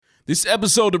This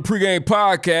episode of PreGame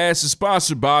Podcast is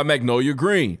sponsored by Magnolia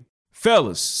Green.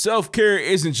 Fellas, self-care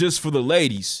isn't just for the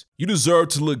ladies. You deserve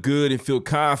to look good and feel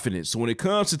confident. So when it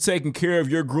comes to taking care of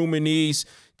your grooming needs,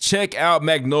 check out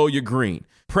Magnolia Green.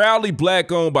 Proudly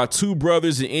black-owned by two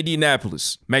brothers in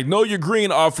Indianapolis, Magnolia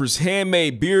Green offers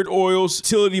handmade beard oils,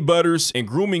 utility butters, and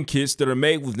grooming kits that are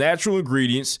made with natural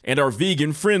ingredients and are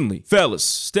vegan-friendly. Fellas,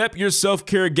 step your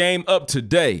self-care game up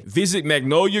today. Visit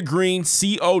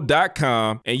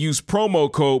MagnoliaGreenCO.com and use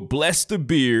promo code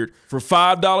BLESSTHEBEARD for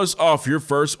 $5 off your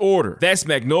first order. That's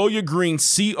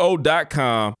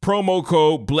MagnoliaGreenCO.com, promo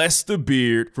code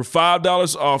BLESSTHEBEARD for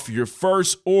 $5 off your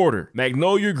first order.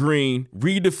 Magnolia Green,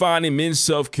 redefining men's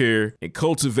self-care and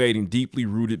cultivating deeply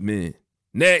rooted men.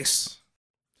 Next.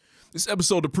 This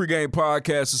episode of PreGame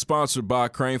Podcast is sponsored by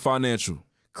Crane Financial.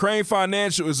 Crane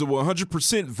Financial is a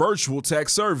 100% virtual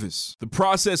tax service. The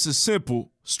process is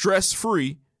simple,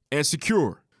 stress-free, and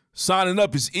secure. Signing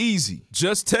up is easy.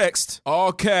 Just text,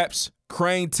 all caps,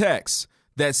 Crane Tax.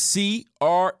 That's CRANETAX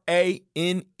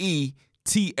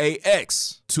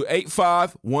to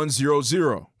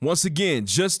 85100. Once again,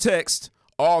 just text,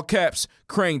 all caps,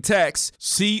 Crane Tax,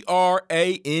 CRANETAX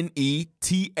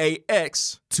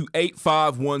to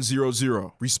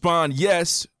 85100. Respond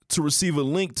yes to receive a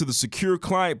link to the secure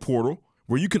client portal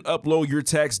where you can upload your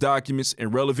tax documents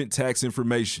and relevant tax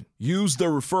information. Use the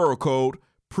referral code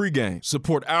PreGame.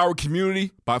 Support our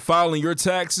community by filing your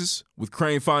taxes with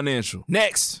Crane Financial.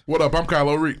 Next. What up? I'm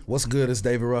Kylo Reed. What's good? It's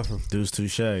David Ruffin. Deuce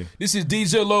Touche. This is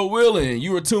DJ Low Willin.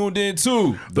 You are tuned in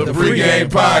to the PreGame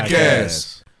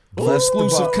Podcast. For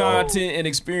exclusive content and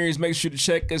experience, make sure to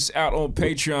check us out on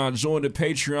Patreon. Join the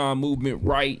Patreon movement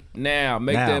right now.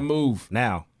 Make that move.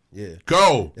 Now. Yeah.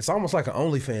 Go. It's almost like an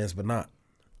OnlyFans, but not.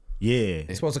 Yeah.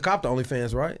 You're supposed to cop the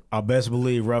OnlyFans, right? I best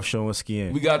believe rough showing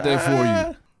skin. We got that for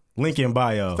you. Link in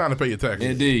bio. It's time to pay your taxes.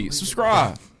 Indeed.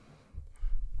 Subscribe.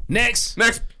 Next.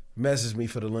 Message me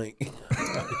for the link.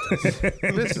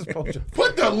 This is Poacher.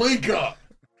 Put the link up.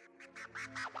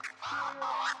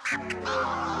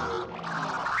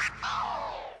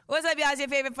 What's up, y'all? It's your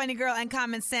favorite funny girl and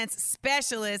common sense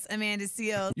specialist, Amanda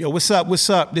Seals. Yo, what's up? What's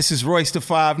up? This is Royce the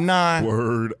 5'9".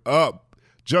 Word up.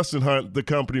 Justin Hunt, the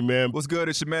company man. What's good?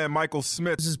 It's your man, Michael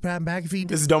Smith. This is Pat McAfee.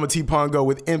 This is Doma T. Pongo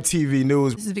with MTV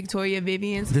News. This is Victoria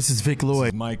Vivian. This is Vic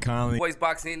Lloyd. Mike Conley. Voice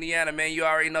Box Indiana, man. You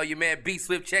already know your man B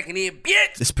Swift checking in,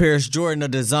 bitch. It's Paris Jordan of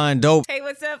Design Dope. Hey,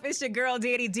 what's up? It's your girl,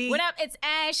 Daddy D. What up? It's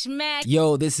Ash Mack.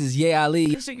 Yo, this is Ye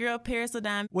Ali. It's your girl, Paris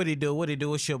Ladon. What it do?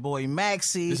 It's your boy,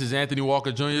 Maxie. This is Anthony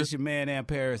Walker Jr. This your man, Ann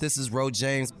Paris. This is Ro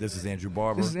James. This is Andrew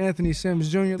Barber. This is Anthony Sims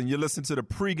Jr. And you listen to the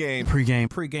PreGame. PreGame.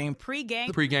 PreGame. PreGame.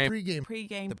 PreGame.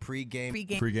 The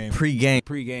PreGame.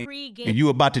 PreGame. And you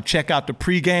about to check out the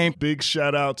PreGame. Big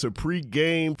shout out to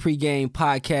PreGame. PreGame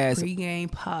Podcast.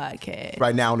 PreGame Podcast.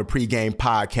 Right now on the PreGame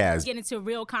Podcast. We get into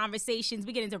real conversations.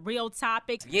 We get into real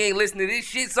topics. You ain't listening to this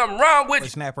shit, something wrong with you.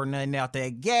 Snapper nothing out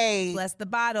there gay. Bless the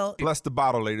bottle. Bless the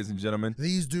bottle, ladies and gentlemen.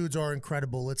 These dudes are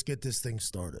incredible. Let's get this thing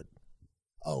started.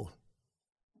 Oh.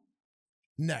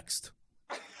 Next.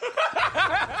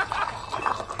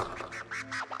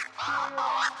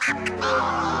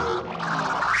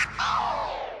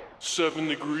 7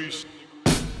 degrees.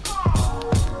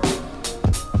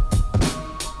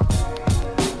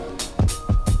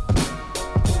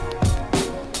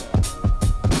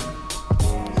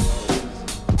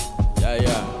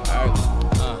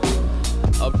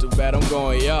 Up to bat, I'm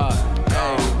going yard.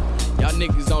 Hey, y'all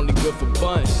niggas only good for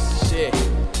bunch. Shit,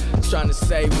 trying to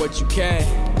say what you can.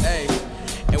 Hey,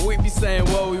 and we be saying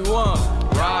what we want,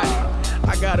 right?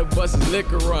 I gotta bust his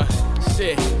liquor run.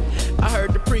 Shit, I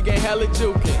heard the PreGame hella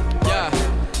jukin'. Yeah,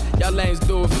 y'all lanes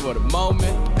do it for the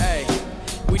moment. Hey,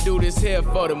 we do this here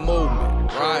for the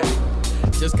movement, right?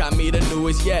 Just got me the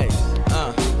newest yes.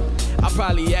 I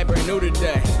probably act brand new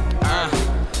today.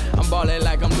 I'm ballin'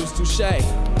 like I'm Deuce Touche.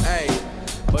 Hey,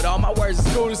 but all my words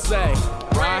is cool to say,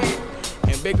 right?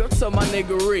 And big up to my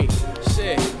niggery,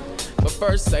 shit. But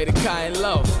first say the kind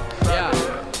low, yeah.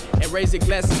 And raise your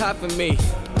glasses high for me,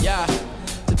 yeah.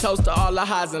 To toast to all the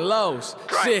highs and lows,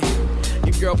 shit.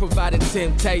 Your girl provided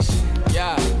temptation,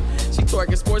 yeah. She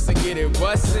twerking sports and get it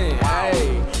bustin',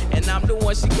 hey. And I'm the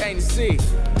one she came to see,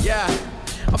 yeah.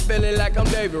 I'm feeling like I'm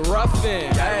David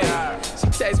Ruffin, hey. She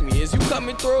text me, is you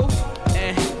coming through?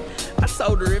 And I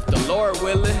told her if the Lord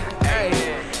willing, hey.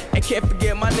 And can't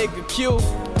forget my nigga Q,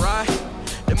 right?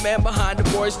 The man behind the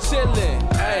boys chillin',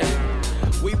 hey.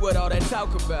 We what all that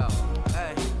talk about,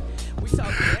 hey. We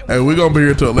talking. Hey, we're gonna be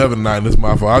here till 11 tonight. This is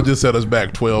my fault. I just set us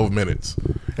back 12 minutes,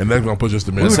 and that's gonna push us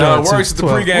to minutes. That's how it works at the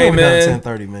pregame, man.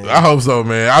 10:30, man. I hope so,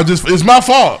 man. It's my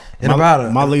fault.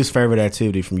 My least favorite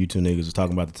activity from you two niggas is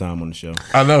talking about the time on the show.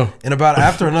 I know. And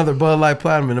after another Bud Light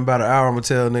Platinum, in about an hour, I'm gonna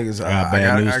tell niggas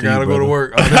I gotta go to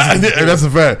work. And that's a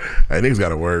fact. Hey, niggas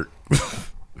gotta work.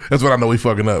 That's what I know we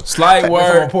fucking up. Slight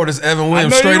word. Report this Evan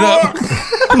Williams straight up.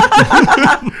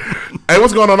 Hey,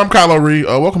 what's going on? I'm Kylo Reed.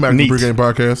 Welcome back to the Pregame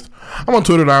Podcast. I'm on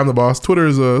Twitter. I'm the boss. Twitter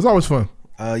is it's always fun.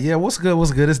 Yeah, what's good?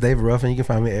 What's good? It's David Ruffin. You can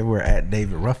find me everywhere at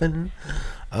David Ruffin.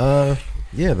 Yeah,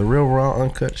 the real raw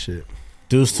uncut shit.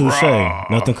 Deuce Touche.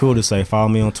 Nothing cool to say. Follow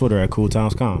me on Twitter at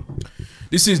CoolTimesCom.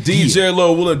 This is DJ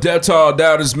Low, Will and Death to all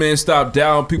doubters, man. Stop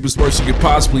down people's worst you could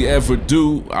possibly ever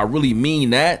do. I really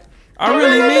mean that. I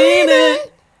really mean it.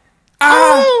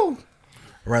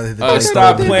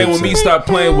 Stop playing with me. Stop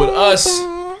playing with us.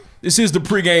 This is the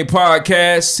Pregame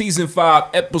Podcast, Season 5,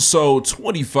 Episode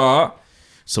 25.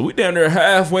 So we down there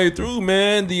halfway through,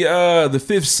 man. The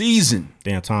fifth season.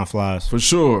 Damn, time flies. For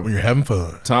sure. When you're having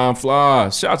fun. Time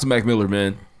flies. Shout out to Mac Miller,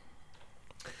 man.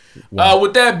 Wow.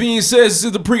 With that being said, this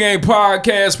is the Pregame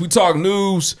Podcast. We talk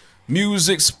news,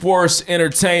 music, sports,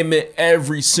 entertainment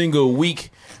every single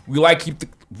week. We like to keep the...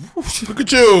 Look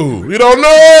at you. You don't know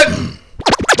it.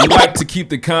 We like to keep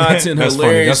the content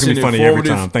hilarious and funny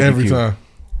informative. Every time.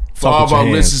 For all of our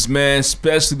listeners, man,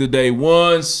 especially the day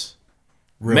ones.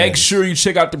 Make sure you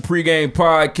check out the Pregame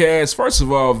Podcast. First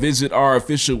of all, visit our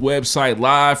official website,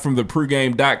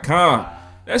 livefromthepregame.com.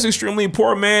 That's extremely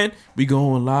important, man. We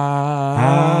going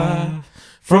live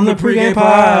from the Pregame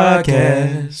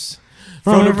Podcast.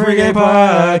 From the Pregame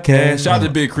Podcast. Shout out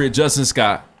to Big Crit, Justin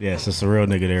Scott. Yes, it's a real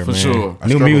nigga there, for man. sure.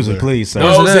 New music, please.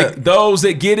 Sir. Those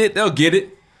that get it, they'll get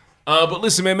it. But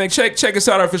listen, man, check us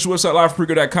out, our official website,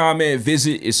 livefromthepregame.com, man.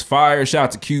 Visit. It's fire. Shout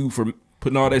out to Q for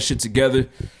putting all that shit together.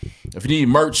 If you need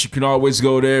merch, you can always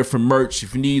go there for merch.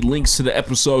 If you need links to the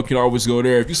episode, you can always go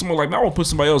there. If you're someone like, man, I want to put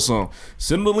somebody else on,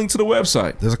 send them the link to the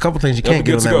website. There's a couple things you can't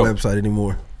get on that website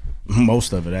anymore.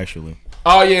 Most of it, actually.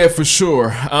 Oh, yeah, for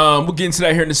sure. We'll get into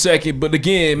that here in a second. But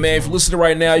again, man, if you're listening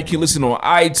right now, you can listen on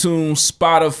iTunes,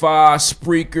 Spotify,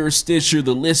 Spreaker, Stitcher.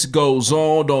 The list goes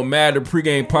on. Don't matter.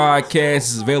 Pregame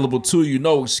Podcast is available to you.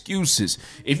 No excuses.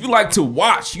 If you like to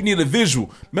watch, you need a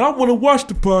visual. Man, I want to watch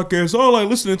the podcast. I like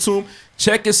listening to them.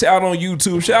 Check us out on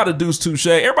YouTube. Shout out to Deuce Touche.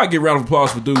 Everybody give a round of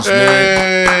applause for Deuce,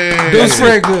 man. Deuce,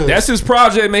 very good. That's his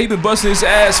project, man. He been busting his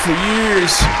ass for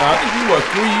years. I think we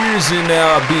 3 years in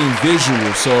now being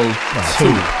visual. So 2.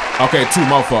 Okay, 2,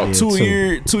 my fault.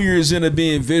 Yeah, 2 years into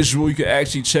being visual, you can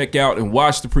actually check out and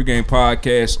watch the Pregame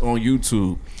Podcast on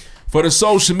YouTube. For the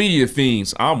social media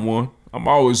fiends, I'm one. I'm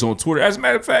always on Twitter. As a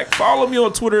matter of fact, follow me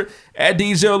on Twitter at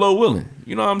DJ Low Willin.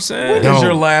 You know what I'm saying? What is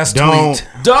your last tweet?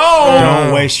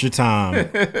 Don't waste your time.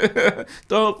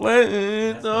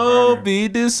 Don't be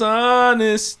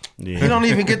dishonest. Yeah. You don't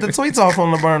even get the tweets off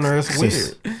on the burner. It's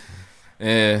weird.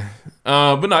 Yeah.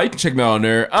 But no, you can check me out on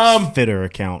there. Fitter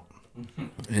account.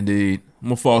 Indeed.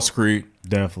 I'm a false creed.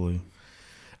 Definitely.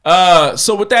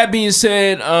 So with that being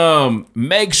said,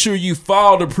 make sure you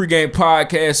follow the Pregame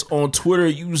Podcast on Twitter.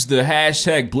 Use the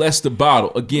hashtag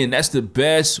 #BlessTheBottle. Again, that's the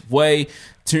best way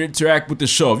to interact with the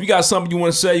show. If you got something you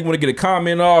want to say, you want to get a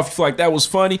comment off, you feel like that was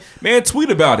funny, man, tweet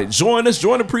about it. Join us.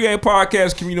 Join the Pregame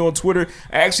Podcast community on Twitter.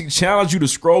 I actually challenge you to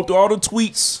scroll through all the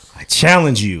tweets. I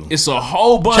challenge you. It's a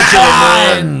whole bunch of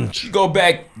them, man. You go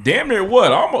back damn near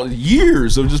almost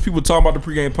years of just people talking about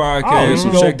the Pregame Podcast.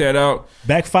 So check that out.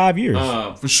 Back 5 years.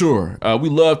 For sure. We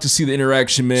love to see the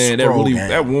interaction, man.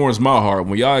 That warms my heart.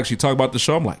 When y'all actually talk about the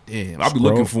show, I'm like, damn, I'll be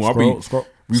looking for them. I'll be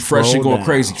refreshing, going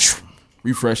crazy.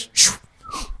 Refresh.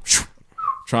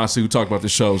 Trying to see who talked about the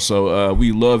show. So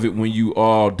we love it when you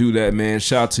all do that, man.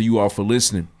 Shout out to you all for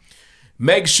listening.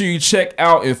 Make sure you check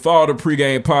out and follow the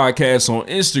Pregame Podcast on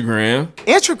Instagram.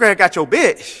 Instagram got your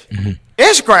bitch.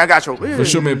 Instagram got your bitch. For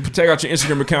sure, man. Check out your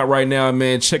Instagram account right now,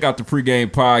 man. Check out the Pregame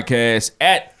Podcast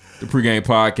at the Pregame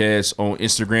Podcast on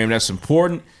Instagram. That's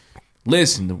important.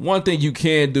 Listen, the one thing you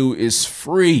can do is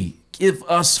free. Give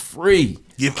us free.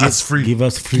 Give us free.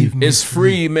 It's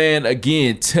free, man.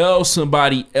 Again, tell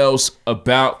somebody else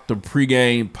about the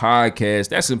Pregame Podcast.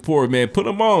 That's important, man. Put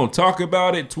them on. Talk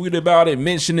about it. Tweet about it.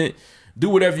 Mention it. Do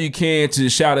whatever you can to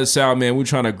shout us out, man. We're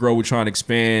trying to grow. We're trying to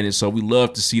expand. And so we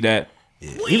love to see that.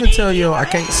 Even tell yo, I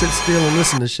can't sit still and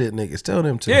listen to shit, niggas. Tell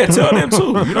them to. Yeah, tell them too.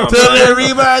 You know Tell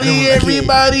everybody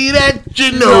that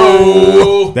you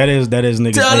know. That is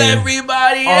niggas. Tell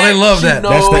everybody. Oh, they love that.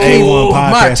 That's the A1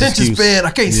 podcast My attention excuse. span.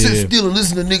 I can't sit Yeah. still and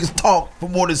listen to niggas talk for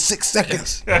more than 6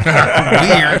 seconds. Weird.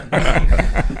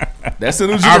 That's the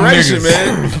new generation,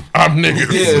 man. I'm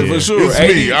niggas. Yeah, for sure. It's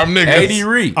me. I'm niggas. 80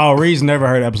 Reed. Oh, Reed's never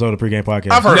heard an episode of Pregame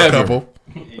Podcast. I've heard Never. a couple.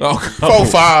 Oh, 4,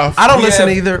 5. I don't listen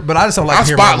either, but I just don't like I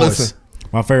hearing my spot voice. listen.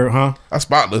 My favorite, huh? I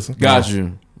spot listen. Got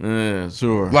you. Yeah,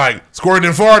 sure. Like squirting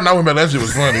and farting. I remember that shit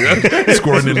was funny.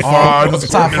 Squirting and farting.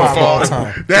 Top squirting 5 and all farting.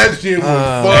 time. That shit was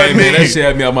Hey, funny. man, that shit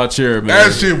had me out my chair, man.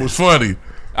 That shit was funny.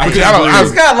 I Because can't believe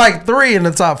It's got like 3 in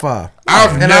the top 5.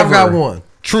 I've I've got 1.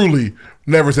 Truly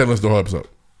never said listen to the whole episode.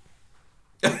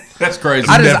 That's crazy.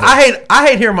 I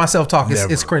hate hearing myself talk.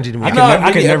 It's cringy to me.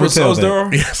 I can never tell that. there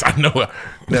are? Yes, I know.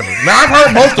 Never. Now I've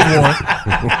heard most of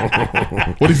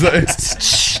one. What he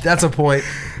say? That's a point.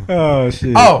 Oh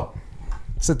shit. Oh,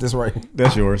 sit this right.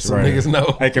 That's yours. So right. niggas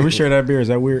know. Hey, can we share that beer? Is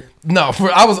that weird? No,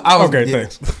 I was Okay, yeah.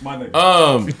 thanks. My nigga.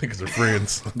 Niggas are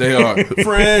friends. They are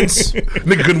friends.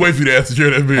 Nigga couldn't wait for you to ask to share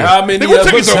that beer. How many Nigga, what of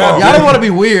took you us so have- long? Y'all didn't want to be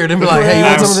weird and be like, "Hey, you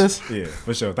want some of this?" Yeah,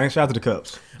 for sure. Thanks. Shout out to the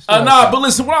cups. Nah, but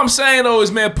listen, what I'm saying though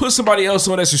is, man, put somebody else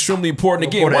on that's extremely important.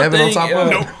 Again, Pour the one Evan on thing. top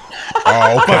of it?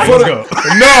 Oh, okay. Let's go.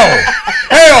 No.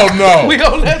 Hell no. We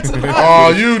gonna let tonight. Oh,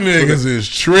 you niggas is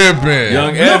tripping.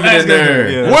 Young Evan in there.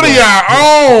 Yeah. What are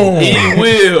y'all on? He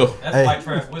will. Hey,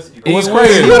 He what's will.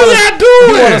 crazy? What are y'all He want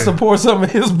doing? us to pour some in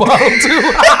his bottle too.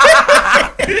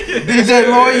 DJ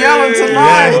Lloyd yelling Yes,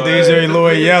 tonight. DJ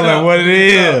Lloyd yelling what it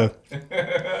is. It's,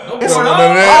 None of oh,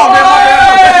 that. man,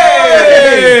 my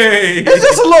Hey! bad. It's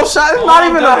just a little shot. It's not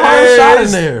even a hard shot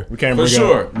in there. We can't For bring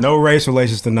sure. up no race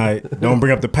relations tonight. Don't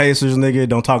bring up the Pacers, nigga.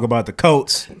 Don't talk about the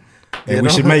Colts. And we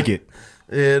don't- should make it.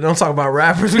 Yeah, don't talk about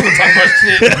rappers. We gonna talk about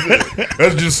shit.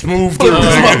 Let's just smooth through This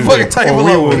this. motherfucking table Or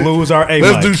we over. will lose our A.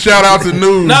 Let's do shout outs and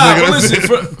news. Nah, nigga. but Let's-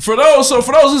 listen, for those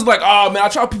it's like, oh man, I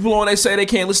try people on, they say they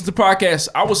can't listen to podcasts.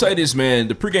 I will say this, man,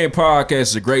 the Pregame Podcast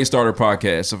is a great starter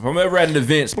podcast. If I'm ever at an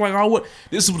event, I'm like, oh, what?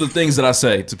 This is the things that I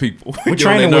say to people. We Get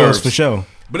on training their wheels nerves. for sure.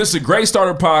 But it's a great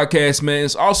starter podcast, man.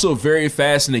 It's also very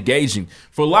fast and engaging.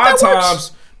 For a lot of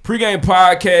times, Pregame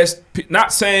Podcast,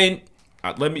 not saying,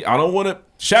 I don't want to,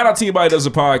 shout out to anybody that does a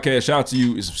podcast. Shout out to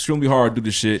you. It's extremely hard to do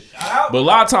this shit. But a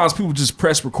lot of times people just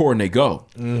press record and they go.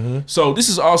 So this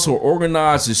is also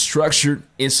organized and structured.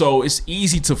 And so it's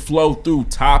easy to flow through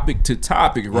topic to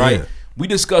topic, right? Yeah. We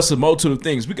discuss a multitude of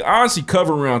things. We can honestly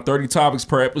cover around 30 topics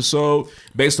per episode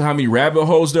based on how many rabbit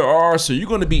holes there are. So you're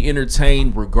going to be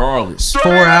entertained regardless.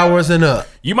 4 hours and up.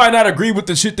 You might not agree with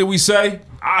the shit that we say.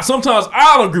 Sometimes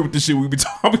I don't agree with the shit we be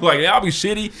talking. I'll be like, yeah, I'll be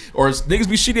shitty, or niggas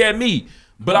be shitty at me.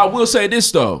 But I will say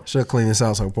this though. Should clean this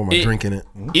out so I can pour my drink in it.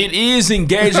 It is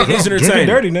engaging. It's Drinking entertaining.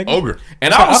 dirty, nigga. Ogre.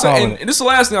 And I will say, and this is the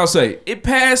last thing I'll say. It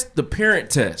passed the parent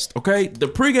test. Okay, the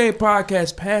Pregame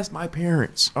Podcast passed my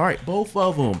parents. All right, both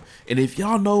of them. And if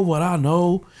y'all know what I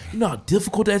know, you know how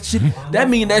difficult that shit. That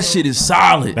mean that shit is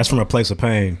solid. That's from a place of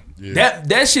pain.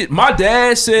 That shit. My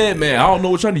dad said, man, I don't know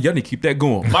what y'all need. Y'all need to keep that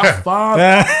going. My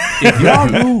father, if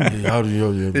y'all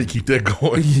knew, They keep that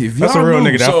going. if That's y'all a real knew.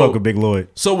 nigga that So- fuck with Big Lloyd.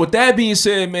 So with that being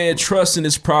said, man, trust in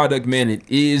this product, man. It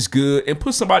is good, and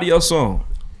put somebody else on.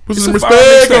 Put It's some a fire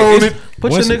respect mixtape. on it.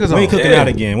 Put your niggas When you on. cooking Yeah. out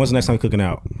again? When's the next time you cooking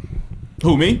out?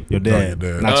 Who, me? Your dad.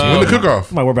 Your dad. Not When you. the cook off?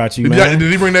 I'm like, what about you, Did, man?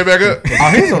 did he bring that back up? Oh,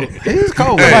 he's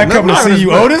cold. Hey, Like, Come to not see his you,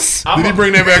 brother. Otis? Did he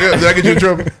bring that back up? Did I get you in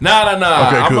trouble? Nah.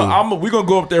 Okay, cool. We're gonna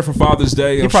go up there for Father's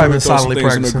Day. I'm probably been throw some silently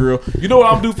things on the practicing. grill. You know what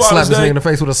I'm gonna do Slap Father's his nigga Day? in the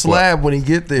face with a slab when he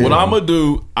get there. What I'm gonna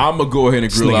do, I'm gonna go ahead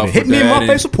and grill out for Hit me in Dad my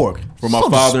face with pork. for my So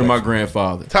father and my disrespectful.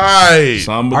 grandfather. Tight.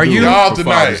 So I'm Are gonna do you- it Y'all for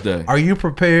tonight. Father's Day. Are you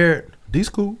prepared? These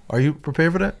cool. Are you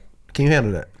prepared for that? Can you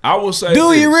handle that? I will say, Do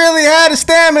this. you really have the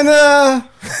stamina?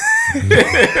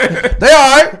 They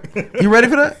all right. You ready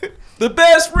for that? The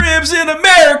best ribs in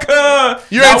America.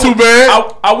 You ain't too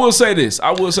bad. I will say this.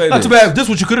 Not too bad. This is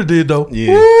what you could have did though.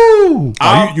 Yeah. Woo.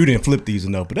 Oh, you didn't flip these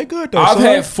enough, but they good though. I've son.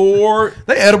 had 4.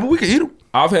 They edible. We can eat them.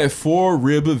 I've had 4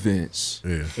 rib events,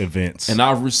 events. and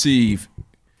I've received,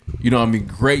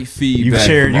 great feedback.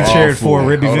 You shared from all 4 4.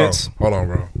 rib Hold events. on,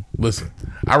 bro. Listen,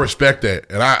 I respect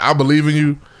that, and I believe in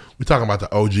you. We talking about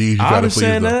the OGs. You trying to please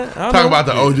them. understand that. I Talking know. about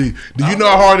the OG. Do you know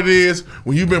how hard it is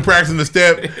when you've been practicing the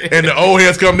step and the old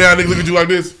heads come down? Niggas look at you like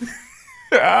this.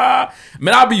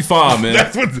 Man, I'll be fine, man.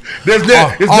 That's what. It's never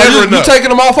you enough. taking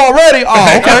them off already?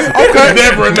 Oh, okay. It's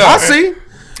never enough. I see.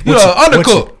 You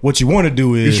undercooked. What you want to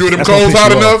do is You sure them that's gonna coals piss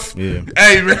hot you enough? off. Yeah.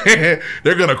 Hey man,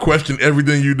 they're gonna question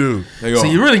everything you do. So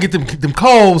you really get them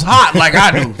coals hot like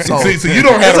I do. So See, you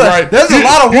don't have the right. There's a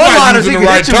lot of you're not one-liners using he the can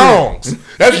right hit you with.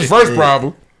 tones. That's your first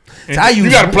problem. You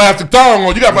got a plastic tongue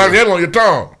on. You got a plastic head on your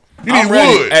tongue. You need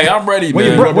wood. Hey, I'm ready,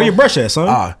 Where man. your brush at,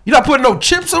 son? You not putting no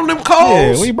chips on them coals?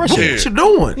 Yeah, where you brush What at? you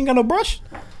doing? You ain't got no brush?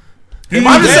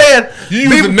 I'm just saying, You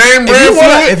use the name brand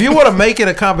fluid? if you want to make it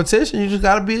a competition, you just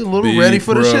got to be a little ready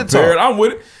for the shit talk. I'm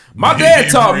with it. My dad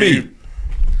taught me.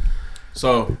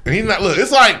 So and he's not. Look,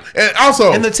 it's like, and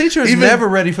also, And the teacher is never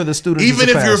ready for the students. even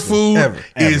to if your surpass food them,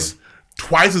 ever. is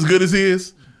twice as good as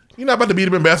his, you're not about to beat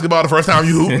him in basketball the first time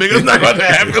you hoop. Niggas not about to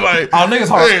happen like, Oh, niggas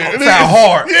sound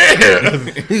hard.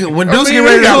 Yeah. When dudes get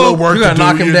ready to hoop, you gotta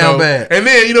knock him down bad. And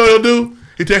then you know what he'll do?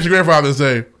 He text your grandfather and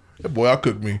say, "That boy, I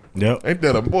cooked me. Yep. Ain't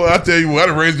that a boy? I tell you what, I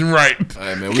done raised him right.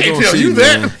 Hey, man, we Can't gonna tell see, you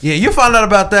man. that. Yeah, you found out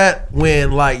about that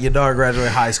when like your daughter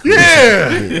graduated high school. Yeah.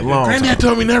 A long time. Granddad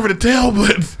told me never to tell,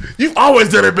 but you've always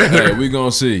done it better. Hey, we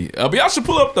gonna see. But y'all should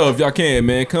pull up though if y'all can,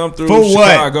 man. Come through For what?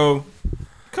 Chicago.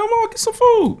 Come on, get some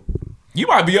food. You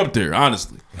might be up there,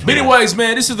 honestly. But anyways,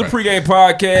 man, this is the pregame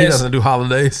podcast. He doesn't do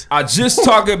holidays. I just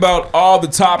talk about all the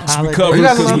topics we cover You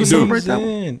guys because allowed we to do. celebrate that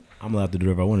one? I'm allowed to do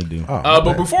whatever I want to do.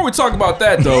 But before we talk about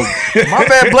that, though, My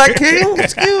bad, Black King.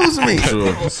 Excuse me.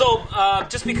 Sure. So,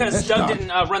 just because Doug didn't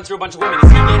run through a bunch of women, is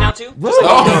he gay now too?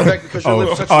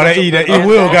 That E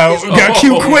will got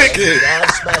cute quick.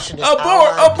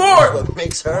 Abort!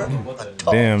 Makes her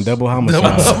Damn, double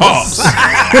homicide.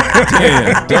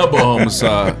 Damn, double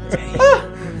homicide.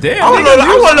 Damn, I want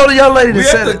to know the young lady we that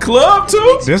at said the it. club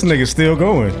too. This nigga's still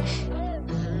going.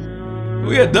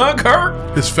 We at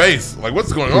Dunkirk. His face, like,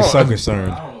 what's going He's so on?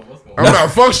 concerned. I'm not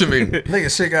functioning.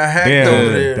 Nigga shit got hacked Damn,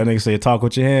 over there. that nigga said talk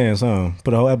with your hands, huh?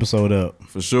 Put a whole episode up.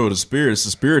 For sure, it's the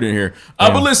spirit in here.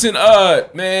 But listen,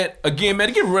 man, again, man,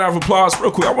 to give a round of applause real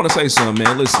quick, I want to say something,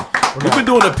 man. Listen, we've been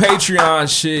doing the Patreon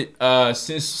shit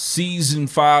since season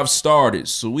 5 started.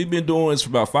 So we've been doing this for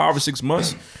about 5 or 6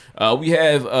 months. We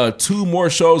have 2 more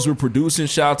shows we're producing.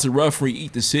 Shout out to Ruffrey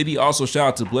Eat the City. Also, shout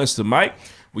out to Bless the Mike.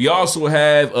 We also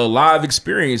have live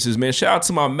experiences, man. Shout out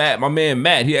to my man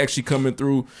Matt. He actually coming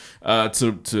through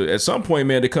to at some point,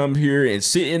 man, to come here and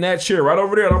sit in that chair right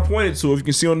over there that I'm pointing to. If you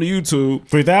can see on the YouTube,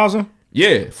 3,000.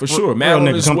 Yeah, for sure. Matt on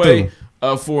his way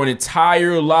for an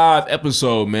entire live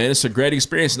episode, man. It's a great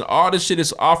experience, and all this shit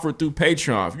is offered through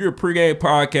Patreon. If you're a pregame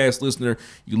podcast listener,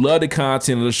 you love the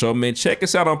content of the show, man, check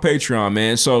us out on Patreon,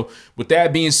 man. So with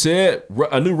that being said,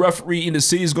 a new Referee in the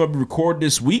Sea is going to be recorded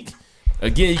this week.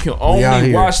 Again, you can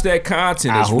only watch that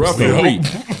content. It's Referee.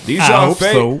 These y'all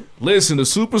fake. So. Listen, the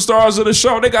superstars of the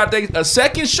show, they got a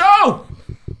second show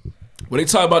where they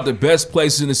talk about the best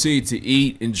places in the city to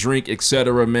eat and drink,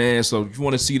 etc., man. So if you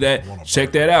want to see that,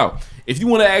 check that out. If you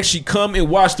want to actually come and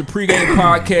watch the pregame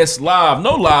podcast live,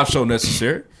 no live show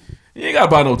necessary. You ain't got to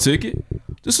buy no ticket.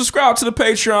 Just subscribe to the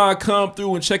Patreon, come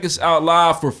through and check us out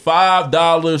live for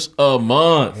 $5 a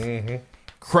month. Mm-hmm.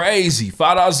 Crazy.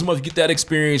 $5 a month, get that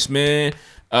experience, man.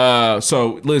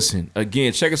 So listen,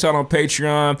 again, check us out on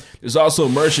Patreon. There's also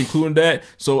merch including that.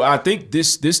 So I think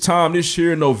this time this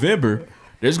year in November,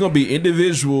 there's gonna be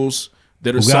individuals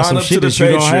that are signed up to the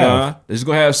Patreon. There's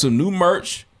gonna have some new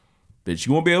merch that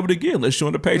you won't be able to get unless you're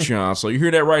on the Patreon. So you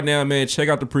hear that right now, man. Check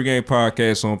out the pregame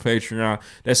podcast on Patreon.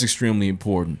 That's extremely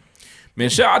important. Man,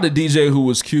 shout out to DJ who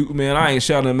was cute, man. I ain't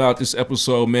shouting him out this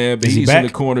episode, man, but he's in the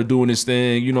corner doing his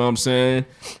thing. You know what I'm saying?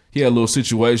 He had a little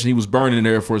situation. He was burning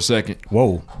there for a second.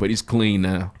 Whoa. But he's clean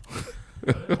now.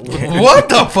 What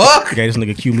the fuck? Okay, this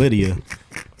nigga chlamydia.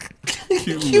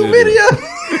 Chlamydia.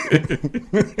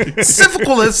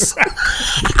 Syphilis.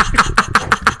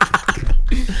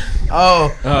 All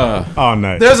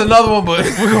night. There's another one, but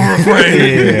we're gonna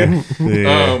refrain.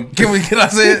 Yeah. Can I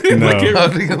say it? No.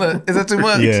 Is that too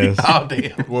much? Yes. Oh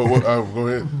damn. Go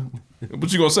ahead.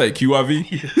 What you gonna say?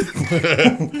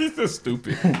 QIV? That's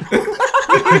stupid.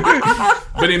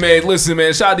 But man, listen,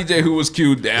 man. Shout out DJ who was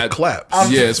cute.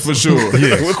 Claps. Yes, for sure.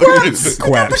 Yes.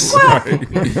 Claps.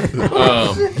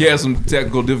 He had some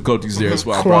technical difficulties there. That's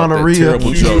why I brought that Gonorrhea.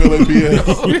 terrible joke.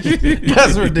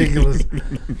 That's ridiculous.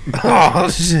 Oh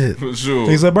shit. For sure.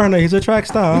 He's a burner. He's a track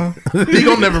star. He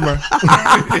gonna never burn.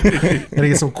 Gotta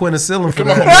get some quinacillin for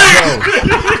that.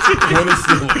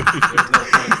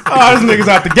 Oh, this nigga's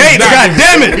out the gate. God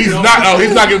damn it. He's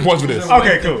not getting points for this.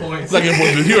 Okay, cool. He's not getting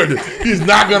points for this. You heard this. He's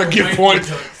not gonna get points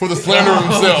for the slander of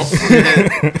himself.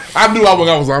 I knew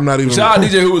I'm not even. Shout out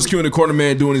DJ who was cute in the corner,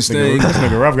 man, doing his thing. This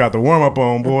nigga Ruff got the warm up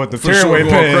on, boy. The For sure, fairway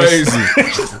going pass. crazy.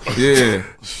 Yeah.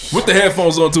 With the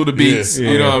headphones on to the beats.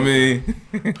 Yeah. You know what I mean?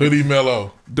 Hoodie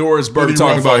Mellow. Doris Burke Hoodie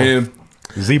talking Ruffo. about him.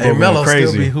 Zebo Hey, going Melo crazy.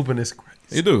 still be hooping this crazy.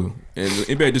 They do. And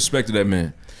anybody disrespected that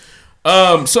man.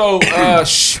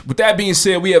 With that being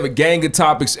said, we have a gang of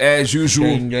topics as usual.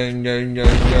 Gang.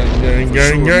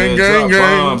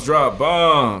 Drop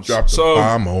bombs. Drop the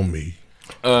bomb on me.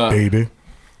 Baby.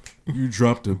 You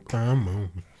dropped a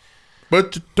bomb.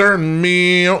 But you turn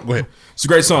me on. Go ahead. It's a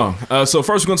great song. So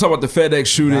first we're going to talk about the FedEx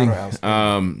shooting.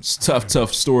 It's a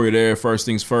tough story there. First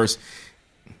things first.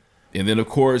 And then, of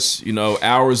course, you know,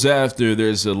 hours after,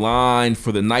 there's a line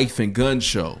for the Knife and Gun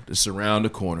Show that's around the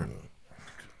corner.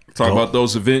 Talk about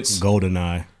those events.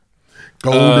 GoldenEye.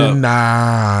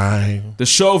 GoldenEye. The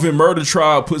Chauvin murder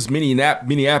trial puts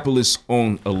Minneapolis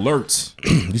on alert.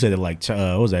 You said it like,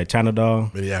 what was that, China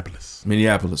Dog? Minneapolis.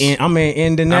 Indianapolis.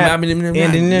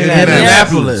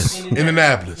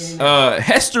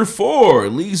 Hester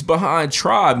Ford leaves behind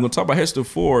tribe. I'm going to talk about Hester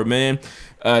Ford, man.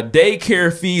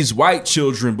 Daycare feeds white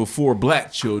children before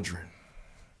black children.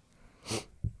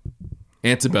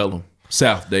 Antebellum.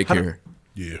 South daycare.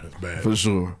 Yeah, that's bad. For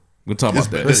sure. We'll talk about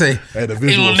that. Let's say, hey, the little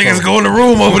visual niggas so- go in the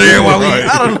room over there while we. Right.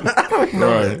 I don't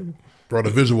know. Right. Bro, the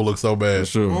visual looks so bad.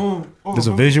 Sure. There's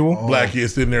a visual? Black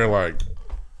kids sitting there like.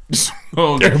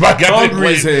 Everybody got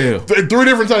hungry as hell. Three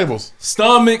different tables.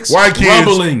 Stomachs White kids.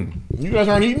 rumbling. You guys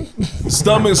aren't eating?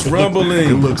 Stomachs rumbling.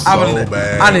 It looks so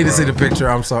bad. I need to bro. see the picture.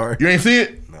 I'm sorry. You ain't see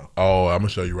it? No. Oh, I'm gonna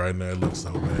show you right now. It looks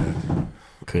so bad.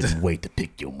 Couldn't wait to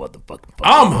pick your motherfucking phone.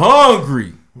 I'm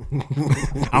hungry.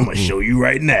 I'm gonna show you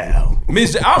right now.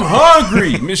 I'm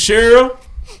hungry, Miss Cheryl.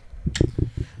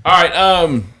 All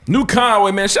right, new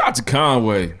Conway, man. Shout out to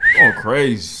Conway. Going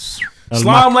crazy.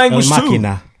 Slime language too.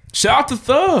 Shout out to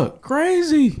Thug.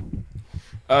 Crazy.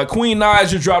 Queen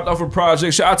Naja dropped off a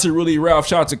project. Shout out to Really Ralph.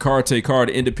 Shout out to Carte Carr,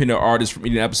 the independent artist from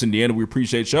Indianapolis, Indiana. We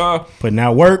appreciate y'all. Putting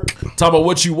out work. Talk about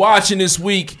what you watching this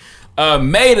week.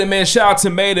 Maida, man, shout out to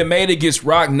Maida. Maida gets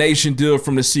Rock Nation deal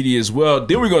from the city as well.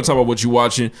 Then we're going to talk about what you're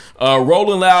watching.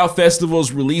 Rolling Loud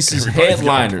Festivals releases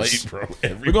headliners.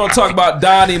 We're going to talk about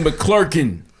Donnie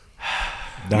McClurkin.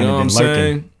 Donnie you know what I'm been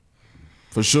saying? lurking.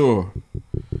 For sure.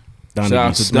 Donnie shout out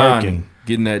be to smirking. Donnie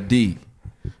getting that D.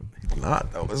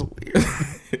 Not though. It's weird.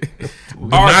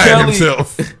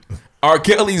 R.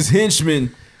 Kelly's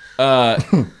henchman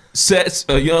sets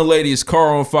a young lady's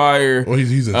car on fire. Well,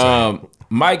 he's insane.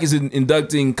 Mike is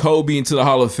inducting Kobe into the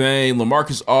Hall of Fame.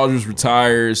 LaMarcus Aldridge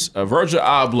retires. Virgil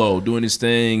Abloh doing his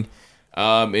thing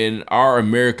in Our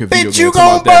America video. Bitch, you Talking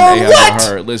gon' about that burn they haven't what?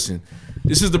 heard. Listen,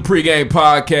 this is the pregame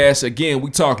podcast. Again, we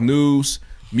talk news,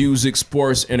 music,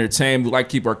 sports, entertainment. We like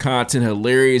to keep our content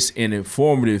hilarious and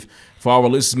informative for all our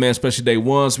listeners, man, especially day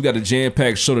ones. We got a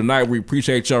jam-packed show tonight. We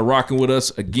appreciate y'all rocking with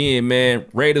us. Again, man,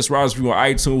 rate us, write us review on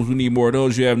iTunes. We need more of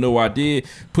those. You have no idea.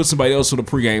 Put somebody else on the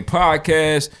pregame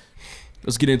podcast.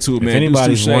 Let's get into it, man.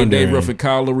 anybody's Deuce Touche, Dave wondering- Ruffin,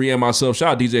 Kyle Lowry, and myself. Shout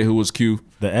out DJ Who Was Q.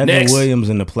 The Evan Next. Williams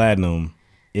and the Platinum,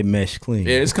 it meshed clean.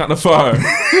 Yeah, it's kind of fire.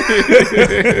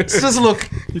 It's just a look.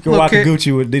 You can rock a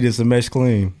Gucci with Adidas and mesh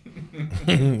clean.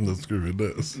 That's true, it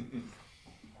does.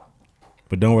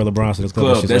 But don't wear LeBron to the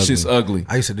club. That shit's ugly.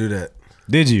 I used to do that.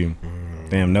 Did you?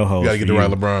 Damn, no hoes. You gotta get for the right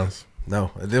you. LeBrons.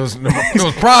 No, it was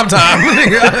prime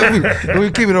time. we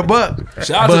keep it a buck.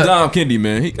 Shout out to Dom Kennedy,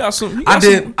 man. He got some. I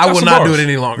will not do it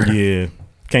any longer. Yeah.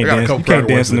 Can't I got a dance. couple You can't cracker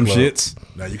dance in them ones in the shits. club.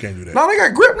 Nah, you can't do that. No, they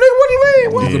got grip, nigga. What do you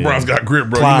mean? What? Yeah. LeBron's got grip,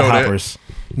 bro. Clyde you know hoppers.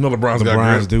 that. You know LeBron's got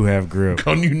LeBrons grip. do have grip.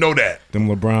 You know that. Them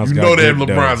LeBrons You got know that grip,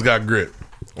 though. LeBron's got grip.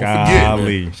 Don't forget,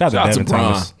 Golly. man. Shout out to Devin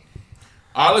Thomas.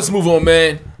 All right, let's move on,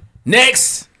 man.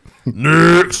 Next.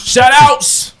 Shout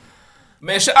outs.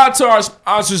 Man, shout out to our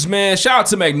sponsors, man. Shout out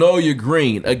to Magnolia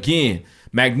Green. Again,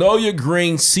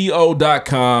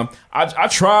 MagnoliaGreenCO.com. I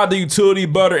tried the utility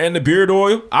butter and the beard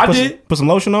oil. I did. Put some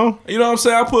lotion on? You know what I'm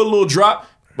saying? I put a little drop.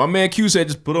 My man Q said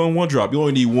just put on one drop. You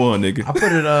only need one, nigga. I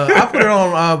put it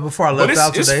on before I left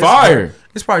out it's today. fire.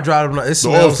 It's probably dried up. It The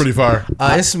smells oil's pretty fire.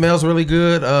 It smells really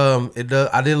good. It does.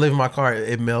 I did leave in my car.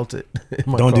 It melted. in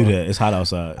my Don't car. do that. It's hot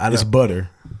outside. I know. It's butter.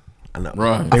 I know.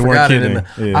 Right. They weren't kidding.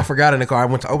 Yeah. I forgot in the car. I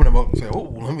went to open it up and said, "Oh,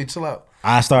 let me chill out."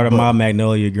 I started my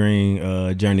Magnolia Green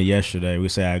journey yesterday. We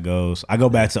see how it goes. I go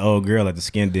back to old girl at the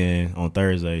Skin Den on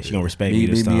Thursday. She gonna respect me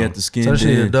this time. at the skin. So she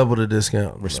Den. need double the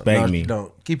discount. Respect me.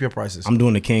 Don't keep your prices. I'm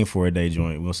doing the King for a day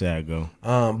joint. We'll see how it go.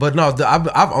 But no,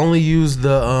 I've only used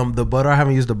the butter. I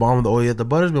haven't used the balm of the oil yet. The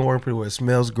butter's been working pretty well. It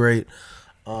smells great.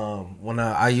 When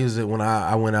I used it when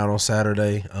I went out on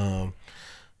Saturday.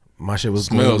 My shit was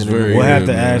Smells gleaming in the very We'll morning. have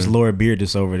to ask Lord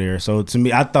Beardis over there. So to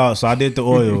me, I did the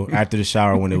oil after the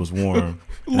shower when it was warm.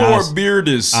 Lord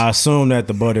Beardis. I assumed that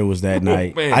the butter was that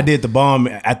night. man. I did the balm.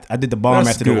 I did the balm That's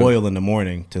after good. the oil in the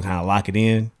morning to kind of lock it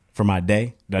in for my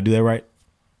day. Did I do that right?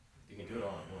 You can do it all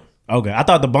at once. Okay, I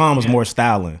thought the balm was more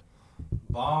styling.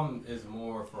 Balm is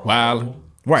more for Wildin',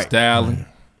 Right. styling,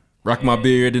 rock my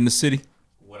beard in the city.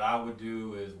 What I would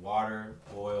do is water,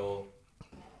 oil,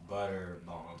 butter,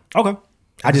 balm. Okay.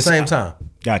 At the same time.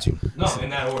 Got you. No,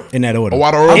 in that order. In that order.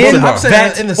 Water, oil, I'm butter, saying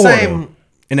that in the order. same.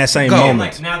 In that same Go. And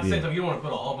moment. like now at the Yeah. same time, you don't want to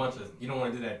put a whole bunch of. You don't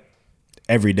want to do that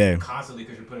every day. Constantly,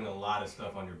 because you're putting a lot of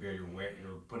stuff on your beard. You're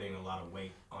putting a lot of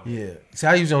weight on it. Yeah. See,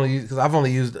 I usually only use because I've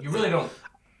only used. You really don't.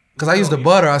 Because I use the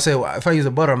butter. I say if I use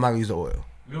the butter, I'm not gonna use the oil.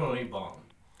 You don't need balm.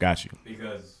 Got you.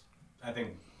 Because I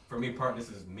think for me, this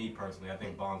is me personally. I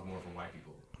think balm's more for white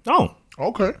people. Oh,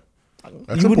 okay.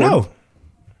 That's you would know.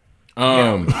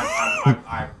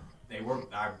 I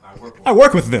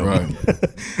work with them. Right.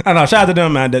 I know. Shout out to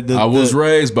them, man. I was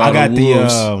raised by the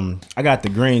wolves. I got the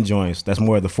green joints. That's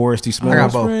more of the foresty smell. I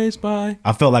got both. Raised by.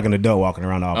 I felt like an adult walking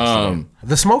around the office.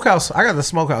 The smokehouse. I got the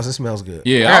smokehouse. It smells good.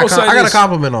 Yeah, I got a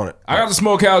compliment on it. I got the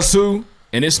smokehouse too,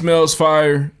 and it smells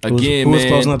fire. Again, who was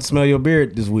man. close enough to smell your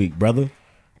beard this week, brother?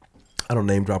 I don't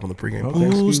name drop on the pregame. Okay,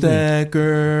 Who's that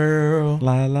girl?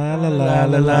 La la la la la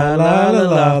la la la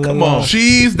la. Come on.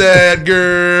 She's that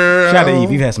girl. Shout out to Eve.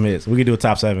 You've had some hits. We could do a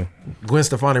top 7. Gwen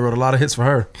Stefani wrote a lot of hits for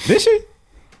her. Did she?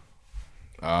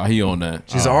 He on that.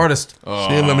 She's an artist. She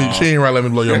ain't right. Let me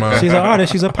blow your mind. She's an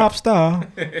artist. She's a pop star.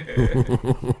 I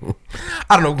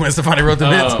don't know. Gwen Stefani wrote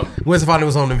them hits. Gwen Stefani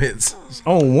was on them hits.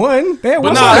 On one?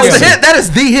 That's the hit. That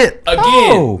is the hit.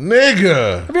 Again,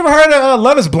 nigga. Have you ever heard of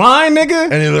Love Is Blind, nigga?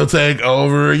 And it'll take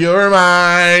over your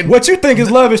mind. What you think is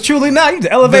love is truly not. You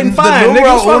just elevate and The find.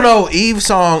 numero uno Eve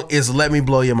song is "Let Me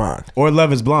Blow Your Mind." Or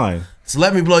Love Is Blind. It's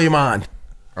 "Let Me Blow Your Mind."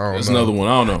 There's another one.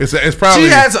 I don't know. It's probably. She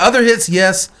has other hits.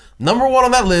 Yes, number one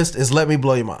on that list is "Let Me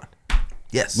Blow Your Mind."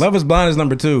 Yes, Love Is Blind is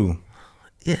number 2.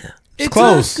 Yeah, it's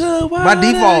close. By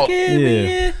default.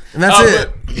 Yeah. And that's it.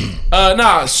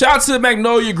 Shout out to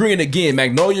Magnolia Green again.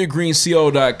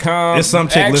 MagnoliaGreenCO.com. There's some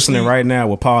chick listening right now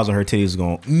with paws on her titties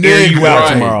going, Nigga, you out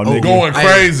right. tomorrow, nigga. Going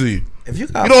crazy. If you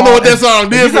got You don't know what that song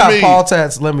did if you for got me. Paul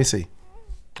tats, let me see.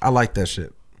 I like that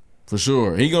shit. For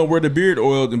sure. He gonna wear the beard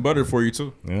oiled and butter for you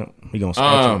too. Yeah. He gonna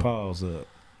scratch your paws up.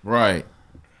 Right.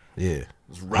 Yeah.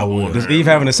 I would. Does Eve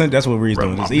having a sentence? That's what Reed's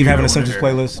doing. Does Eve having a sentence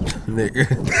playlist? Nigga.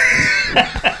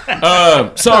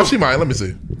 So she might. Let me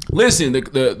see. Listen,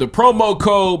 the promo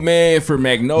code, man, for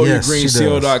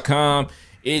MagnoliaGreenCO.com,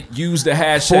 it used the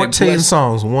hashtag 14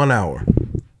 songs, 1 hour.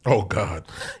 Oh God.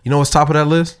 You know what's top of that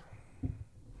list?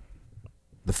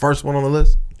 The first one on the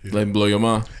list? Let me blow your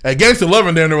mind. At Gangsta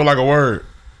Lovin' there were like a word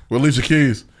with Alicia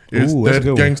Keys. It's Ooh, that's a that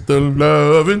good one. Gangsta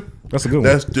Lovin'. That's a good one.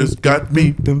 That's just got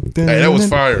me. Hey, that was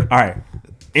fire. All right.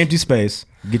 Empty space.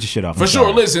 Get your shit off. For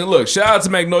sure. Listen, look, shout out to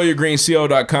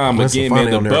MagnoliaGreenCO.com. Listen, Again, man,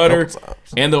 funny the on there a butter couple times.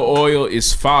 and the oil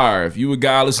is fire. If you a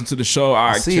guy listen to the show,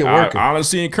 I see it working.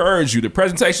 honestly encourage you. The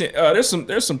presentation,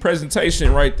 there's some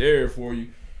presentation right there for you.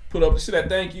 Put up, see that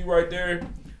thank you right there?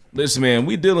 Listen, man,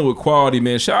 we dealing with quality,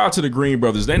 man. Shout out to the Green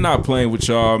Brothers. They not playing with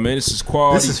y'all, man. This is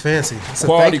quality. This is fancy. It's a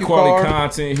Quality thank you card.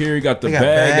 content here. You got the They got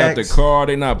bag, got bags. the car.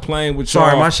 They not playing with y'all.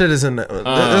 Sorry, my shit is in there.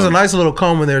 There's a nice little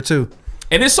comb in there too.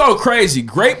 And it's so crazy.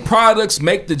 Great products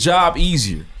make the job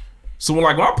easier. So when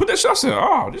I put that shit, I said,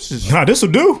 "Oh, this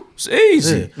will do. It's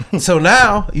easy." Yeah. So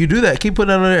now you do that. Keep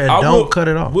putting it on there and don't cut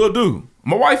it off. Will do.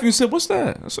 My wife even said, "What's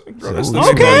that?" I said, "Girl, that's the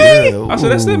Okay. Magnolia." I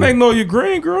said, "That's the Magnolia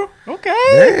Green, girl." Okay.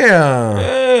 Damn.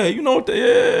 Yeah, you know what?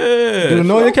 Yeah. Do you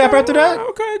know your cap after that?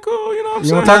 Okay, cool. You know what I'm You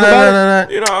saying? want to talk about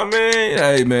it? You know what I mean?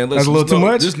 Hey, man, That's a little too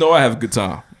much? Just know I have a good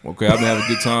time. Okay, I've been having a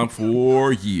good time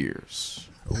for years.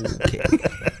 Okay.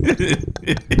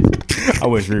 I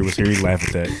wish Reed was here. He'd laugh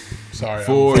at that. Sorry.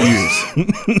 4 years.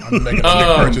 I'm making a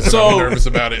big purchase. so- I'm nervous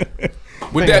about it.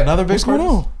 With that, another big what's going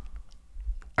purchase? on?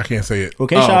 I can't say it.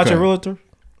 Okay, shout out okay. your realtor.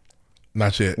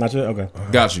 Not yet. Not yet? Okay.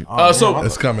 Got you. So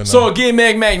it's coming. So again,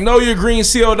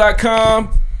 MagnoliaGreenCO.com.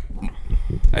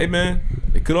 Hey man,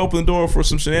 it could open the door for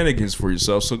some shenanigans for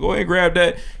yourself. So go ahead and grab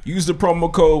that. Use the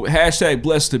promo code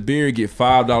 #BlessTheBeard. Get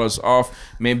 $5 off.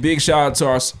 Man, big shout out to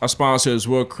our sponsor as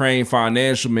well, Crane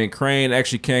Financial. Man, Crane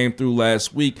actually came through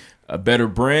last week. A better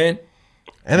brand.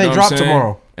 And they drop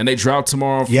tomorrow. And they drop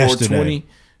tomorrow on Yesterday. 420.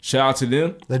 Shout out to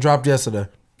them. They dropped yesterday.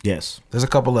 Yes. There's a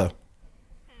couple left.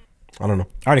 I don't know.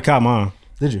 I already caught mine.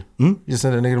 Did you? Hmm? You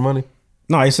sent that nigga the money?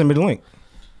 No, he sent me the link.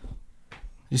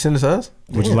 You sent it to us?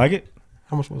 Would you Yeah. like it?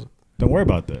 How much was it? Don't worry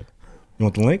about that. You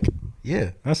want the link?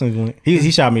 Yeah. I sent you the link. He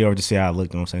shot me over to see how it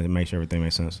looked, you know what I'm saying, to make sure everything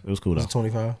made sense. It was cool Was though. it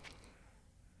 25?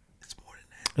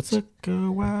 It took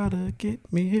a while to get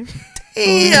me here.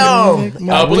 Damn.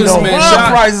 But listen,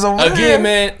 man, prices over there. again,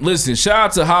 man, listen, shout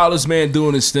out to Hollis, man,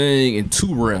 doing his thing in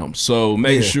 2 realms. So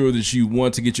make Yeah. sure that you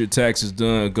want to get your taxes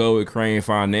done. Go with Crane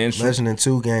Financial. Legend in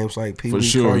 2 games like Pee For Wee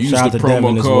sure. Coach. Use Shout out the to Devin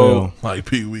promo as code. well. Like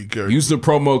Pee Wee Kirk. Use the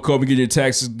promo code to get your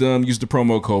taxes done. Use the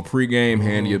promo code pregame.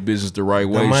 Handle your business the right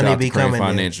way. money Shout out be to Crane coming in.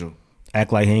 Financial.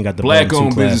 Act like he ain't got the Black button,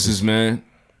 owned 2 classes. businesses, man.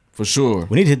 For sure.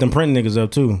 We need to hit them print niggas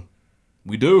up too.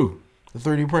 We do. The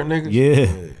 3D print niggas?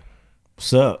 Yeah.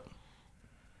 What's up?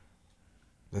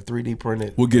 The 3D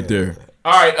printed. We'll get there.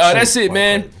 All right, that's it,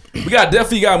 man. We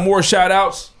definitely got more shout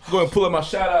outs. Go ahead and pull up my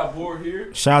shout out board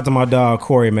here. Shout out to my dog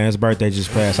Corey, man. His birthday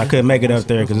just passed. I couldn't make it up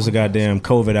there because there's a goddamn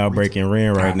COVID outbreak in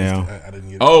Ren right now.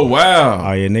 Oh wow.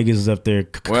 Oh yeah, niggas is up there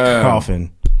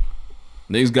coughing.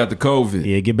 Niggas got the COVID.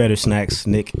 Yeah, get better, Snacks,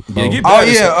 Nick. Yeah, get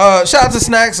better. Shout out to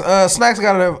Snacks. Snacks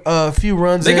got a few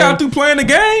runs. They got through playing the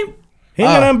game. He ain't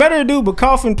got nothing better to do but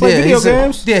cough and play video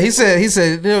games. Yeah, he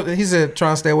said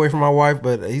trying to stay away from my wife,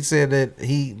 but he said that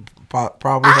he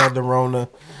probably had the Rona.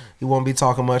 He won't be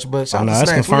talking much, but shout out to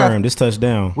that's Snacks. confirmed. This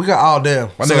touchdown. We got all damn.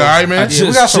 My nigga, all right, man. Yeah,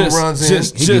 we got some runs in.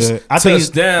 He good. I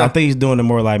think he's doing it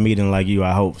more like me than like you.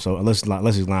 I hope so. Unless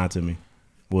he's lying to me,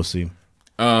 we'll see.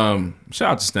 Shout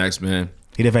out to Snacks, man.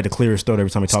 He'd have had to clear his throat every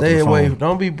time he talked to the Stay away. phone.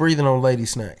 Don't be breathing on lady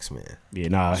Snacks, man. Yeah,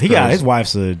 nah. He got his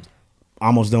wife's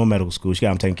almost done medical school. She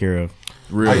got him taken care of.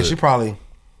 Really? Oh, yeah, she probably.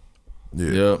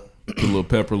 Yep. Put a little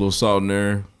pepper, a little salt in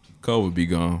there. COVID be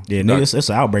gone. Yeah, nigga, it's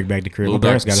an outbreak back to crib. My Little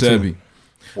parents Dr. got it too.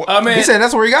 Man. He said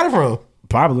that's where he got it from.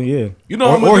 Probably, yeah. You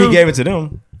know, or he gave it to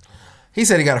them. He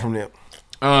said he got it from them.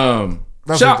 I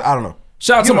don't know.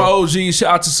 Shout out to my OG.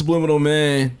 Shout out to Subliminal,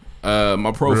 man.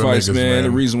 My pro Real fights, niggas, man.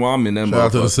 The reason why I'm in that Shout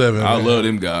out to the 7, I man. love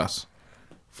them guys.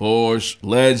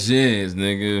 Legends,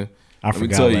 nigga. Let me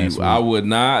tell you, I would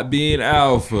not be in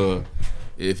Alpha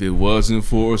if it wasn't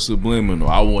for Subliminal.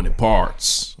 I wanted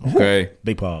parts. Okay?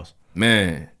 Big pause.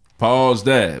 Man, pause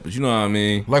that. But you know what I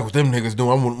mean? Like what them niggas do.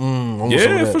 I want some of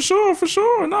Yeah, that. for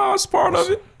sure. No, it's part of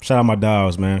it. Shout out my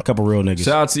dogs, man. A couple real niggas.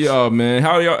 Shout out to y'all, man.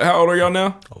 How old are y'all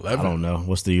now? 11. I don't know.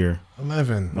 What's the year?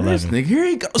 11. This nigga, here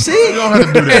he go. See? You don't have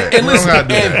to do that. And You listen, don't gotta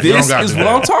do and that. You this don't gotta is do what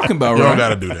that. I'm talking about, You right? don't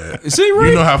gotta do that. See, Rick?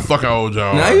 You know how fucking old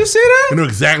y'all Now are. you see that? You know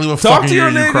exactly what Talk fucking to year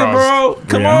your you nigga, crossed. bro.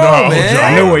 Come You on, know how old man. y'all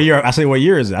I are. know what year. I say what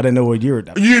year is it? I didn't know what year.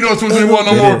 You know it's 2021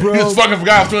 no more. You just fucking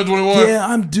forgot it's 2021. Yeah,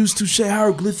 I'm Deuce Touche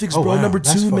hieroglyphics, bro. wow. Number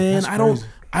That's 2, fuck- man. that's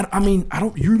I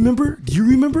don't. You remember? Do you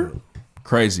remember?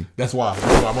 Crazy. That's why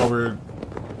I'm over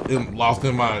here lost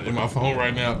in my phone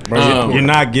right now. Bro, you're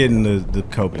not getting the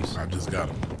Kobe's. I just got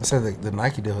them. I said the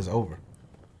Nike deal is over.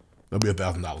 That'll be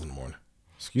 $1,000 in the morning.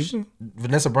 Excuse me?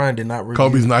 Vanessa Bryant did not renew.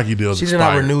 Kobe's Nike deal. She did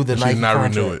not renew the Nike She did not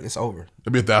contract. renew it. It's over.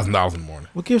 It'll be $1,000 in the morning.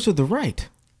 What gives her the right?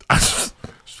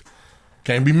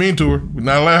 Can't be mean to her. We're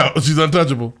not allowed. She's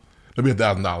untouchable. It'll be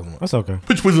 $1,000 a month. That's okay.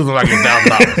 Put your pictures on like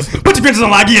 $1,000. Put your pictures on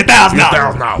like $1,000.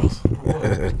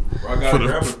 $1,000. Bro, I got a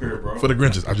grab pair, bro. For the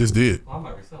Grinches. I just did. I'm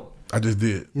not gonna sell it. I just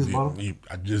did. You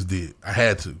I just did. I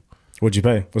had to. What'd you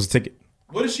pay? What's the ticket?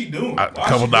 What is she doing? A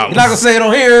couple dollars. You're not gonna say it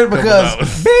on here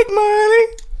because Big money.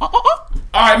 All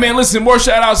right, man. Listen, more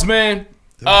shout outs, man.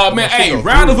 Man, hey,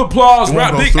 round of applause.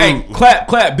 Hey,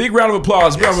 clap. Big round of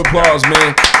applause. Round of applause,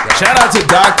 man. Shout out to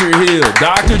Dr. Hill.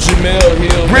 Dr. Jamel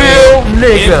Hill. Real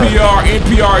nigga.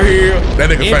 NPR here. That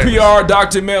nigga NPR,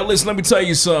 Dr. Mel. Listen, let me tell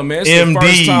you something, man. It's the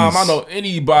first time I know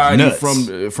anybody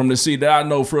from the city that I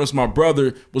know. First, my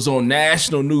brother was on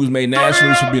national news, made national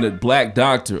news for being a black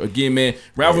doctor. Again, man,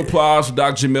 round of applause for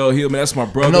Dr. Jamel Hill, man. That's my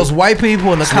brother. and those white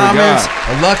people in the Swear to comments God.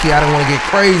 are lucky. I didn't want to get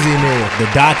crazy in there.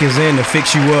 The doc is in to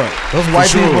fix you up. Those white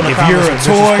people in the If comments you're are a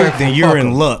toy, disrespectful. then you're Fuck in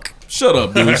 'em. luck. Shut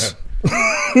up, Deuce.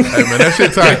 Hey man, that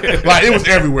shit tight. Like it was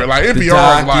everywhere. Like The NPR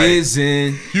doc is like is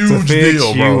in. To huge fix deal,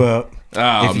 you bro. up.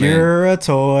 Oh, if man. you're a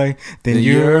toy, then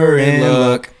you're in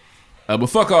luck. But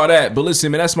fuck all that. But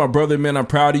listen, man, that's my brother, man. I'm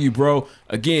proud of you, bro.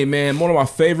 Again, man, one of my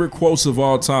favorite quotes of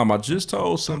all time. I just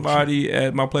told somebody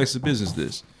at my place of business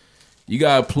this. You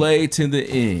gotta play to the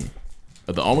end.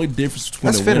 The only difference between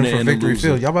That's the fitting winner for and the Victory loser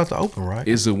Field. Y'all about to open, right?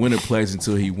 is the winner plays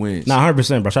until he wins. Nah,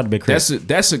 100%, bro. Shout out to Big Chris.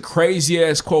 That's a crazy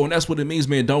ass quote, and that's what it means,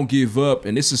 man. Don't give up.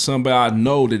 And this is somebody I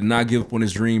know that did not give up on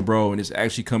his dream, bro, and it's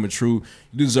actually coming true.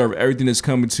 You deserve everything that's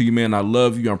coming to you, man. I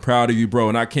love you. I'm proud of you, bro,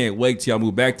 and I can't wait till y'all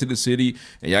move back to the city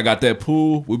and y'all got that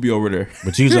pool. We'll be over there.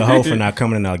 But you's a hoe for not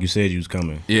coming in like you said you was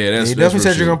coming. Yeah, that's You definitely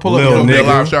said you're gonna pull up. Little Yo, nigga.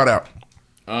 Live shout out.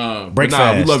 Break we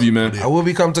fast. love you, man. I will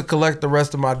be come to collect the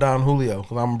rest of my Don Julio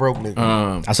because I'm a broke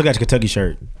nigga. I still got your Kentucky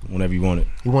shirt whenever you want it.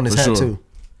 He won his for hat sure.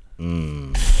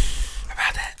 too.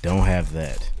 Don't have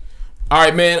that. All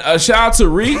right, man. Shout out to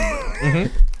Reed.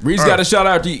 Reed's got a shout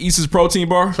out to East's Protein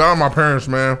Bar. Shout out my parents,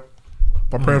 man.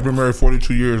 My parents been married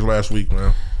 42 years last week,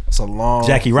 man. It's a long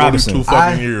Jackie 42 Robinson.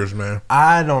 fucking years, man.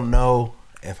 I don't know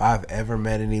if I've ever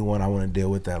met anyone I want to deal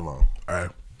with that long. All right.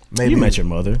 Maybe You met your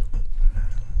mother.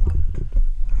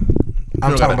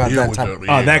 I'm You talking gotta about deal that with type. that,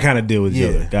 Oh, that kind of deal with each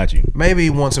other. Got you. Maybe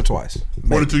once or twice. Maybe.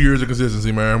 42 years of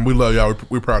consistency, man. We love y'all.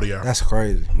 We're proud of y'all. That's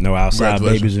crazy. No outside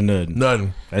Congratulations. babies or nothing.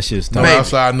 Nothing. That shit's No tough.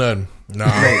 outside, nothing. Nah.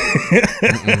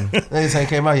 Niggas ain't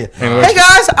came out yet. Hey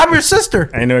guys, I'm your sister.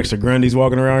 Ain't no extra Grundies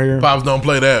walking around here. Pops don't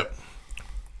play that.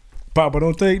 Papa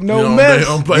don't take no You know, mess. they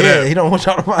don't play Yeah, that. he don't want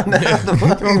y'all to find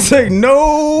that. Don't take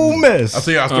no mess. I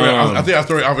see our story. I think our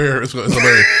story over here. It's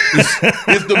hilarious.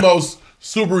 It's the most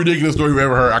super ridiculous story you've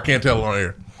ever heard. I can't tell it on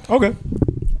air. Okay.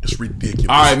 It's ridiculous.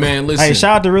 All right, man. Listen. Hey,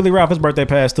 shout out to Really Ralph. His birthday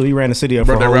passed too. He ran the city up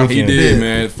for a Birthday whole Ralph. He weekend. did,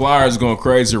 man. Flyers going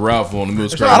crazy. Ralph on the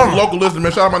Mills. Shout out to local listeners,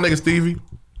 man. Shout out my nigga Stevie.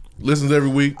 Listens every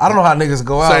week. I don't know how niggas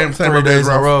go out Same 3 birthday days as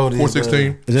in a row. Ralph.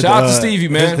 416. Shout out to Stevie,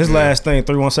 man. His last thing,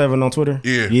 317 on Twitter.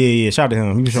 Yeah. Shout out to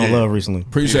him. He was showing love recently.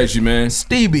 Appreciate you, man.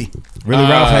 Stevie. Really,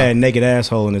 Ralph had naked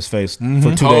asshole in his face for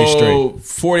 2 days straight.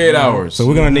 48 hours. So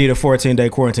we're gonna need a 14-day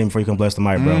quarantine before you can bless the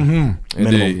mic, bro.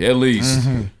 Indeed, at least.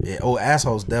 Yeah,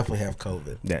 assholes definitely have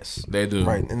COVID. Yes, they do.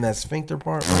 Right in that sphincter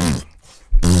part.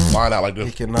 Line out like this.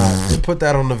 He cannot. They put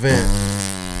that on the vent.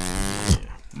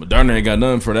 Moderna ain't got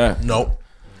nothing for that. Nope.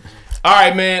 All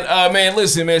right, man. Man,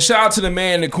 listen, man. Shout out to the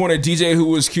man in the corner, DJ Who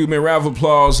Was Cute, man. Round of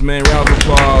applause, man. Round of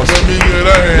applause.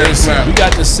 Listen, we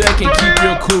got the second Keep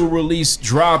Your Cool release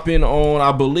dropping on,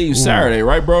 I believe, Saturday,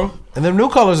 right, bro? And them new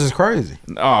colors is crazy.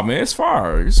 Oh man, it's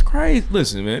fire. It's crazy.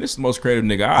 Listen, man, this is the most creative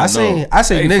nigga I know. I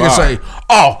seen They niggas fire. say,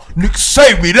 "Oh, nigga,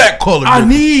 save me that color. I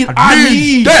nigga.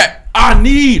 need that. I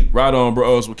need. Right on,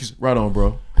 bro. Right on,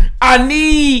 bro. I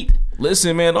need.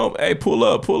 Listen, man. Pull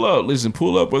up. Listen,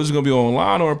 pull up. Whether it's gonna be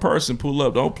online or in person, pull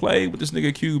up. Don't play with this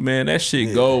nigga Q, man. That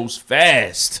shit goes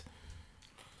fast.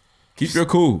 Keep your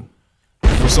cool.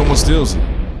 Before someone steals it,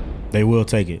 they will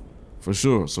take it for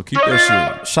sure. So keep that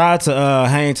shit. Shout out to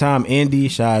Hang Time Indy.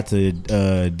 Shout out to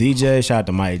DJ. Shout out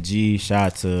to Mike G. Shout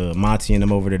out to Monty and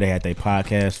them over there. They had their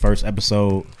podcast first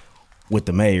episode with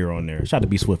the mayor on there. Shout out to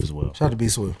B Swift as well. Shout out to B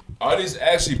Swift. Oh, this is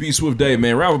actually B Swift Day,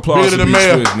 man. Round of applause to Bigger B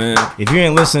than the Swift, man. If you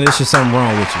ain't listening, there's just something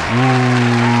wrong with you.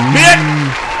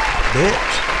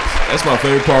 Bitch. That's my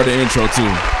favorite part of the intro too.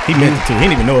 He meant it too. He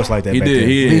didn't even know it's like that. He back did. then.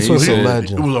 He B did. Swift's He a did.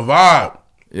 legend. It was a vibe.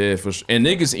 Yeah, for sure. And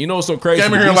niggas, you know what's so crazy?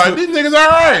 Came in here like, these niggas all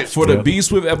right. For the B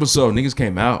Swift episode, niggas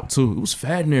came out too. It was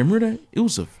fat in there. Remember that? It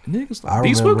was a niggas I like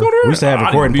B Swift remember. go there. We used to have I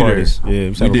recording didn't be there. parties. Yeah, we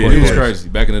used to have We did. recording It was parties. crazy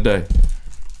back in the day.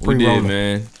 We did, Pre-rolling.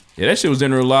 man. Yeah, that shit was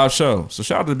in a live show. So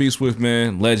shout out to B Swift,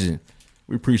 man. Legend.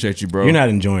 We appreciate you, bro. You're not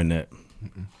enjoying that.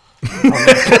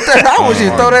 I want you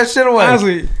to throw that shit away.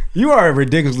 Honestly, you are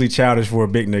ridiculously childish for a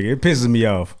big nigga. It pisses me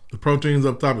off. The proteins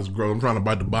up top is gross. I'm trying to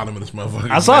bite the bottom of this motherfucker.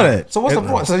 I saw that. So what's the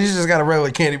point? So you just got a regular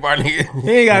candy bar, nigga. He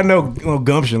ain't got no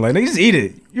gumption. Like, nigga, just eat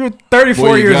it. You're 34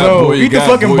 Boy, you years got- old. boy, you Eat the got-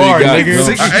 fucking boy, you bar, got nigga.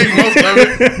 gumption. I ate most of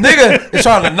it. Nigga is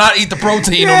trying to not eat the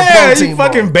protein on the Yeah, protein you bar.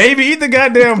 fucking baby. Eat the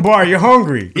goddamn bar. You're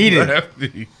hungry. Eat it.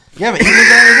 You haven't eaten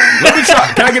that? Let me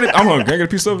try. Can I get it? I'm hungry. Can I get a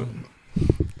piece of it?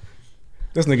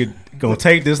 This nigga gonna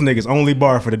take this nigga's only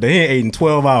bar for the day. He ain't ate in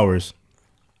 12 hours.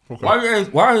 Okay.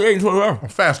 Why you ain't 12 hours? I'm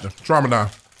fasting. It's Ramadan.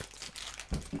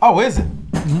 Oh, is it?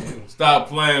 Stop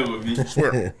playing with me. I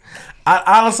swear.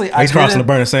 Honestly, I He's crossing didn't-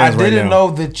 the burning sands I right didn't now.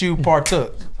 know that you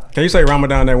partook. Can you say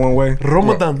Ramadan that one way?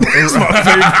 Ramadan. My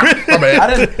bad.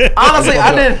 I didn't. Honestly,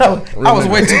 I didn't know. I was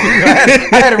way too. I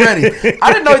had it ready.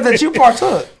 I didn't know that you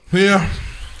partook. Yeah.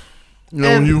 You know,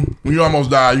 And- when you almost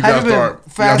die, you Have gotta you been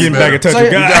start. fasting? You Getting back in touch So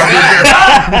with you- God.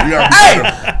 gotta be Hey,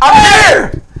 better.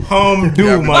 I'm here. Home do,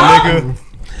 Yeah, my nigga.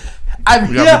 I'm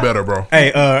You here. gotta be better, bro. Hey,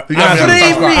 You gotta be Good better.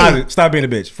 evening. Isaac, stop being a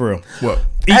bitch, for real. What?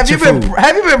 Eat Have you your been? food.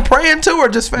 Have you been praying too, or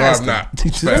just No, I'm fasting? not. The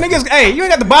Fasting. niggas, hey, you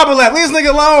ain't got the Bible lap. Leave this nigga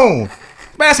alone.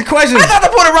 I'm asking questions. I thought the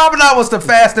point of Ramadan was to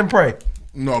fast and pray.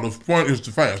 No, the point is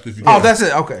to fast. If you Oh, can. that's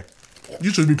it. Okay.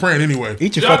 You should be praying anyway.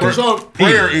 Eat your fucking.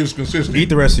 Prayer is consistent. Eat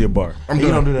the rest of your bar. I'm You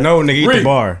don't done. do that. No, nigga, eat the Reed,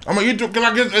 bar. I'm gonna eat. Can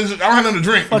I get? I don't have nothing to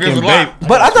drink. Fucking There's a lot.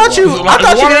 But I thought you. Is it I like-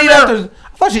 thought is you water eat in there? after.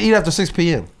 I thought you eat after 6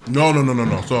 p.m.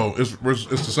 No. So it's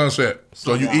the sunset.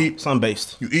 So you eat. Sun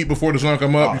based. You eat before the sun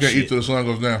come up. Oh, you can't shit. eat till the sun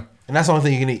goes down. And that's the only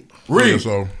thing you can eat. Yeah,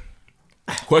 so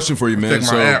Question for you, man. take my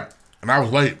So app, and I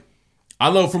was late.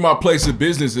 I know from my place of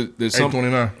business that there's some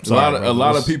 8:29. a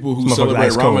lot of people who This motherfucker's celebrate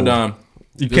ice cold. Ramadan.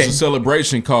 You There's a can't.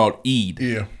 celebration called Eid.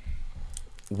 Yeah.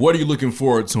 What are you looking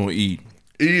forward to on Eid?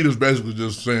 Eid is basically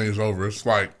just saying it's over. It's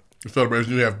like the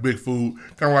celebration. You have big food,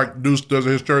 kind of like Deuce does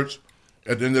at his church.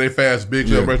 At the end of the day, fast, big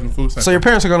celebration of food. So your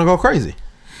parents are gonna go crazy.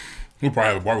 We'll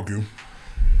probably have a barbecue.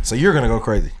 So you're gonna go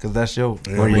crazy because that's your.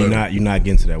 Bro, you're not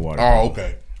getting to that water. Oh,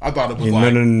 okay. I thought it was Yeah,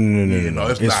 like no.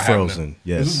 it's It's not frozen. happening.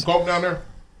 Yes. Is there some coke down there?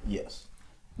 Yes.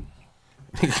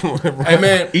 Hey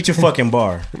man, Eat your fucking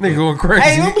bar. Nigga going crazy.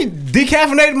 Hey, don't be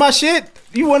decaffeinating my shit.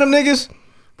 You one of them niggas?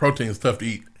 Protein is tough to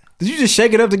eat. Did you just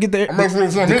shake it up to get the I'm making sure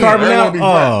the it's carbon in there. out? It ain't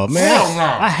gonna Oh be man, fat. Hell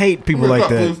no. I hate people Give me a like cup,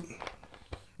 that. please.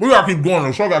 We gotta keep going.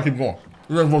 The show gotta keep going.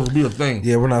 We're not supposed to be a thing.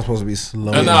 Yeah, we're not supposed to be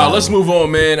slow. Let's move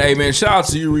on, man. Hey, man, shout out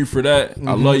to you, Reed, for that.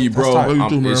 I love you, bro. That's tight. Love you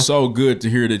too, man. It's so good to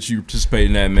hear that you participate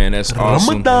in that, man. That's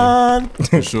awesome. Ramadan.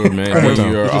 For sure, man. Ramadan.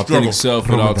 Be your It's a authentic struggle. self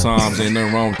at all times. Ain't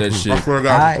nothing wrong with that I shit. swear to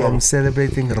God, I it's a struggle. am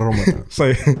celebrating Ramadan.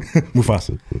 Say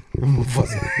Mufasa.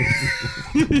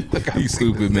 You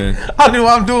stupid, man. I knew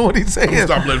I'm doing what he's saying.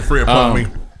 Stop letting Fred pump me.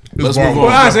 Let's bar move was- on.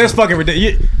 Well, honestly, that's fucking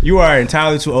ridiculous. You are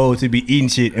entirely too old to be eating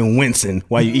shit and wincing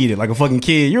while you eat it like a fucking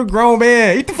kid. You're a grown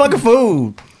man. Eat the fucking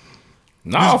food.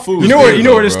 Nah, food. You know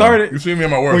where it started? You see me in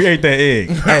my When work. you ate that egg.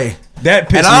 Hey, That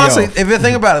pissed and me honestly, off. if you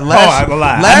think about it, I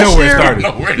last know where it year,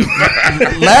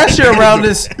 started. last year around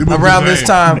this It was around the this same.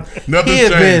 time, Nothing he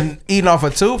had changed. been eating off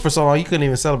a tube for so long you couldn't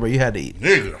even celebrate. You had to eat.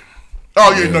 Nigga.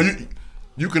 Oh, yeah, no,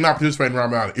 you cannot participate in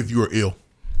Ramadan if you are ill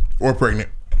or pregnant.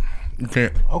 You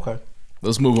can't. Okay.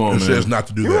 Let's move on, It man. says not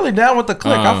to do You're that. really down with the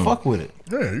click. I fuck with it.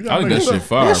 Yeah, you I think gotta that make shit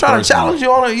fire. Niggas trying to personally. challenge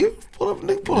you on it. You put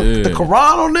the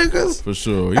Quran on niggas. For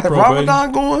sure. You Got pro-baiting?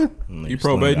 Ramadan going. You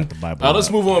pro-baiting? the Bible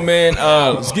Let's move on, man.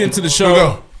 Let's get into the show. Here we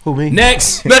go. Who, me?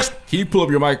 Next. Next. Can you pull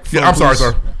up your microphone? Yeah, I'm sorry, please?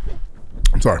 sir.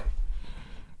 I'm sorry.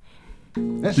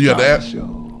 You got the app?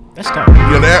 That's tough. You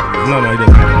got the app? No, he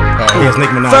doesn't have it. He has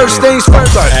Nicki Minaj. First things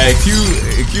first. Hey, Q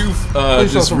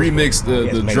just remixed the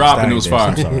Megan drop and it was Thee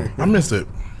Stallion fire. did, so I missed it.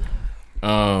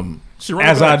 She run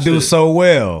As I back do shit. so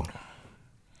well.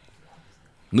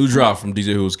 New drop from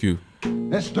DJ Who's Q.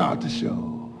 Let's start the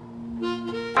show.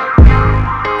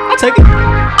 I'll take it.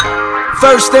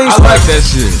 First things I like that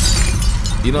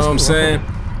shit. You know what I'm saying?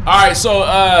 All right, so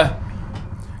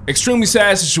extremely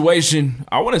sad situation.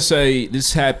 I want to say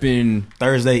this happened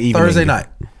Thursday evening.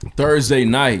 Thursday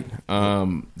night.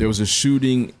 There was a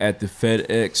shooting at the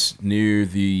FedEx near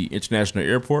the international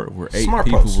airport where 8 Smart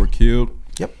people post. were killed.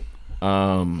 Yep.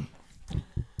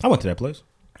 I went to that place.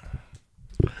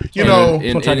 You know,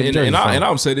 and I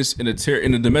would say this in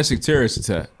a domestic terrorist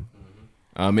attack.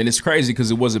 And it's crazy because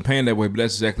it wasn't panned that way, but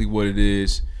that's exactly what it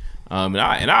is.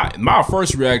 My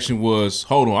first reaction was,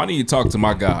 hold on, I need to talk to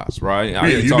my guys, right? I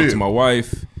need to talk to my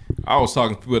wife. I was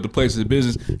talking to people at the places of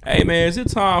business. Hey man, is it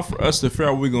time for us to figure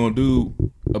out what we're gonna do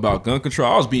about gun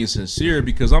control? I was being sincere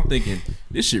because I'm thinking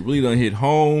this shit really done hit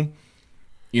home.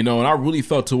 You know, and I really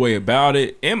felt a way about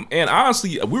it. And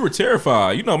honestly, we were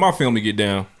terrified. You know, my family get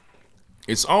down.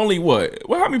 It's only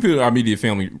how many people in our immediate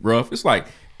family, rough? It's like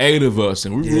 8 of us,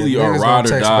 and we really are niggas ride gonna or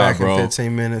text die, back bro. in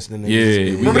 15 minutes. Then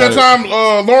Remember that time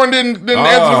Lauren didn't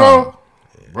answer the phone?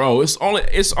 Bro, it's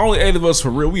only 8 of us for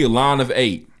real. We a line of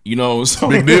 8. You know, so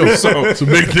Big deal. So It's a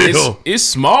big deal. It's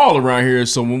small around here,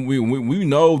 so when we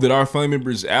know that our family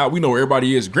members out, we know where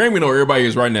everybody is. Grammy know where everybody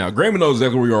is right now. Grammy knows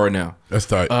exactly where we are right now. That's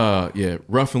tight. Yeah,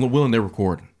 Ruff and Will, they're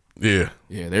recording. Yeah.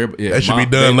 That should be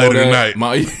done later tonight.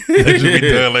 That should be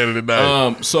done later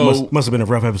tonight. So must have been a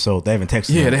rough episode. They haven't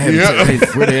texted. Yeah, me. they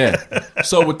haven't. Where they at?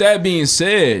 So with that being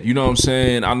said, you know what I'm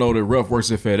saying? I know that Ruff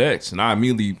works at FedEx, and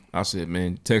I said,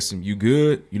 man, text him, you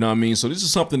good? You know what I mean? So this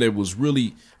is something that was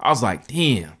really, I was like,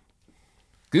 damn.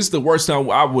 This is the worst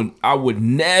time I would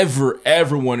never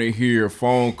ever want to hear a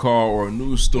phone call or a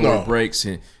news story breaks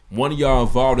and one of y'all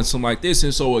involved in something like this.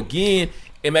 And so again,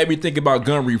 it made me think about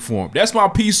gun reform. That's my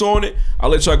piece on it. I'll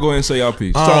let y'all go ahead and say y'all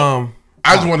piece. So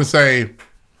I just want to say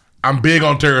I'm big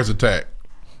on terrorist attack.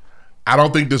 I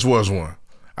don't think this was one.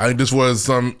 I think this was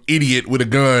some idiot with a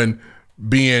gun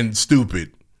being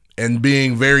stupid and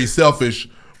being very selfish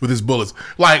with his bullets.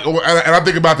 And I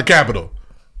think about the Capitol.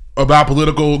 About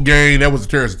political gain, that was a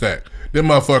terrorist attack. Them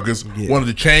motherfuckers wanted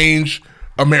to change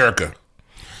America.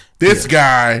 This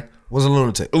guy was a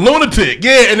lunatic.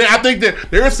 Yeah, and I think that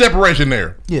there is separation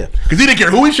there. Yeah. Because he didn't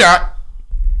care who he shot.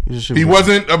 He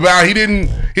wasn't about,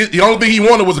 the only thing he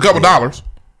wanted was a couple dollars.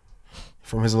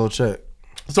 From his little check.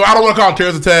 So I don't want to call him a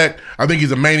terrorist attack. I think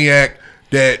he's a maniac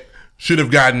that should have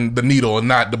gotten the needle and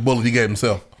not the bullet he gave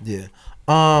himself. Yeah.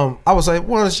 I would say,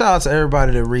 well, shout out to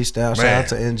everybody that reached out. Man. Shout out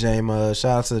to NJ,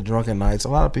 shout out to the Drunken Knights. A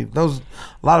lot of people.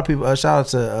 Shout out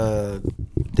to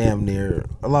Damn Near.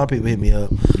 A lot of people hit me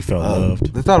up. You felt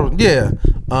loved. They thought,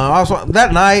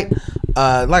 that night.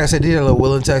 Like I said, did a little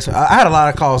willing text. I had a lot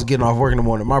of calls getting off work in the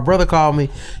morning. My brother called me.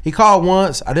 He called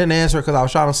once. I didn't answer because I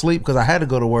was trying to sleep because I had to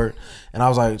go to work. And I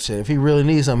was like, shit, if he really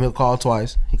needs something, he'll call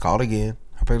twice. He called again.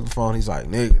 I picked up the phone. He's like,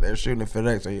 nigga, they're shooting at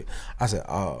FedEx. I said,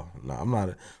 oh no, I'm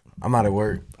not at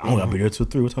work. I'm gonna be there till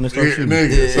 3. What time they start shooting?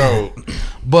 Nigga, so.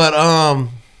 But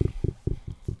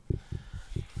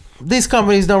these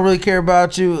companies don't really care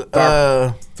about you.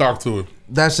 Talk to him.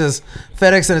 That's just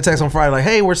FedEx sent a text on Friday like,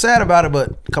 hey, we're sad about it,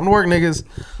 but come to work, niggas.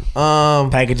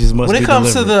 Packages must be when it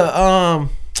comes delivered. to the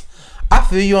I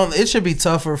feel you on it should be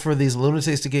tougher for these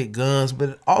lunatics to get guns,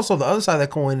 but also the other side of that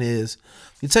coin is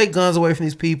You take guns away from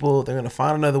these people, they're gonna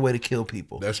find another way to kill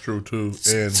people. That's true too.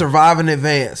 And Survive in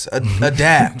advance,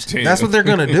 adapt. That's what they're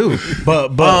gonna do.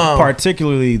 But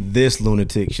particularly this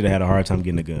lunatic should have had a hard time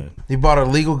getting a gun. He bought a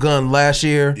legal gun last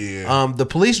year. Yeah. The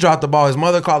police dropped the ball. His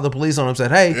mother called the police on him.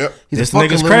 Said, "Hey, he's This a fucking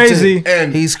nigga's lunatic. crazy.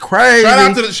 And he's crazy." shout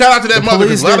out to that The mother,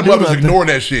 because police a lot of didn't do mothers nothing. ignoring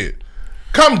that shit.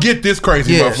 Come get this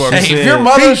crazy motherfucker. Hey, if your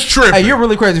mother, he's tripping. hey, you're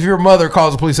really crazy. If your mother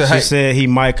calls the police, and She say, "Hey," said he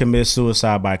might commit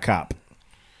suicide by cop.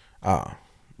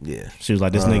 yeah. She was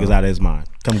like, this nigga's out of his mind.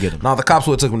 Come get him. No, the cops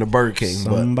would have took him to Burger King.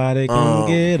 Somebody come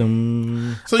get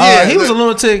him. So yeah, he was a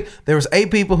lunatic. There was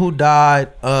 8 people who died,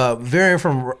 varying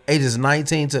from ages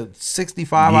 19 to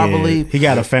 65, I believe. He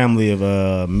got a family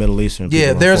of Middle Eastern people.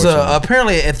 Yeah, there's unfortunately.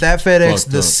 apparently at that FedEx,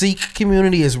 Fucked the up. Sikh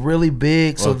community is really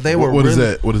big. So they were. What is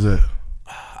really, that? What is that?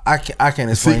 I can't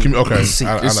explain. Sikh okay, Sikh.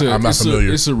 I'm not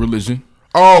familiar. It's a religion.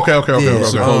 Oh, okay.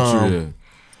 It's a culture. Yeah.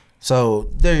 So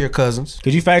they're your cousins.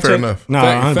 Could you fact Fair check? enough. No,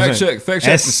 Fact check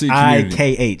the Sikh community.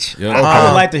 SIKH. Yeah. I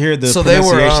would like to hear the So they were,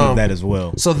 pronunciation of that as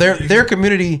well. So their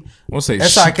community. I want to say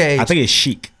SIKH. I think it's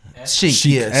chic. Sheik,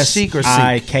 yeah, Sheik or Sikh.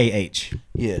 SIKH.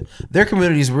 Yeah, their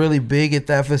community is really big at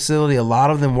that facility. A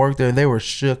lot of them work there, and they were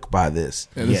shook by this.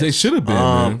 And they should have been,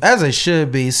 man. As they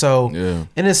should be. So, Yeah.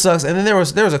 and it sucks. And then there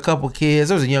was a couple kids.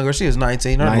 There was a younger. She was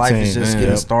 19. Her life is just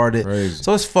getting started. Crazy.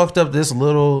 So it's fucked up. This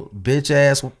little bitch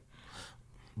ass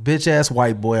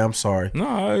white boy. I'm sorry.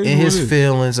 No, in his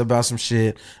feelings about some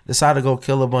shit, decided to go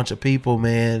kill a bunch of people,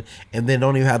 man, and then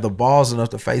don't even have the balls enough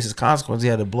to face his consequences. He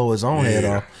had to blow his own head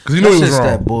off 'Cause he knew he was just wrong.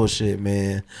 that bullshit,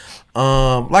 man.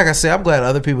 Like I said, I'm glad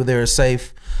other people there are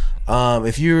safe.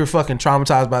 If you're fucking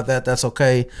traumatized by that, that's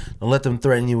okay. Don't let them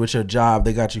threaten you with your job.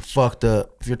 They got you fucked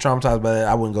up. If you're traumatized by that,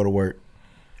 I wouldn't go to work.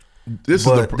 But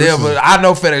I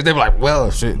know FedEx. They be like, well,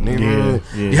 shit, nigga.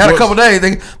 You had a couple days. They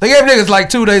gave niggas like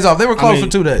 2 days off. They were closed for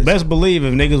 2 days. Best believe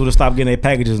if niggas would have stopped getting their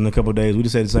packages in a couple of days, we'd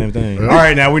have said the same thing. All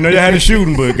right, now we know you had a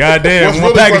shooting, but goddamn, What's my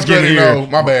really package getting frustrating, here. though,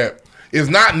 my bad, is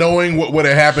not knowing what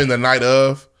had happened the night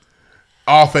of.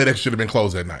 All FedEx should have been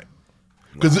closed that night.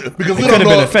 Because we It don't could have know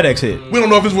been a FedEx hit. We don't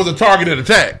know if this was a targeted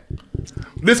attack.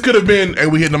 This could have been,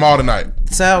 and we hitting them all tonight.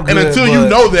 Sound And good, until you but-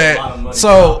 know that,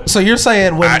 So you're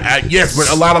saying when yes, but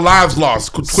a lot of lives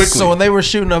lost quickly. So when they were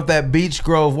shooting up that Beach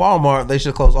Grove Walmart, they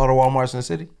should close all the Walmarts in the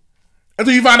city.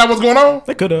 Until you find out what's going on,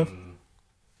 They could have.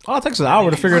 All it takes is an hour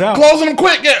to figure it out. closing them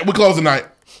quick. Yeah, we close tonight.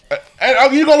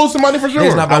 And you're gonna lose some money for sure.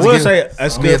 Niggas not I about to will get- say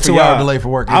that's be a good for 2-hour y'all. delay for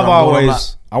work. I've I'm going, I'm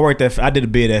always I worked at I did a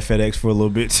bid at FedEx for a little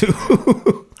bit too.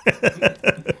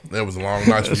 That was a long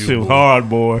night for That you. shit was boy. hard,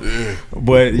 boy.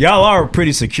 But y'all are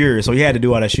pretty secure, so he had to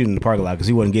do all that shooting in the parking lot because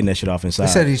he wasn't getting that shit off inside.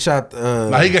 They said he shot.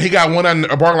 Like he got one out in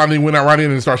a parking lot and he went out right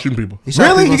in and started shooting people. He shot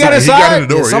Really? people He got inside. inside? He got in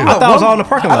the door. Yeah, Yeah. I thought it was all in the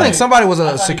parking lot. I think somebody was a I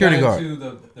thought he security got guard. into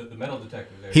the metal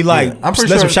detector there. He like I'm pretty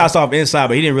let some sure- shots off inside,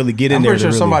 but he didn't really get in I'm there. pretty sure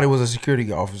to really- somebody was a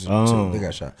security officer too. They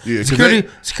got shot. Yeah, 'cause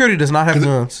Security does not have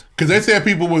guns. Because they said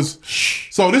people was.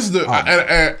 So this is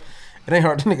the. It ain't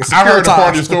hard to nigga. I heard a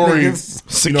part of the story.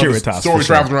 Niggas- You know, the Securitas, story for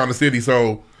sure. travels around the city.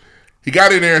 So he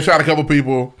got in there and shot a couple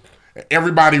people.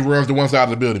 Everybody runs to one side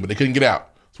of the building, but they couldn't get out.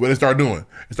 So what they started doing?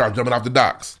 They started jumping off the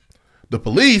docks. The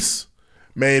police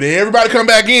made everybody come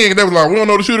back in. And they was like, "We don't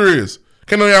know who the shooter is.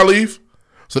 Can't none of y'all leave."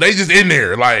 So they just in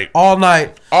there like all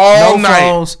night, all no night,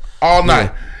 phones. all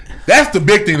night. That's the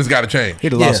big thing that's got to change.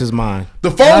 He'd have lost his mind.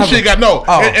 The phone shit got no.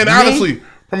 And me? honestly,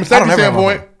 from a I don't safety ever have my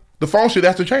standpoint, the phone shit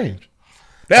has to change.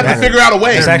 They have to figure out a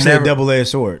way. It's actually never- a double-edged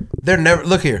sword. They're never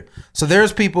look here. So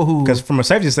there's people who Because from a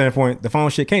safety standpoint, the phone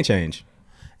shit can't change.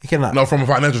 it cannot. No, from a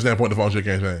financial standpoint, the phone shit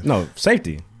can't change. No,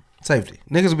 safety. Safety.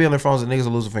 Niggas will be on their phones and niggas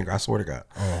will lose a finger. I swear to God.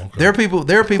 There are people.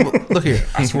 Look here.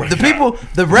 I swear The to God. people,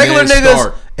 the regular Man, niggas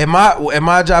start. in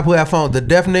my job who have phones. The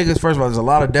deaf niggas. First of all, there's a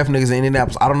lot of deaf niggas in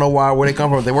Indianapolis. I don't know where they come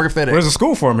from. They work at FedEx. There's a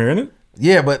school for him here, isn't it?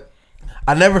 Yeah, but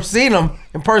I never seen them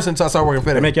in person until I started working at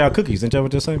They FedEx. make y'all cookies. Didn't y'all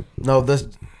just say? No,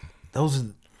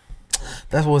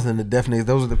 that wasn't the deaf niggas.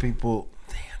 Those are the people.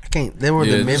 Damn, I can't. They were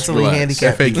Yeah, the just mentally relax.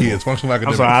 handicapped. Fake people. kids, functional I'm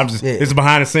academics. sorry. I'm just. Yeah. It's a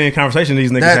behind-the-scene conversation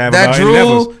these niggas have That about drool,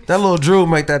 Indianapolis. that little drool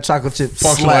make that chocolate chip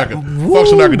functional, slap.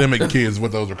 functional academic kids,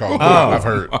 what those are called. I've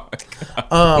heard.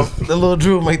 The little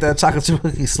drool make that chocolate chip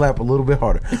cookie slap a little bit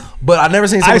harder. But I never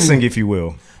seen somebody. Icing, if you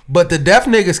will. But the deaf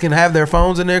niggas can have their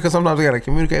phones in there because sometimes they got to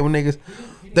communicate with niggas.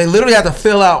 They literally have to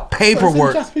fill out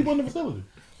paperwork Just people in the facility.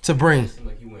 to bring.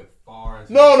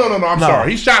 No. I'm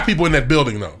sorry. He shot people in that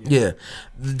building though. Yeah,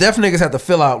 the deaf niggas have to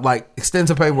fill out like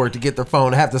extensive paperwork to get their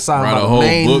phone. They have to sign Write by a the whole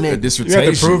main book, a nigga. You dissertation.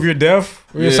 have to prove you're deaf.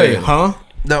 You Yeah. say, huh?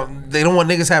 No, they don't want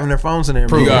niggas having their phones in there.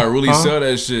 You man. gotta really Huh? sell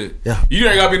that shit. Yeah. You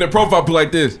ain't gotta be in the profile pic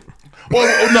like this.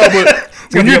 Well, no, but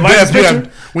when be you're a license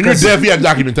deaf, picture? you have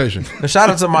documentation. And shout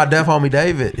out to my deaf homie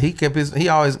David. He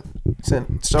always Show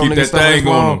Keep niggas that stuff on his thing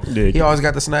on phone. him. He always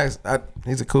got the snacks.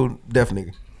 He's a cool, deaf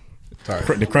nigga.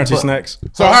 The crunchy snacks.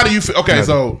 So how do you feel? Okay,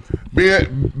 so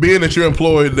being that you're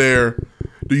employed there,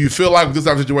 do you feel like with this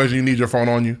type of situation you need your phone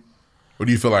on you? Or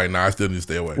do you feel like, nah, I still need to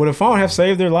stay away? Would a phone have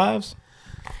saved their lives?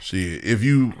 Shit, if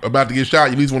you about to get shot,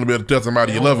 you at least want to be able to tell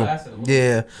somebody you love them.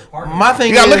 Yeah. My thing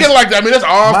You gotta is, look at it like that. I mean, that's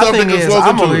all my stuff thing that is, flows I'm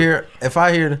into over it. here.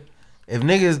 If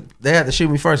niggas, they had to shoot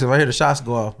me first. If I hear the shots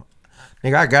go off,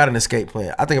 nigga, I got an escape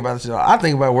plan. I think about this shit. I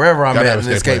think about wherever I'm Gotta at have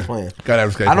an escape plan. Gotta have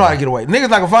an escape I know how plan. to get away. Niggas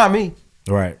not gonna find me.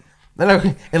 Right.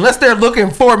 Unless they're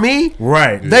looking for me,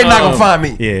 Right. they not gonna find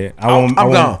me. Yeah. I'm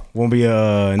gone. Won't be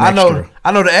an I extra.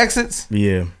 know the exits.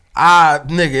 Yeah.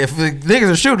 Nigga, if the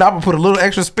niggas are shooting, I'm gonna put a little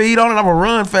extra speed on it. I'm gonna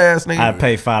run fast, nigga. I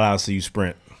pay $5 so you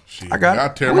sprint. I got it. I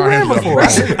tear We my ran hamstring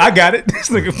off the bone. I got it. This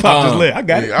nigga popped his leg. I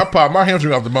got it. Yeah, I popped my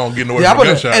hamstring off the bone getting away Yeah, from a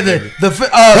gunshot. and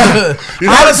nigga.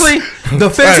 honestly, the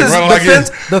fence Hey, is run like this.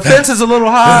 the fence is a little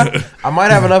high. I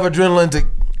might have enough adrenaline to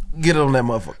get on that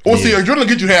motherfucker. Well, see, adrenaline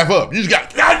get you half up. You just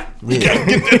got. You gotta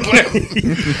get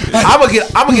that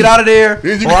I'm gonna get out of there,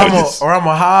 You or gotta just- I'm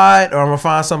gonna hide, or I'm gonna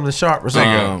find something sharp or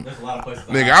something.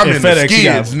 Nigga, I'm in the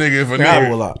skids, nigga. If a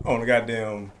nigga. On the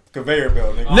goddamn conveyor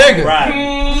belt, nigga.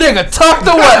 Nigga tucked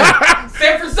away.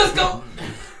 San Francisco.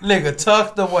 Nigga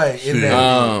tucked away in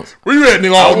that. Where you at,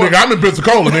 nigga? Oh, nigga, I'm in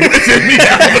Pensacola, nigga. They sent me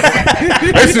out.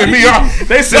 They sent me out.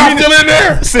 They sent me still in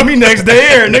there. Send me next day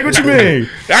air, nigga. What you mean?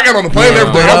 I got on the plane and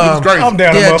everything. I'm crazy. I'm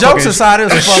down. Yeah, to jokes motherfucking aside, it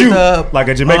was fucked shoot up. like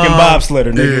a Jamaican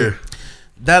bobsledder, nigga.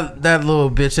 That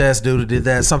little bitch ass dude who did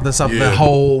that something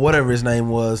hole, whatever his name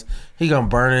was, he gonna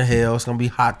burn in hell. It's gonna be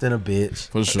hot than a bitch.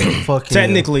 For sure. Fuck him.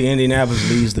 Technically, Indianapolis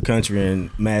leads the country in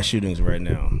mass shootings right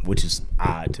now, which is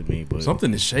odd to me. But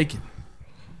Something is shaking.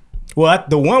 well,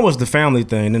 the one was the family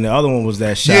thing, and the other one was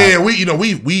that shot. Yeah, we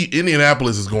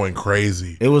Indianapolis is going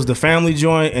crazy. It was the family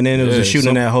joint, and then it was the shooting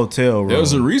in that hotel room. There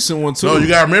was a recent one too. No, you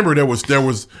gotta remember there was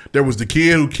the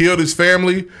kid who killed his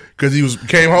family because he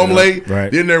came home late.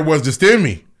 Right. Then there was the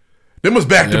STEMI. Them was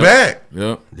back to back.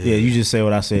 Yep. Yeah, you just say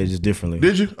what I said just differently.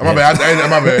 Did you? Oh, my bad.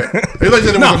 My bad. It's like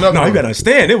there was No, another you one. gotta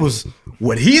understand. It was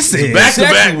what he said. Back to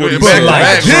back. what he Back said. to like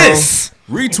back, bro. this.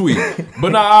 Retweet.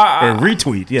 But no, I And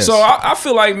retweet, yes. So I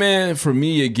feel like, man, for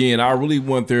me, again, I really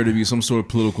want there to be some sort of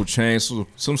political change,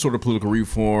 some sort of political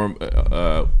reform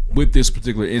with this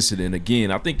particular incident.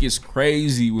 Again, I think it's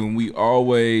crazy when we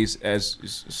always, as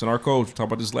it's in our coach, we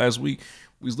talked about this last week,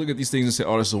 we just look at these things and say,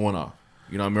 oh, this is a one-off.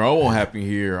 You know what I mean? Oh, it won't happen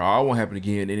here. Oh, it won't happen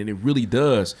again. And it really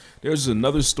does. There's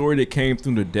another story that came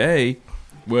through today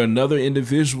where another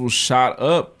individual shot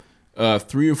up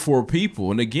 3 or 4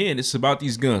 people. And again, it's about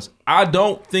these guns. I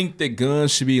don't think that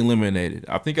guns should be eliminated.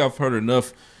 I think I've heard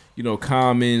enough,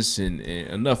 comments and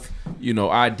enough,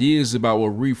 ideas about what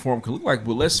reform could look like.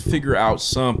 But let's figure out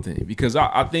something, because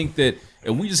I think that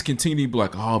if we just continue to be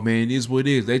like, oh man, it is what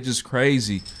it is, they're just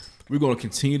crazy, we're going to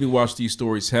continue to watch these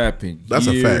stories happen. That's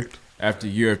a fact. After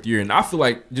year after year. And I feel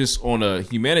like just on a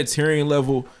humanitarian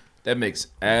level, that makes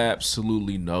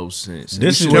absolutely no sense.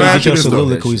 This is And where we you should get your just stop that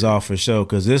soliloquies shit. off for sure,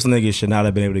 because this nigga should not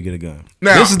have been able to get a gun.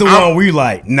 Now, this is the one we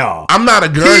like, no. I'm not a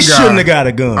gun guy. He shouldn't have got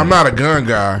a gun. I'm not a gun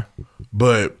guy,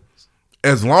 but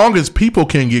as long as people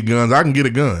can get guns, I can get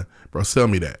a gun. Bro, sell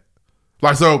me that.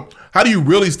 Like, so how do you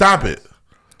really stop it?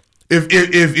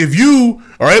 If you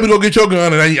are able to go get your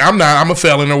gun, and I'm a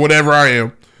felon or whatever I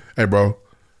am, hey bro,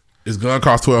 this gun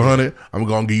costs $1,200. I'm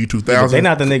gonna give you $2,000. They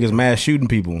not the niggas mass shooting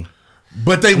people.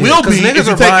 But they will be. Niggas if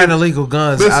you are take buying it- illegal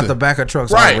guns Listen, out the back of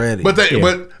trucks right, already. But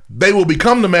they will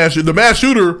become the mass shooter. The mass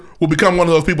shooter will become one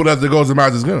of those people that goes and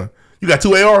buys his gun. You got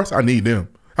 2 ARs? I need them.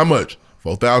 How much?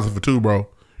 $4,000 for 2, bro.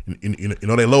 You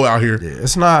know they low out here. Yeah,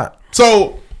 it's not.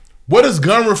 So what does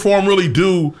gun reform really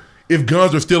do if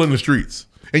guns are still in the streets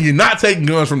and you're not taking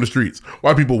guns from the streets?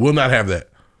 White people will not have that.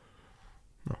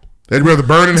 They'd rather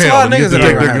burn in hell than get to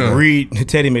take their gun.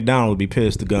 Teddy McDonald would be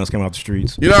pissed the guns came out the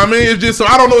streets. You know what I mean? It's just, so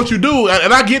I don't know what you do.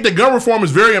 And I get that gun reform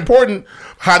is very important.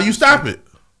 How do you stop it?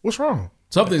 What's wrong?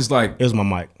 Something's like... It was my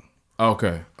mic.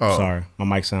 Okay. Oh. Sorry. My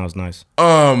mic sounds nice.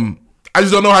 I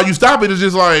just don't know how you stop it. It's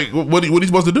just like, what are you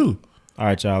supposed to do? All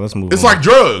right, y'all, let's move It's on. like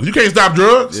drugs. You can't stop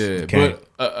drugs. Yeah, Can't.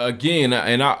 but again,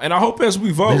 and I hope as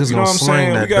we vote, Niggas you know gonna what I'm slang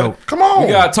saying? that We got dope. Come on.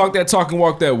 we gotta talk that talk and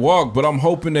walk that walk. But I'm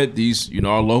hoping that these,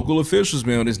 our local officials,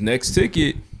 man, on this next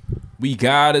ticket, we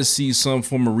gotta see some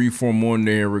form of reform on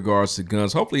there in regards to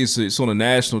guns. Hopefully, it's on a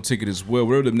national ticket as well.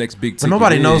 Whatever the next big ticket. But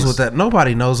nobody knows is. what that.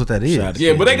 Nobody knows what that is.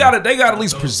 Yeah, but they gotta at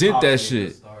least present that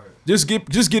shit. Just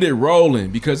get it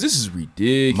rolling, because this is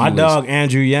ridiculous. My dog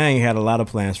Andrew Yang had a lot of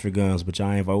plans for guns, but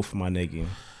y'all ain't vote for my nigga.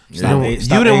 Stop You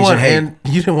didn't Asian want hate.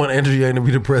 you didn't want Andrew Yang to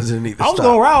be the president either. I was Stop.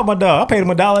 going around with my dog. I paid him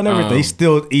 $1 and everything. He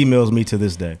still emails me to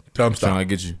this day. Tell him Trying stop. to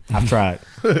get you. I've tried.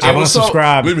 I've what's so-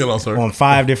 unsubscribed Leave me alone, sir. on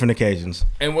 5 different occasions.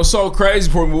 And what's so crazy,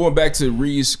 before we went back to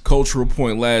Reed's cultural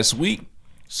point last week.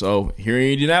 So here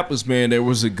in Indianapolis, man, there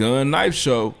was a gun knife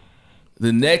show.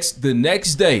 The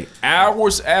next day,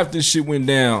 hours after shit went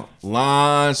down,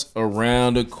 lines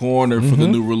around the corner for the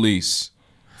new release.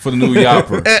 For the new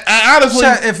Yopper. And honestly,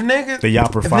 If niggas, The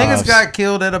Yopper if 5s. niggas got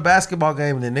killed at a basketball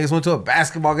game and then niggas went to a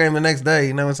basketball game the next day,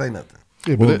 you never say nothing.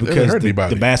 yeah, but Well, it didn't because hurt the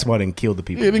anybody. basketball didn't kill the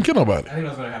people. Yeah, it didn't kill nobody. I think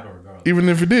that's gonna happen regardless. Even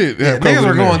if it did. Yeah, have niggas COVID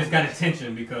were in there. going- It's got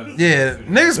attention because Yeah,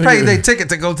 niggas paid their ticket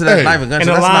to go to that Hey, knife and gun And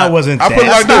show. the That's line not- wasn't I that. put it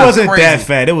like It this. wasn't Crazy. that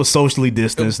fat. It was socially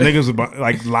distanced. Niggas were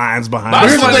like lines behind. But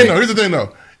That's here's the funny. thing, though. Here's the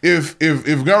thing, though.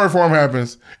 If gun reform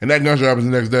happens and that gun show happens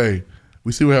the next day,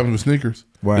 we see what happens with sneakers.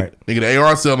 Right. Nigga, the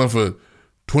AR selling for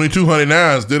 2,200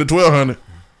 now instead of 1,200.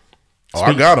 Oh,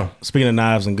 I got them. Speaking of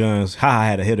knives and guns, I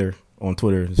had a hitter on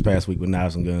Twitter this past week with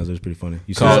knives and guns. It was pretty funny.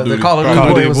 You Call saw of Duty. The Call of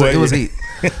Call Duty of boy, Duty it was boy. heat.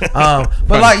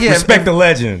 But like, yeah, respect the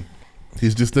legend. He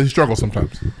struggles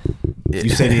sometimes. You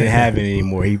said he didn't have it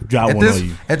anymore. He dropped at one this on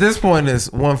you. at this point,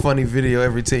 it's one funny video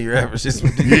every 10-year average. It's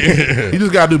Yeah. He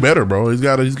just got to do better, bro. He's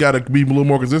got to be a little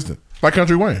more consistent. Like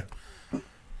Country Wayne.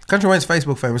 Country Wayne's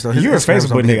Facebook famous though. His You're a Instagram's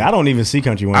Facebook on nigga. here. I don't even see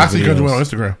Country Wayne. I see Country videos. Wayne on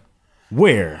Instagram.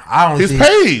 Where? I don't His see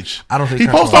page. I don't think he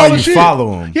Country posts Wayne- all Oh, the you shit.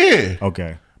 follow him? Yeah.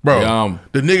 Okay. Bro,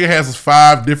 the nigga has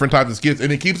 5 different types of skits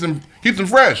and it keeps him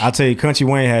fresh. I'll tell you, Country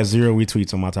Wayne has 0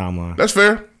 retweets on my timeline. That's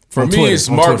fair. For On me, Twitter, it's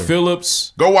on Mark Twitter.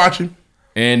 Phillips Go watch him.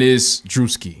 and it's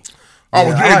Drewski. Oh, Yeah,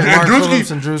 I like Mark and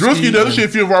Phillips and Drewski Drewski does and- shit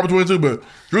few and far between too, but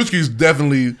Drewski's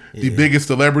definitely the biggest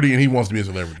celebrity, and he wants to be a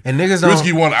celebrity. And niggas don't.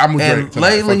 Drewski won. I'm with Drake And tonight.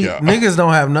 lately, Fuck y'all. niggas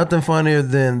don't have nothing funnier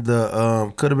than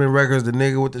the could have been records. The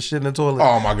nigga with the shit in the toilet.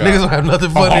 Oh my god, Niggas don't have nothing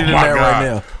funnier than my that God. right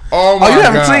now. Oh my god, you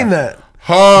haven't seen that?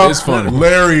 It's funny.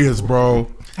 Hilarious, bro.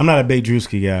 I'm not a big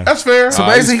Drewski guy. That's fair. So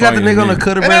he's basically, he got the funny nigga on the to me.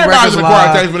 could have And been everybody's records an acquired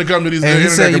live. taste when it comes to these And he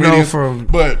internet said, you know, comedians. from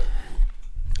But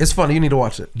it's funny. You need to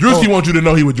watch it. Drewski wants you to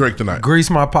know he with Drake tonight. Grease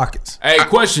my pockets. Hey,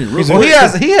 question. Real Well, quick.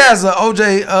 he has a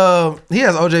OJ. He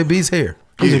has OJ B's hair.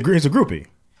 He's a groupie.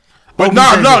 But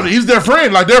no, he's their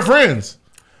friend. Like they're friends.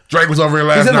 Drake was over here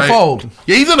last night. He's in the fold.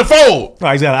 Yeah, he's in the fold.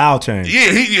 Oh, he's got an owl chain.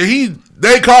 Yeah, he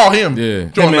they call him. Yeah.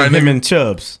 Join night, Him nigga. and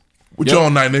Chubbs. What you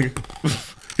on night, nigga?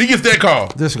 He gets that call.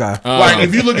 This guy. Like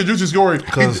if you look at Juicy's story,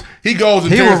 he goes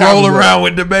and He tears would roll houses up. around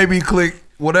with the baby click.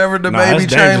 Whatever the Nah, baby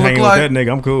that's chain dangerous look hanging like. with that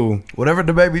nigga. I'm cool. Whatever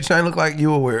the baby chain look like, you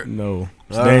will wear it. No,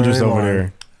 it's I dangerous ain't over lying.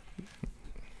 there.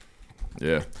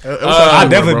 Yeah. I'd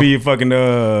definitely be a fucking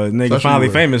nigga That's finally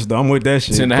you, famous though. I'm with that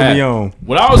shit. It's in Put the hat. me on.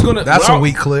 What I was gonna. That's what a I-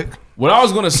 weak click. What I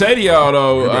was gonna say to y'all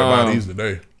though. Everybody buy these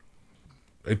today.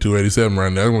 They 287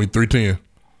 right now. They're gonna be 310.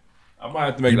 I might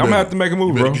have to make. I'm gonna have to make a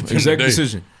move, better bro. get them Executive today.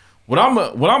 decision. What I'm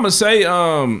gonna say.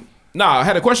 I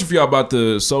had a question for y'all about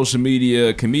the social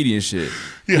media comedian shit.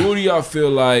 Yeah. Who do y'all feel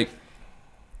like?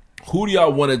 Who do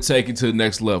y'all want to take it to the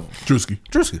next level? Drewski.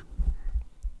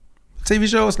 TV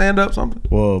show, stand up, something.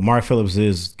 Well, Mark Phillips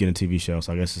is getting a TV show,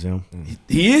 so I guess it's him.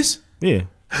 He is. Yeah,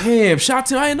 Damn, shout out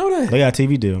to him. I didn't know that. they got a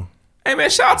TV deal. Hey man,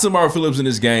 shout out to Mark Phillips in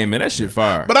this game, man. That shit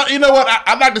fire. But you know what?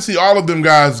 I'd like to see all of them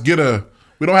guys get a.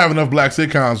 We don't have enough black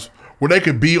sitcoms where they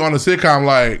could be on a sitcom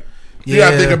like. You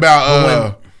gotta think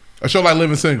about a show like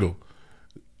Living Single.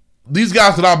 These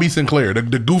guys could all be Sinclair, the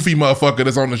goofy motherfucker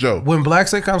that's on the show. When black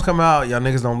sitcoms come out, y'all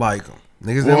niggas don't like them.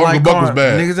 Niggas Well, didn't like Uncle Buck was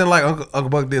bad. Niggas didn't like Uncle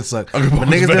Buck did suck. Uncle Buck But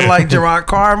was niggas bad. didn't like Gerard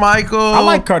Carmichael. I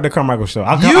like the Carmichael show.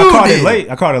 I You caught did. it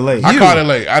late. I caught it late. I caught it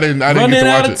late. I didn't get Running to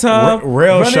out watch of it. time.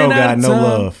 Rail Running show out got of no time.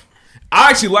 love, I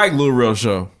actually like Lil Real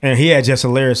Show, and he had Jess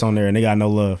Hilarious on there, and they got no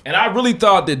love. and I really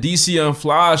thought that DC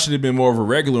Unfly should have been more of a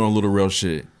regular on Little Real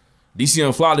shit. DC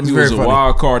Unfly to me very was a funny.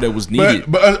 wild card that was needed.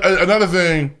 But another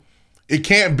thing, it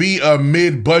can't be a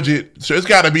mid-budget. So it's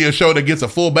got to be a show that gets a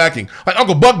full backing, like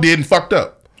Uncle Buck did and fucked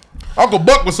up. Uncle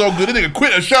Buck was so good, that nigga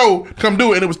quit a show, come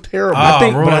do it, and it was terrible. Oh, I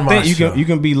think ruined my show. you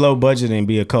can be low budget and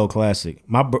be a cult classic.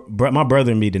 My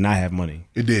brother and me did not have money.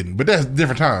 It didn't, but that's a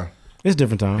different time. It's a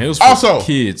different time. It was for Also,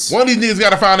 kids. one of these niggas got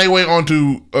to find their way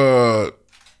onto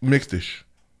Mixedish.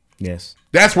 Yes,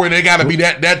 That's where they got to be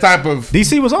that type of.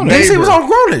 DC was on there. DC was on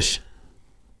Grownish.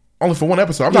 Only for one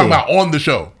episode. I'm talking about on the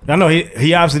show. I know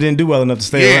he obviously didn't do well enough to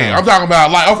stay Yeah, around. I'm talking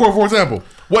about like, for example,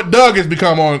 what Doug has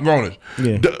become on Grownish.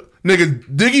 Yeah. Nigga,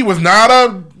 Diggy was not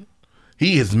a.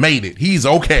 He has made it. He's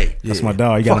okay. That's my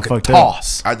dog. He got him Fucking fucked up.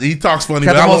 toss. He talks funny.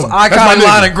 Got but the I most love him. That's my iconic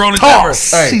line nigga. in Grownish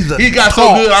Toss. ever. Hey, He's a he got so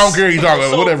toss. good. I don't care. He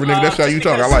talking whatever, nigga. That's how you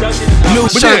talk. I like it. New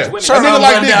But shirt, yeah, shirt a nigga on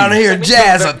like run down Diggy. here.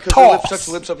 Jazz a toss.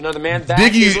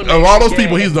 Diggy, of all those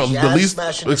people, he's the least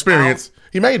experienced.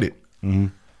 He made it.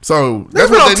 So That's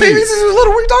been on TV since he was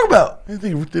little. What are you talking about? I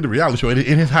think he did a reality show in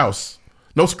his house.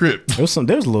 No script. There's a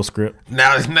little script.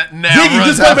 Now He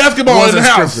just play basketball in the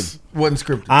house. Wasn't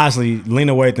scripted. Honestly,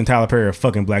 Lena Waithe and Tyler Perry are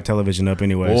fucking black television up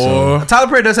anyway. So. Tyler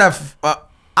Perry does have.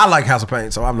 I like House of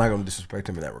Pain, so I'm not going to disrespect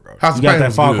him in that regard. House of You got Pain that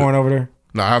was Foghorn good. over there?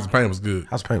 No, House of Pain was good.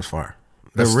 House of Pain was fire.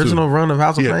 That's The original true. run of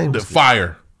House of Yeah, Pain the was good.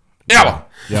 fire. Ella.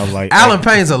 Y'all like Alan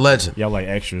Payne's a legend. Y'all like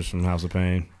extras from House of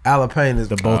Pain. Alan Payne is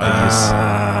The both of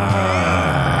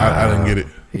I didn't get it.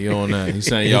 He on that. He's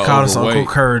saying He y'all called us overweight.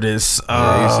 Uncle Curtis. He said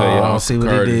y'all See Uncle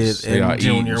what Curtis. he did Y'all in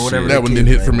eating Junior, shit. whatever. That the one kid's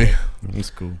didn't hit for name me. is. It's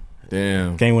cool.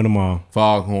 Damn. Can't win them all.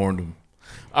 Foghorned him.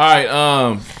 All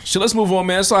right, so let's move on,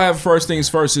 man. So I have first things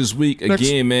first this week.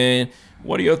 Again, man,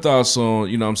 what are your thoughts on,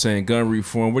 you know what I'm saying, gun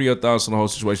reform? What are your thoughts on the whole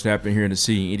situation happening here in the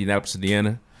city in Indianapolis,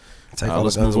 Indiana? Take all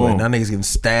Let's the guns move away. on. Now niggas getting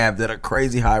stabbed at a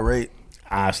crazy high rate.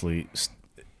 Honestly,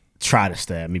 try to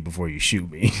stab me before you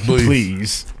shoot me. Please.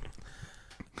 Please.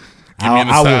 Give me in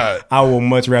the side. I will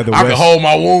much rather I can hold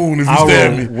my wound if you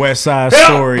stab me. West Side Help!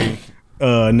 Story,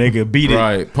 nigga, beat it.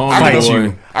 Right. Pony I boy.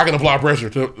 can, I can apply pressure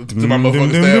to my motherfucking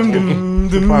stab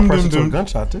wound. Apply pressure to a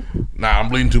gunshot too. Nah, I'm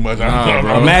bleeding too much. Nah, I'm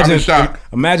bro. in Imagine shock.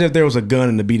 if there was a gun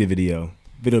in the beat it video.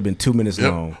 Video would have been 2 minutes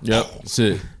long. Yep, that's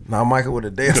it. Now Michael would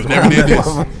have danced. Never did this.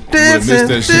 Dancing,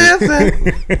 missed that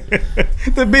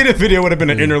dancing. The beat it video would have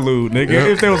been an interlude, nigga. Yep.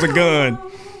 If there was a gun.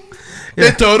 They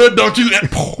told her, don't you... Yep,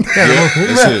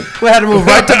 that's it. We had to move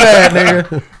right to bad,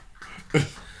 nigga.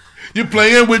 You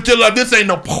playing with your life. This ain't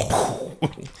no...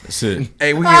 That's it.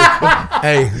 Hey, we get,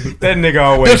 hey, That nigga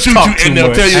always They'll shoot talk you too and they'll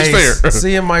much. tell you it's hey, fair.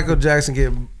 seeing Michael Jackson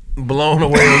get blown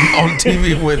away on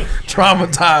TV with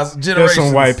traumatized There's generations.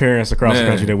 some white parents across the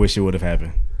Man. country that wish it would have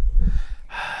happened.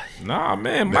 Nah,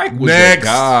 man, Mike was Next. a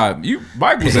god.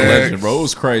 Mike was a Next. legend, bro. It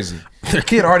was crazy. Their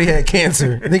kid already had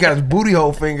cancer. And they got his booty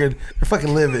hole fingered. They're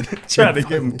fucking livid. Trying to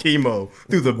give him chemo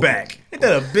through the back. Ain't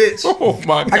that a bitch? Oh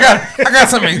my god. I got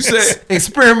some said-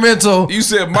 experimental You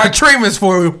said Mike treatments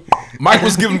for you. Mike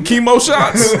was giving chemo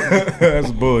shots?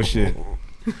 That's bullshit.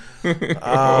 Shit,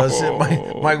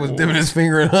 Mike was dipping his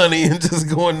finger in honey and just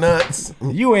going nuts.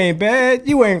 You ain't bad.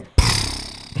 You ain't.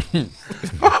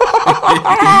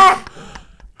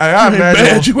 I imagine.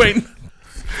 Bad, you ain't...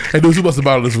 Hey, dude, what's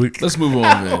about it this week? Let's move on,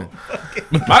 man.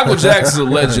 Michael Jackson's a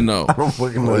legend, though. I don't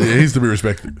fucking know. Oh, yeah, he's to be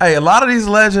respected. Hey, a lot of these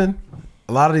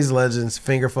legends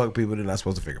finger fuck people they're not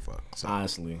supposed to finger fuck. So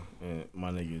Honestly, my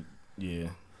nigga, yeah.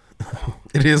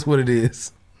 it is what it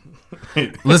is.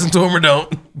 Listen to him or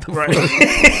don't. Right.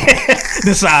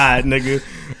 Decide, nigga.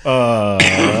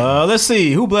 Let's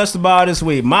see. Who blessed the ball this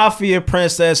week? Mafia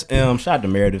Princess M. Shout out to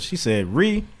Meredith. She said,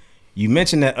 you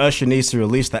mentioned that Usher needs to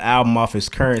release the album off his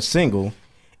current single,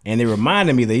 and it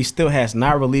reminded me that he still has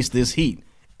not released this heat,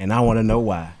 and I want to know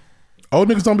why. Old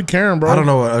niggas don't be caring, bro. I don't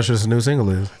know what Usher's new single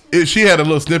is. She had a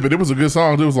little snippet. It was a good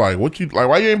song. It was like,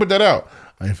 why you ain't put that out?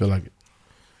 I ain't feel like it.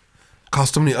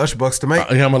 Cost too many Usher bucks to make.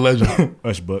 I'm a legend.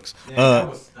 Usher Bucks.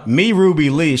 Me, Ruby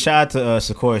Lee. Shout out to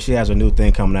Sequoia. She has a new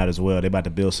thing coming out as well. They about to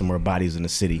build some more bodies in the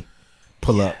city.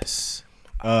 Pull up.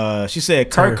 She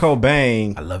said Kurt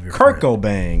Cobain. I love your Kurt friend.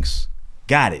 Cobain's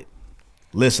got it.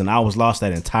 Listen, I was lost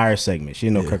that entire segment. She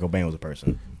didn't know Kurt Cobain was a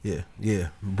person. Yeah.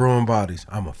 Brewing bodies.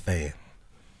 I'm a fan.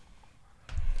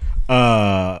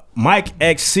 Mike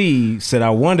XC said, I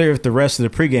wonder if the rest of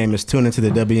the pregame is tuned into the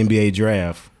WNBA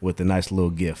draft with a nice little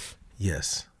gif.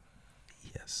 Yes.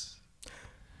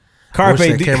 Carpe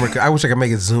I wish I could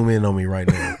make it zoom in on me right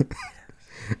now.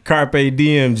 Carpe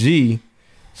DMG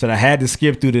said, I had to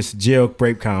skip through this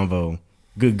jailbreak convo.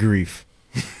 Good grief.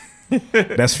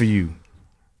 That's for you.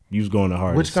 You was going the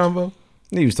hardest. Which combo?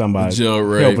 He was talking about Jail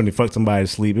rape. helping to fuck somebody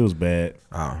to sleep. It was bad.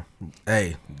 Oh,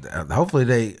 hey, hopefully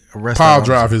they arrest Pile him.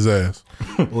 drive his ass.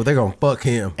 Well, they're gonna fuck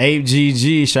him. Ape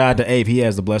GG, shout out to Ape. He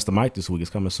has the Bless the Mic this week. It's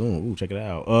coming soon. Ooh, check it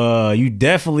out. You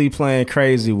definitely playing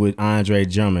crazy with Andre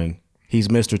Drummond. He's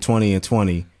Mr. 20 and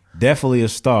 20. Definitely a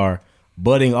star.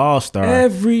 Budding all-star.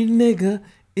 Every nigga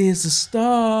is a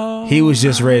star. He was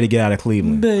just ready to get out of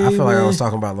Cleveland. I feel like I was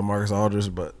talking about LaMarcus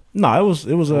Aldridge, but No, it was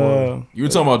You were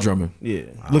talking about Drummond. yeah.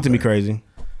 Looked at me crazy.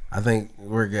 I think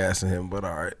we're gassing him. But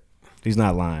all right, He's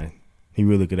not lying. He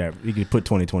really could average. He could put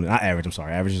 20-20. Not average, I'm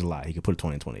sorry. Average is a lie. He could put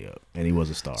 20-20 up. And he was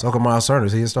a star. so come Miles Turner.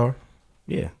 Is he a star?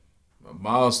 Yeah.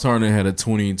 Miles Turner had a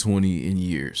 20-20 in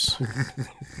years.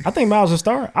 I think Miles is a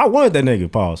star. I wanted that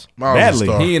nigga, pause. Miles is a Badly.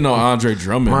 star. He ain't no Andre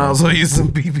Drummond. Miles will use some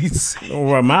BBC.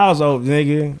 Or Miles, old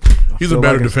nigga. He's a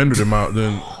better defender than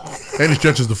And he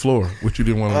stretches the floor, which you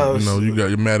didn't want to.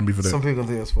 You're mad at me for that. Some people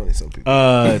think that's funny. Some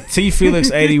people. T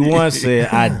Felix 81 said,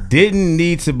 "I didn't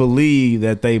need to believe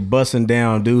that they busting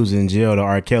down dudes in jail to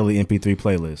R. Kelly MP3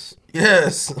 playlist."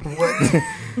 Yes. What?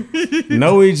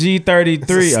 No EG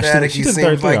 33. Static. You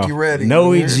seem like you ready.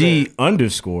 No EG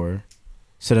 _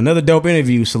 said another dope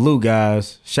interview. Salute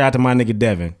guys. Shout out to my nigga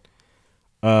Devin.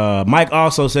 Mike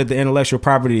also said the intellectual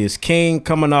property is king,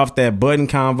 coming off that button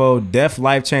convo, def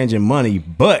life changing money,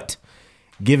 but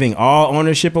giving all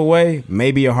ownership away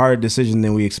may be a harder decision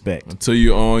than we expect. Until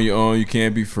you own your own, you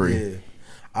can't be free. Yeah.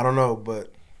 I don't know,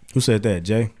 but who said that,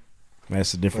 Jay?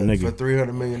 That's a different nigga. For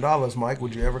 $300 million, Mike,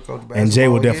 would you ever coach basketball? And Jay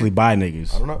will again? definitely buy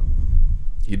niggas. I don't know.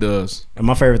 He does. And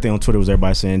my favorite thing on Twitter was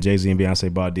everybody saying Jay-Z and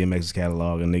Beyonce bought DMX's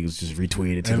catalog, and niggas just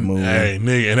retweeted to the moon. Hey,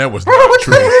 nigga, and that was not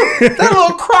true. That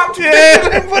little cropped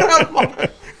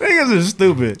Niggas are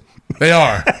stupid. They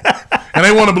are. And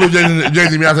they want to believe Jay-Z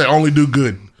and Beyonce only do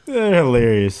good. They're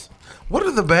hilarious. What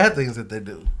are the bad things that they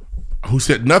do? Who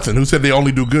said nothing? Who said they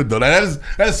only do good, though? That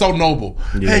is so noble.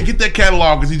 Yeah. Hey, get that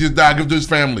catalog because he just died. Give it to his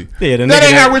family. Yeah, that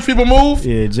ain't how rich people move.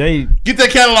 Yeah, Jay. Get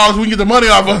that catalog so we can get the money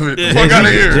off of it. Fuck out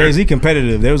of here. Jay-Z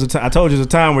competitive. There was a time, I told you, there's a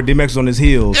time where DMX was on his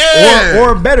heels. Yeah.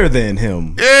 Or better than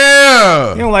him.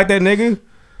 Yeah. You don't like that nigga?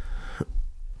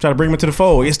 Try to bring him into the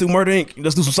fold. Let's do Murder Inc.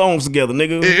 Let's do some songs together,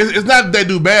 nigga. It's not that they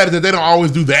do bad, it's that they don't always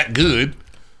do that good.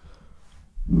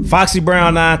 Foxy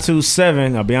Brown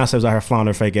 927. Now Beyonce was out here flaunting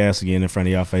her fake ass again in front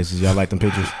of y'all faces. Y'all like them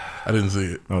pictures? I didn't see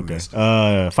it.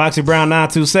 Okay. Foxy Brown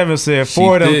 927 said,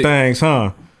 "4 of them things,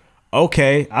 huh?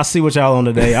 Okay, I see what y'all on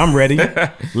today. I'm ready.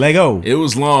 Let go." It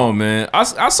was long, man. I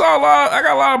saw a lot. I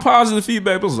got a lot of positive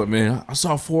feedback. I was like, man, I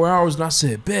saw 4 hours and I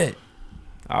said, bet.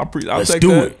 I'll Let's take do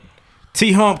that. it.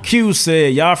 T Hump Q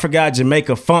said, "Y'all forgot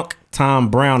Jamaica Funk Tom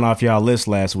Brown off y'all list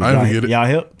last week. I didn't forget it. Y'all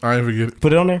hip? I didn't forget it.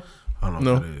 Put it on there? I don't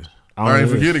know what that is. I ain't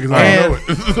forget it because I don't know it.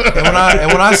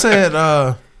 and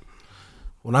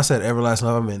when I said Everlasting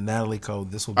Love, I meant Natalie Cole.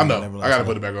 This will be I know. Everlasting I got to Love.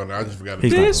 put it back on there. I just forgot it.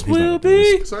 This will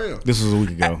be. This was a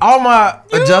week ago. All my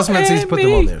adjustments, he's put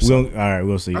them on there. So. All right,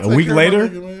 we'll see. I A take week care of later? my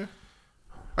nigga, man.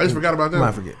 I just forgot about that.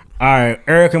 Might forget. All right,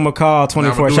 Erica McCall,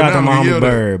 24. Nah, Shout out to I'm my gonna homie yell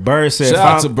Bird. Bird said, Shout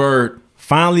out to Bird.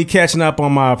 Finally catching up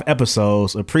on my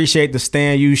episodes. Appreciate the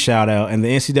Stan U shout out. And the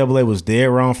NCAA was dead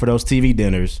wrong for those TV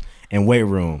dinners and weight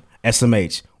room.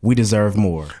 SMH, we deserve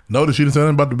more. Notice she didn't say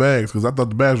anything about the bags because I thought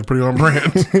the bags were pretty on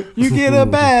brand. You get a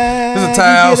bag. There's a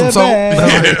towel, some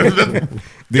soap.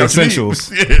 The essentials.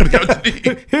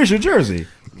 Here's your jersey.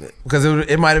 Because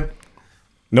it might have.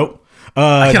 Nope.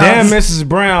 Damn, Mrs.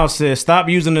 Brown says, "Stop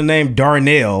using the name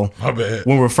Darnell My bad.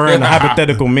 when referring to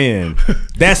hypothetical men."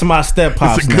 That's my step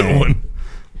pop's That's a good name. one.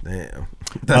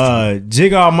 Damn.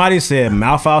 Jig Almighty said,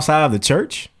 "Mouth outside of the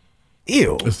church."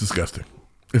 Ew. It's disgusting.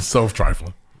 It's so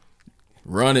trifling.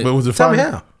 Run it. But was it Tell me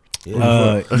funny?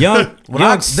 how. Young,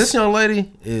 This young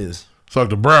lady is Suck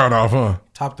the brown off, huh?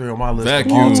 top 3 on my list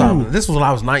Vacuum. of all time. This was when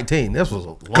I was 19. This was a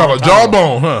long Call her time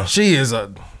jawbone, ago. huh? She is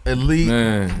a elite.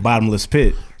 Man. bottomless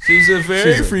pit. She's a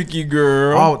very freaky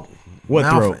girl. All, What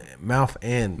mouth, throat? Mouth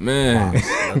and Man. box.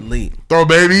 Elite. Throw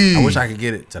baby. I wish I could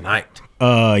get it tonight.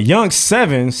 Young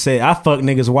 7 said, "I fuck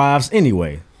niggas' wives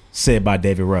anyway." Said by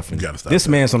David Ruffin. You gotta stop This that.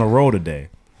 man's on a roll today.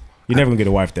 You're never gonna get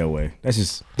a wife that way. That's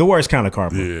just the worst kind of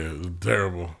karma. Yeah, it was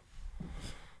terrible.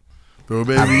 Throw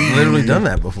baby. I've literally done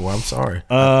that before. I'm sorry.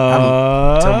 Tell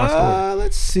my story.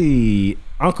 Let's see.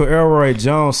 Uncle Elroy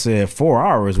Jones said 4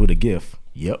 hours with a gift.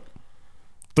 Yep.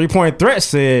 3-point threat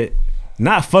said,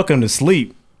 "Not fucking to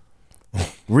sleep."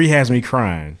 Has me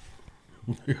crying.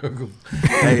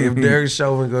 Hey, if Derek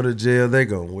Chauvin go to jail, they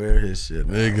gonna wear his shit.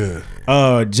 They good.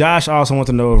 Josh also wants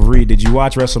to know if Reed, did you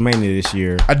watch WrestleMania this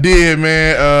year? I did,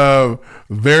 man.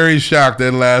 Very shocked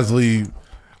that Lashley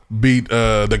beat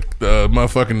the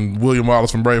motherfucking William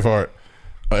Wallace from Braveheart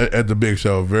at the Big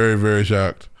Show. Very, very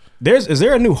shocked. Is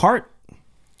there a new Hart?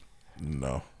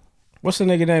 No. What's the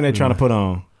nigga name they're trying to put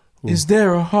on? Is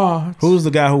there a heart? Who's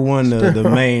the guy who won the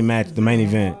main match, the main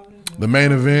event? The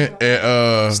main event at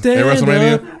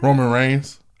WrestleMania, Roman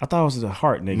Reigns. I thought it was the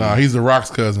Hart nigga. Nah, he's The Rock's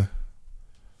cousin.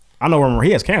 I know Roman.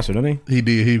 He has cancer, doesn't he? He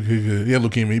did. He had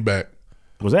leukemia. He back.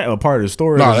 Was that a part of the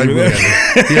story? No,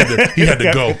 he had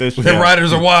to go. The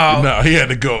writers are wild. No, he had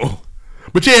to go.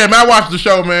 But yeah, man, I watched the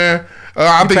show, man.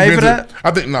 I think pay for that?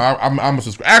 I think no, I'm a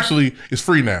subscriber. Actually, it's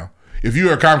free now. If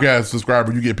you're a Comcast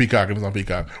subscriber, you get Peacock and it's on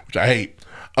Peacock, which I hate.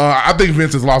 I think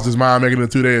Vince has lost his mind making it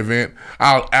a 2-day event.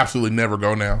 I'll absolutely never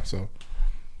go now. So,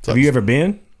 have you ever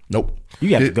been? Nope. You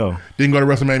got to go. Didn't go to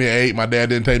WrestleMania 8. My dad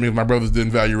didn't take me. My brothers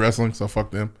didn't value wrestling, so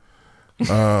fuck them. It's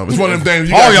one of them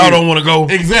things. All y'all don't want to go.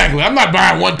 Exactly. I'm not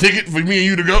buying one ticket for me and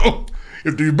you to go.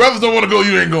 If your brothers don't want to go,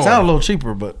 you ain't going. Sound a little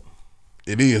cheaper, but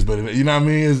It is, but you know what I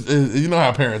mean. You know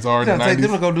how parents are. You gotta take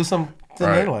them to go do something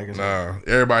they like. Nah,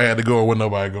 everybody had to go, and wasn't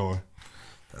nobody going.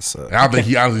 That's I don't think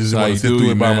he honestly just wanted to sit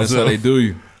through it by That's how myself. they do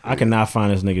you. I cannot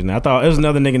find this nigga's name. I thought it was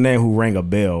another nigga name who rang a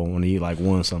bell when he like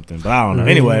won something, but I don't know.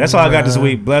 Anyway, that's all I got this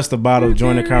week. Bless the bottle.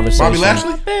 Join the conversation. Bobby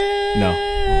Lashley? No.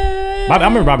 I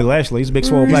remember Bobby Lashley. He's a big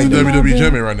swole black He's the dude. WWE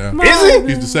champion right now. Is he?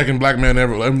 He's the second black man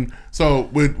ever. So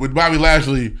with Bobby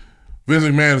Lashley, Vince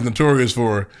McMahon is notorious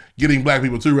for getting black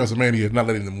people to WrestleMania and not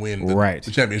letting them win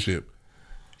the championship.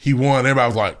 He won. Everybody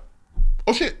was like,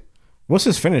 "Oh shit!" What's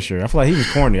his finisher? I feel like he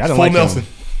was corny. I don't Full like Nelson.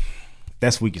 him.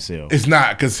 That's weak as hell. It's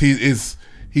not because he's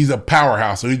a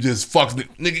powerhouse, so he just fucks.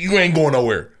 Nigga, you ain't going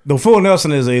nowhere. The full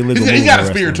Nelson is a illegal. He move got a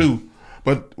in spear wrestling. too,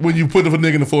 but when you put the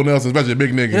nigga in the full Nelson, especially a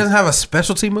big nigga, He doesn't have a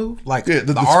specialty move like the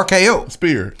the RKO.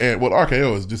 spear. And what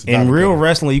RKO is just a In diamond real cutter.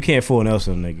 wrestling, you can't full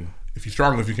Nelson, nigga. If you're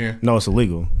strong enough, you can. No, it's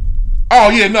illegal. Oh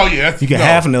yeah, no, yeah. You can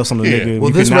half Nelson a nigga.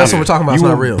 Well, You this cannot- wrestling we're talking about is you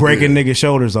not were real. breaking niggas'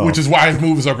 shoulders off. Which is why his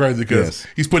move is so crazy because Yes.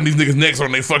 he's putting these niggas' necks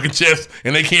on their fucking chest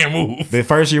and they can't move. The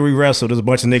first year we wrestled, there's a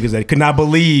bunch of niggas that could not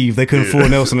believe they couldn't full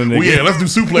Nelson a nigga. Well, yeah, let's do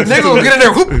suplex. Nigga will get in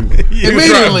there whoop,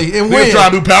 immediately and win. Niggas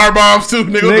trying to do power bombs too.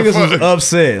 Nigga, what the Niggas was fuck?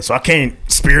 upset, so I can't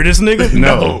spear this nigga.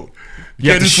 No, You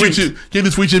can't just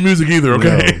switch your music either,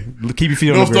 okay? No. Keep your feet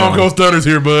on No the ground. Stone Cold Stunners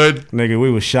here, bud. Nigga, we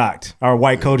was shocked. Our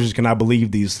white coaches cannot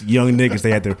believe these young niggas they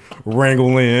had to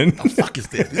wrangle in. What the fuck is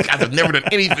this? These guys have never done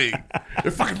anything.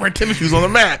 They're fucking wearing tennis shoes on the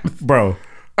mat. Bro,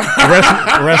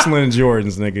 wrestling in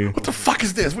Jordans, nigga. What the fuck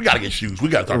is this? We gotta get shoes. We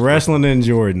gotta talk. Wrestling in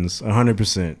Jordans,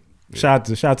 100%.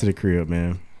 Shout out to the crib,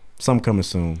 man. Something coming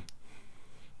soon.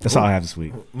 That's all I have this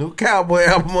week. New Cowboy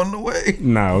album on the way.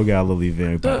 Nah, we got a little event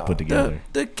we about to put together.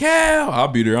 The cow. I'll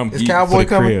be there. I'm Is geeked. Cowboy For the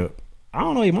coming? crib. I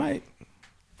don't know, he might.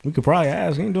 We could probably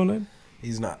ask. He ain't doing nothing.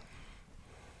 He's not.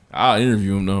 I'll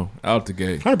interview him though. Out the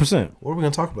gate. 100%. What are we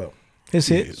gonna talk about? His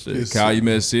hit. Shit,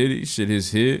 Calumet City. Shit,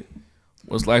 his hit.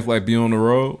 What's life like being on the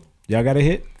road? Y'all got a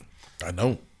hit? I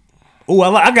know. Oh,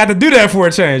 I got to do that for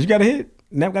a change. You got a hit?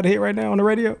 Nap got a hit right now on the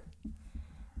radio?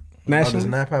 Does Nationally?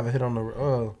 Nap have a hit on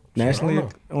the Nationally? I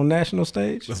don't know. On national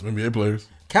stage? That's some NBA players.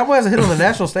 Cowboy has a hit on the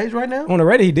national stage right now. On the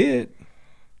radio, he did.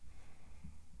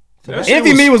 That shit Envy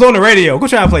was- Me was on the radio. Go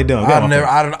try and play dumb. Go on,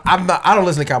 I don't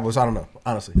listen to Cowboys. So I don't know.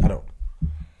 Honestly, I don't.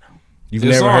 You've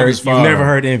This never song heard. is You've fire. never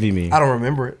heard Envy Me. I don't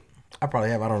remember it. I probably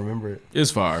have. I don't remember it. It's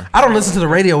fire. I don't listen to the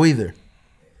radio either.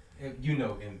 You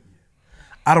know him.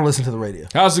 I don't listen to the radio.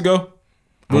 How's it go?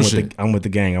 I'm with the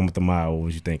gang. I'm with the mob. What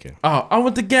was you thinking? Oh, I'm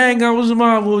with the gang. I was in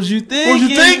my. What was you thinking? What was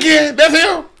you thinking? That's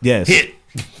him. Yes. Hit.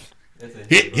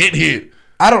 Hit.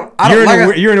 I don't.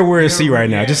 You're in a weird seat right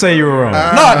now. Just say you were wrong. No,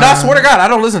 I swear to God, I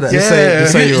don't listen to that.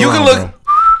 Just say you were You wrong, can look. bro.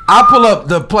 I'll pull up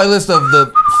the playlist of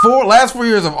the last 4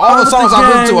 years of all the songs I've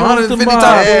listened to 150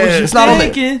 times. It's not on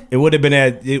there. It would have been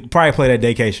at. It probably played at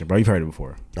Vacation, bro. You've heard it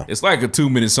before. It's like a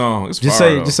 2-minute song. It's Just fire,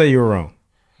 say. though. Just say you were wrong.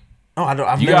 No, I don't.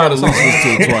 I've You never gotta heard the song.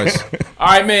 listen to it twice. All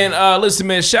right, man. Listen,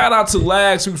 man. Shout out to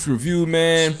Lags Hoops Review,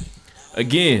 man.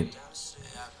 Again,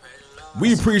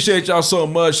 we appreciate y'all so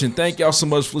much, and thank y'all so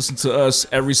much for listening to us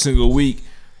every single week.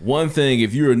 One thing,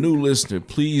 if you're a new listener,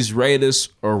 please rate us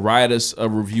or write us a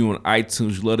review on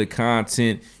iTunes. You love the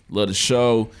content, you love the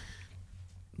show.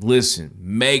 Listen,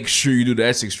 make sure you do that.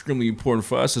 That's extremely important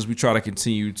for us as we try to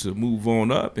continue to move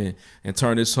on up and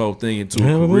turn this whole thing into a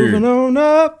And we're career.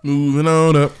 moving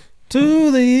on up to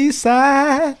the east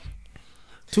side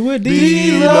to a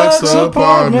deluxe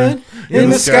apartment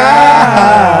in the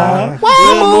sky.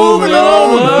 We're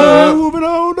moving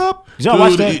on up. Did y'all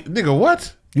watch that? Nigga,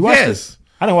 what? You watched Yes. it?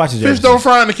 I didn't watch it. Fish Jefferson. don't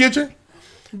fry in the kitchen.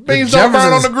 Beans don't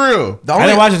burn on the grill. I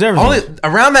didn't watch it. Jefferson. Only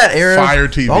around that era. Fire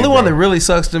TV, The only one bro. that really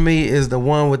sucks to me is the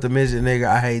one with the midget nigga.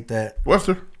 I hate that.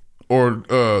 Webster or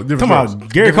Different Come on,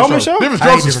 Strokes. Gary Coleman show? Different I hate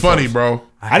Strokes is Different funny, Strokes. bro.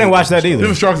 I didn't watch that either.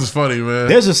 Different Strokes is funny, man.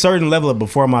 There's a certain level of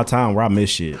before my time where I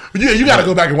miss shit. Yeah, you got to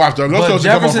go back and watch those. Those But shows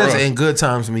should come on for Jefferson's us. and Good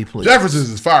Times to me, please. Jefferson's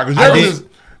is fire because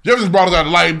Jefferson's brought us out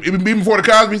of life. Even before the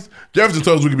Cosby's, Jefferson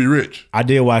told us we could be rich. I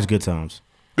did watch Good Times.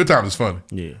 Good Times is funny.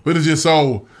 Yeah. But it's just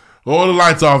so, all the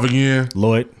lights off again.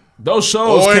 Lloyd. Those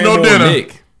shows Oh, ain't came no on dinner.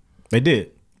 Nick. They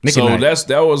did. Nick So and Night.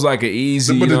 that was like an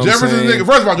easy. But you know the what I'm Jefferson saying? nigga,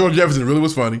 first of all, George Jefferson really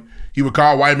was funny. He would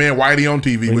call white man Whitey on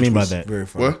TV. What do you which mean by was that? Very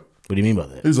funny. What? What do you mean by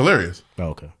that? He was hilarious. Oh,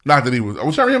 okay. Not that he was.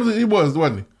 Well, Sherry he was,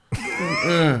 wasn't he?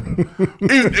 Not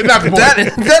the point.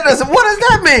 That doesn't. What does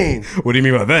that mean? What do you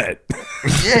mean by that?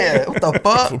 Yeah. What the That's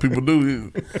fuck? what people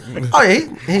do. Oh yeah.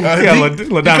 He He got called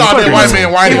let down that the white fucking-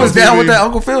 man Whitey. He was on down TV. with that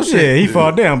Uncle Phil shit. Yeah, he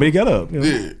fall down, but he got up. You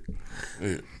know?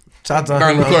 Yeah. Shout out to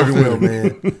Not even Uncle clerking Phil, with man.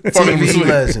 him. Fucking him to TV sleep.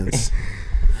 legends.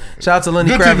 Shout out to Lenny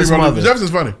Good Kravitz's TV, bro. mother.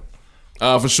 Jefferson's funny.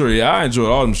 For sure, yeah, I enjoyed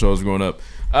all them shows growing up.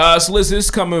 So listen, this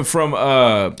is coming from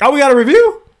Oh, we got a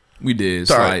review? we did. It's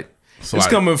Sorry. like It's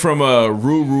coming from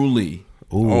Ruru Lee.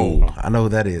 Ooh, I know who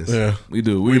that is. Yeah, we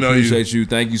do. We appreciate you.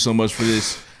 Thank you so much for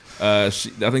this. I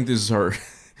think this is her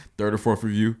third or fourth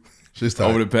review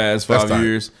over the past 5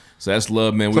 years. So that's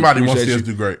love, man. Somebody wants to see us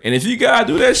do great. And if you gotta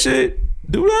do that shit,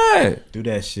 do that. Do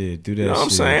that shit. Do that. You know what I'm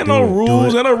shit. saying? Do No it.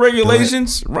 rules Do it. and no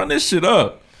regulations. Run this shit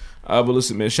up. But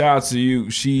listen, man. Shout out to you.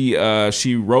 She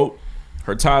wrote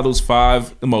her title's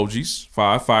 5 emojis,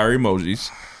 5 fire emojis.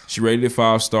 She rated it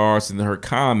 5 stars, and then her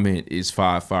comment is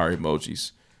 5 fire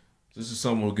emojis. This is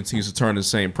someone who continues to turn the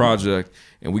same project,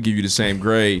 and we give you the same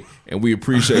grade, and we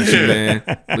appreciate you, man.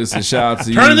 Listen, shout out to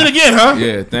you. Turn it in again, huh?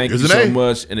 Yeah, thank you so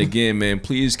much. And again, man,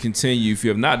 please continue. If you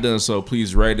have not done so,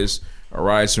 please rate us or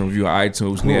write us a review on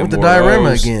iTunes. With the diorama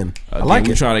again. I like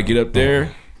we're it. trying to get up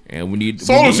there, and we need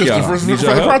Solar system for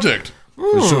y'all. the project.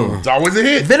 For sure. It's always a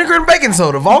hit. Vinegar and baking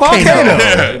soda. Volcano.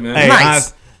 Hey, man. Hey,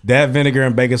 Nice. that vinegar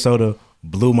and baking soda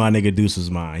blew my nigga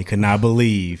Deuce's mind. He could not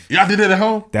believe Y'all did that at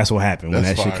home? that's what happened when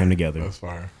That's that shit fire. came together. That's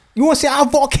fire. You want to see how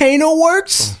volcano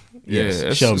works? Yeah, Yes,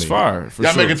 it's show me. fire. For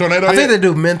Y'all sure. making tornado I think yet? they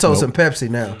do Mentos and Pepsi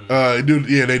now.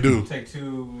 They do. Take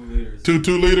 2 liters.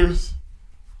 2 liters.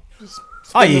 Oh,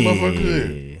 Spin the yeah. motherfucker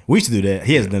good. We used to do that.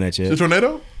 He hasn't done that The yet.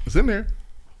 tornado? It's in there.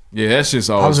 Yeah, that's just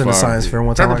always I was in the fire. science fair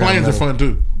one time. Paper I got a planes are medal, fun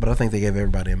too. but I think they gave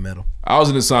everybody a medal. I was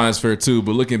in the science fair too,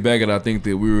 but looking back at it, I think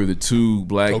that we were the 2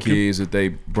 black kids that they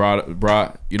brought,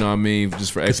 you know what I mean,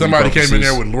 just for equity Somebody came in purposes.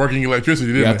 there with working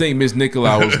electricity, didn't Yeah, I they? think Miss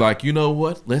Nicolau was like, you know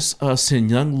what? Let's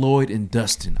send young Lloyd and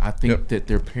Dustin. I think that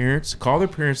their parents, call their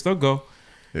parents, they'll go.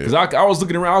 Because I was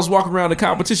looking around, I was walking around the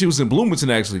competition. It was in Bloomington,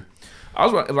 actually. I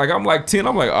was like, I'm like 10.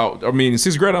 I'm like, in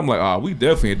 6th grade, I'm like, we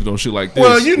definitely had to do no shit like this.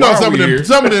 Well, you know, Why are some we of here?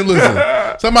 them,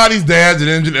 listen, somebody's dad's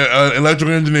an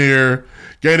electrical engineer,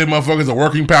 gave them motherfuckers a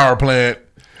working power plant,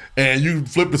 and you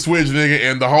flip the switch, nigga,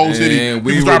 and the whole city, Man,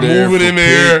 people start moving in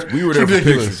there. We were It's there for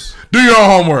ridiculous. pictures. Do your own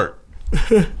homework.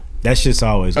 That shit's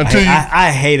always.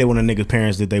 I hate it when a nigga's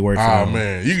parents did they work for Oh, them.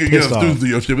 man. You can get students do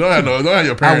your shit, but don't have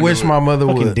your parents I wish do it. my mother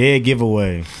Fucking would. dead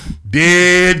giveaway.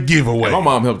 Dead giveaway. And my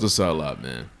mom helped us out a lot,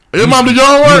 man. Your mom did your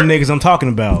You homework? the niggas I'm talking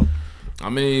about. I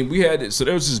mean, we had it. So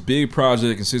there was this big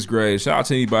project in 6th grade. Shout out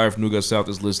to anybody from New Gulf South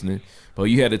that's listening. But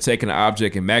you had to take an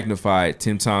object and magnify it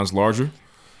 10 times larger.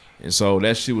 And so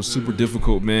that shit was super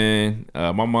difficult, man.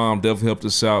 My mom definitely helped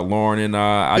us out. Lauren and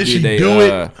I Did did she do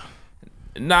it?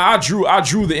 Nah, I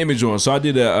drew the image on. So I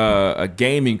did a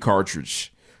gaming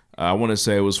cartridge. I want to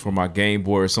say it was for my Game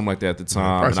Boy or something like that at the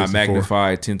time. Probably And I 64.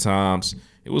 magnified 10 times.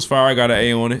 It was fire. I got an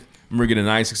A on it. I remember getting a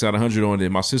 96 out of 100 on it.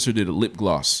 My sister did a lip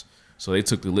gloss. So they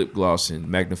took the lip gloss and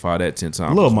magnified that 10 times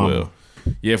Little as mama. well.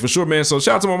 Yeah, for sure, man. So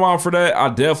shout out to my mom for that. I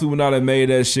definitely would not have made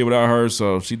that shit without her.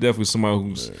 So she definitely somebody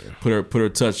who's put her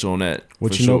touch on that.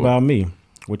 What for you know sure. about me?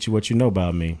 What you know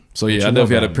about me? So What yeah, you I know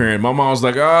definitely had a about me? parent. My mom was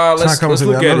like, let's coming to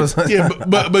look me. I at know it. this-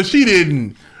 Yeah, but she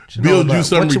didn't know build you about-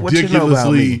 some what you know about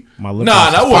ridiculously My lip Nah,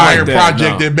 gloss that is wasn't fire like that,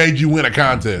 project no. that made you win a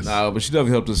contest. Nah, but she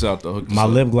definitely helped us out though. Hooked us My up.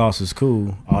 lip gloss is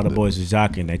cool. All the boys is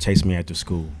jocking. They chase me after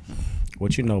school.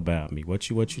 What you know about me? What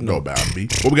you know Know about me.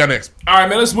 What we got next? All right,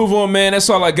 man, let's move on, man. That's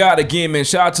all I got. Again, man,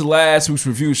 shout out to last week's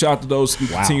review. Shout out to those who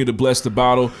continue to bless the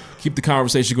bottle. Keep the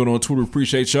conversation going on Twitter.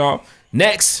 Appreciate y'all.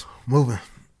 Next. Moving.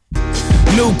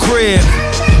 New crib,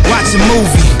 watch a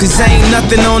movie, cause ain't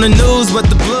nothing on the news but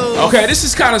the blues. Okay, this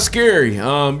is kind of scary.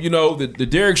 You know, the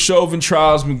Derek Chauvin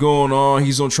trial's been going on.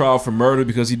 He's on trial for murder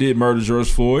because he did murder George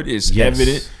Floyd. It's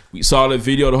evident. We saw the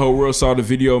video. The whole world saw the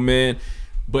video, man.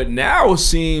 But now it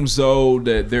seems, though,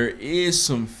 that there is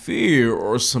some fear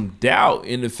or some doubt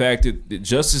in the fact that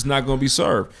justice is not going to be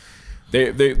served.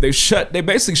 They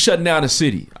basically shutting down the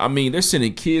city. I mean, they're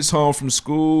sending kids home from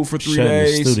school for 3 Shutting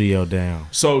days. the studio down.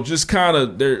 So just kind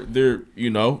of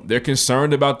they're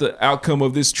concerned about the outcome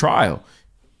of this trial.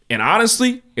 And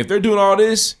honestly, if they're doing all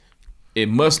this, it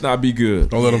must not be good.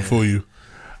 Don't let them fool you.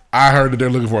 I heard that they're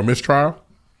looking for a mistrial.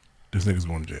 This nigga's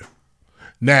going to jail.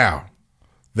 Now,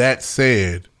 that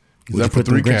said, he's Would you up for put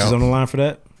 3 them counts. Grinches on the line for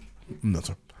that? No,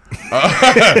 sir.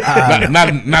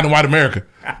 Not in white America.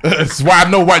 That's why I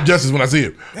know white justice when I see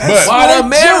it. But White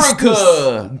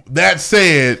America. that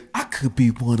said, I could be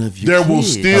one of your there will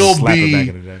kids. still Slap her back be.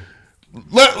 in the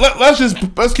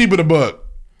day. Let's keep it a buck.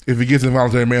 If he gets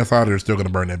involuntary manslaughter, they're still going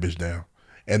to burn that bitch down,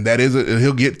 and that is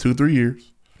he'll get 2-3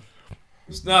 years.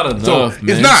 It's not enough, So man.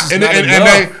 it's not. It's And not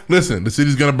they enough. listen. The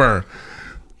city's going to burn.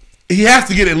 He has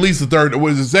to get at least a third.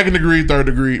 What is it? 2nd degree, 3rd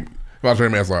degree involuntary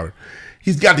manslaughter.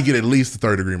 He's got to get at least a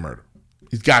 3rd degree murder.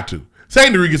 He's got to.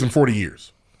 2nd degree gets him 40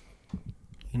 years.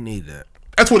 You need that.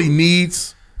 That's what he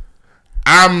needs.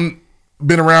 I'm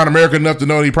been around America enough to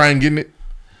know that he probably ain't getting it.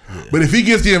 Yeah. But if he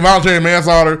gets the involuntary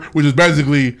manslaughter, which is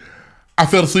basically I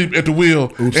fell asleep at the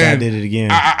wheel Oops, and I did it again.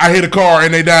 I hit a car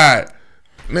and they died.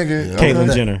 nigga.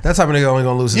 Caitlyn Jenner. That type of nigga only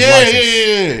gonna lose his license.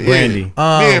 Yeah. Brandy.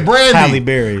 Brandy. Halle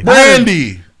Berry.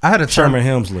 Brandy. I had to Sherman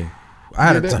Hemsley. I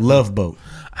had to Love Boat.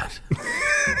 I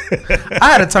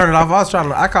had to turn it off.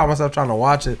 I caught myself trying to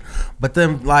watch it, but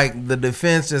then like the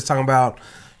defense just talking about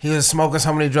he was smoking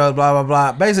so many drugs, blah blah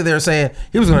blah. Basically, they were saying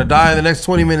he was gonna die in the next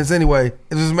 20 minutes anyway.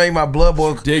 It just made my blood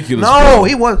boil. Ridiculous. No, bro.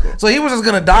 he was. So he was just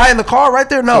gonna die in the car right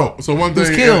there. No. So one he thing.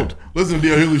 was killed. Listen to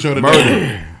D.L. Hughley show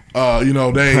today.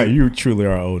 They. You truly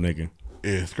are an old nigga.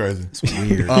 Yeah, it's crazy. It's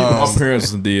weird. My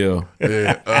parents and DL.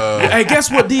 Yeah. Hey, guess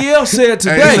what DL said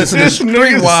today? Hey, Listen to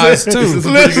Streetwise too.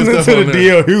 Listening to the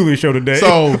D.L. Hughley show today.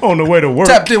 So on the way to work,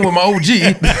 Tapped in with my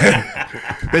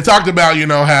OG. They talked about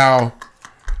how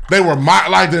they were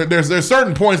like there's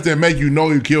certain points that make you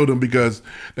know you killed him because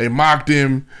they mocked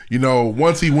him.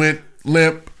 Once he went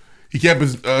limp, he kept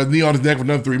his knee on his neck for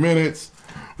another 3 minutes.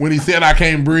 When he said I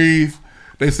can't breathe,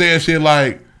 they said shit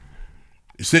like,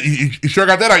 you sure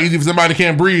got that out easy for somebody that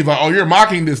can't breathe. Like, oh, you're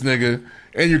mocking this nigga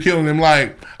and you're killing him.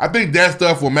 Like, I think that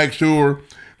stuff will make sure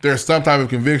there's some type of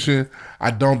conviction.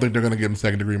 I don't think they're going to give him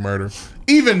second degree murder,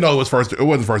 even though it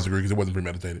wasn't first degree because it wasn't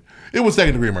premeditated. It was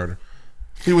second degree murder.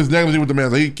 He was negligent with the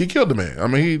man. He killed the man. I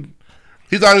mean,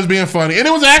 he thought he was being funny, and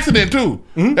it was an accident too.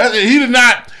 He did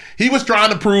not. He was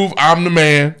trying to prove I'm the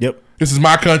man. Yep. This is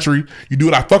my country. You do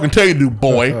what I fucking tell you to do,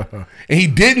 boy. And he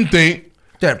didn't think.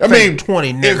 That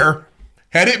 20 nigger.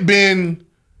 Had it been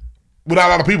without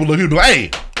a lot of people, he'd be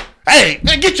like, hey,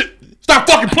 man, stop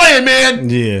fucking playing, man.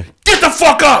 Yeah. Get the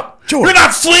fuck up. Sure. You're not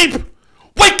asleep.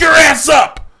 Wake your ass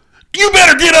up. You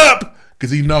better get up.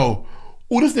 Because he know,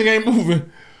 this thing ain't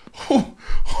moving.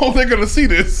 They're going to see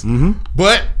this. Mm-hmm.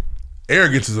 But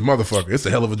arrogance is a motherfucker. It's a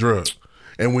hell of a drug.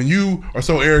 And when you are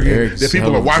so arrogant that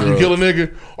people are watching you kill a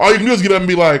nigga, all you can do is get up and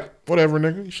be like, whatever,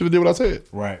 nigga. You should have did what I said.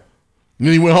 Right. And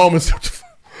then he went home and said,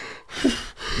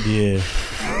 yeah.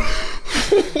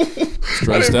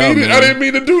 I didn't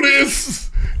mean to do this.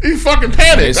 He fucking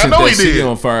panicked. I know he did.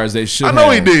 On fire as they should. I know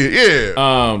he did.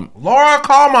 Yeah. Laura,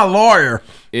 call my lawyer.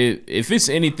 If it's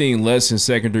anything less than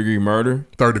second degree murder,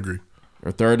 third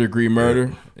degree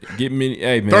murder, get me.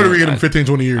 Hey man, third degree get him 15,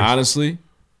 20 years. Honestly,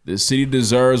 the city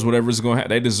deserves whatever's going to happen.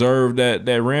 They deserve that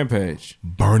rampage.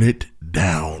 Burn it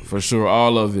down for sure.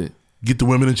 All of it. Get the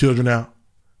women and children out.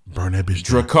 Burn that bitch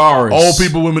down. Dracarys. Old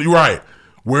people, women. You're right.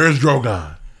 Where's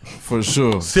Drogon? For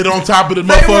sure. Sit on top of the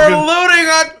They motherfucker. were looting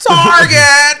a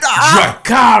Target.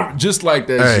 Dracarys. Just like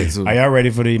that shit. Too. Are y'all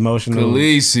ready for the emotional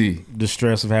Khaleesi.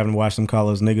 distress of having to watch them call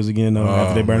us niggas again though,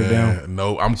 after they burn it down?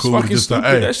 No, I'm cool It's with just fucking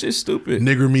stupid. That shit's stupid.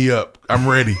 Nigger me up. I'm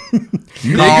ready.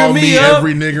 You call nigger me up?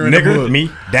 every nigger in the Nigger book. me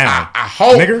down. I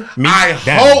hope. Nigger me I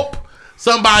down. hope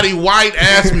somebody white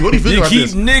asks me. What do you feel You about keep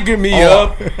this? nigger me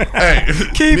up. Hey,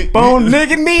 Keep on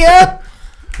nigging me up.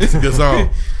 It's a good song.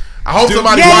 I hope Dude,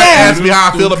 somebody yeah. white asks me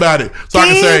how I feel about it, so I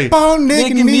can say Keep on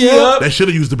nigging me up. they should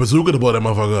have used the bazooka to blow that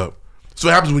motherfucker up. So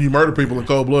what happens when you murder people in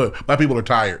cold blood? Black people are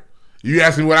tired. You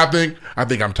ask me what I think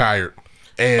I'm tired.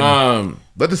 And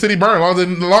let the city burn as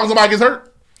long as nobody gets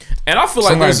hurt. And I feel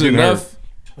like Somebody's there's getting enough.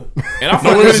 And I No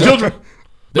feel women like and children. No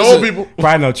there's old people.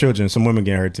 Probably no children. Some women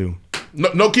getting hurt too.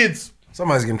 No kids.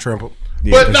 Somebody's getting trampled.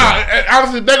 Yeah, But for nah, sure.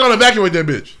 honestly, they're gonna evacuate that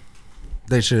bitch.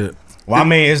 They should. Well, I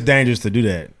mean, it's dangerous to do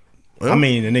that. Well, I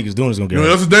mean, the niggas doing is gonna get You know what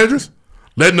hurt. else is dangerous?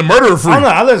 Letting the murderer free. I'm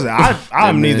not. Listen,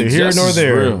 I'm man, neither here nor justice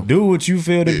there. real. Do what you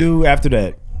feel to do after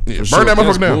that. Yeah, For burn that sure, motherfucker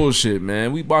that's down. bullshit,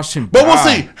 man. We watched him. But we'll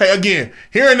die. see. Hey, again,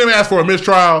 hearing them ask for a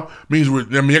mistrial means you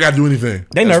gotta do anything.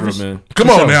 They That's nervous. real, man. Come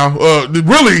For on sure. now.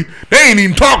 Really, they ain't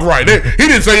even talk right. He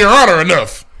didn't say your honor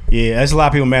enough. Yeah, that's a lot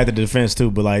of people mad at the defense too.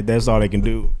 But like, that's all they can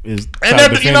do is. And try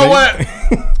to you defend know it. what?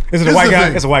 Is it This a white is the guy?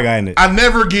 thing. It's a white guy in it. I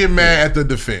never get mad at the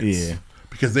defense. Yeah.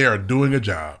 Because they are doing a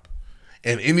job.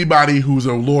 And anybody who's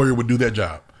a lawyer would do that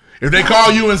job. If they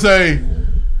call you and say,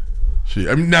 shit,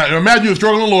 I mean, now imagine you're a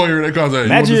struggling lawyer, they call say,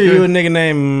 Imagine you you're a nigga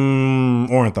named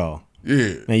Orenthal.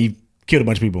 Yeah. And you killed a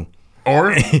bunch of people.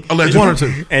 Or allegedly. One or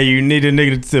two. And you need a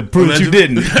nigga to prove that you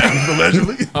didn't.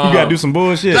 Allegedly. You gotta do some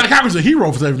bullshit. Johnny Cochran's a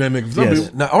hero for saving that nigga. For some Yes.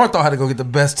 people. Now, Ortho had to go get the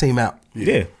best team out.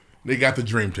 Yeah. They got the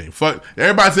dream team. Fuck.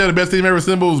 Everybody said the best team ever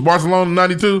assembled was Barcelona in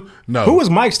 92. No. Who was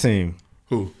Mike's team?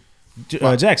 Who?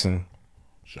 Jackson.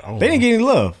 I don't They know. didn't get any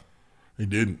love. They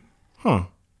didn't. Huh.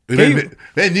 They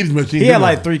didn't need as much. He had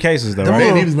like 3 cases though, Them right? They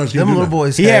didn't need as much. Them little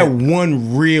boys. He had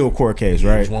one real court case,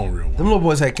 right? One real one. Them little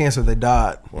boys had cancer. They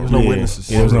died. There was no Yeah. witnesses.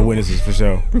 Yeah, there was no witnesses for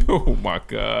sure. Oh my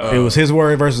god. It was his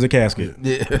word versus the casket.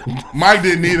 Yeah. Mike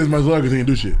didn't need as much love because he didn't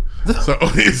do shit. So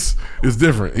it's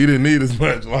different. He didn't need as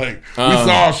much. Like we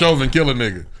saw Chauvin kill a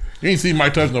nigga. You ain't see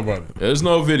Mike touch nobody. There's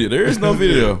no video. There is no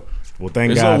video. Well, thank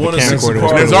There's God no the one camcorder was part.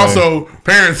 put There's away. also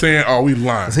parents saying, "Oh, we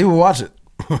lying." He would watch it.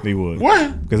 He would.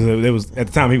 What? Because it was at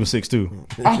the time he was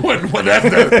 6'2". I wouldn't.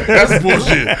 That's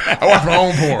bullshit. I watch my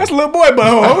own porn. That's a little boy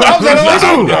butthole. I was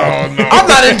like, no. I'm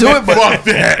not into it, but fuck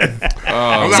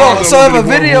that. So if a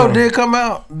video did come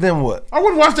out, then what? I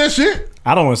wouldn't watch that shit.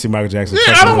 I don't want to see Michael Jackson.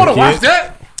 Yeah, I don't want to watch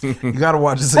that. You gotta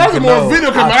watch it. First of all, if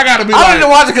video come out, I gotta be like, I need to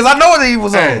watch it because I know what he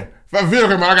was on. If a video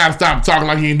come out, I gotta stop talking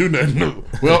like he ain't do nothing. No.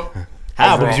 Well,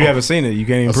 how? Because you haven't seen it, you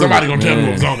can't even. Somebody gonna tell me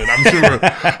what was on it. I'm sure.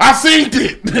 I seen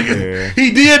it. Yeah.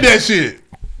 He did that shit.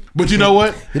 But you know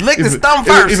what? He licked his thumb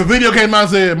first. If a video came out and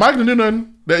said Mike didn't do nothing,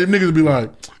 that niggas would be like,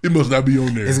 it must not be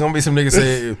on there. It's gonna be some niggas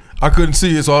say I couldn't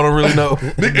see it, so I don't really know.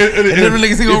 And then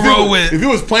niggas he gonna roll with. If it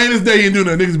was plain as day, he didn't do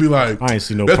nothing. Niggas be like, I ain't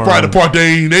see no. That's probably the part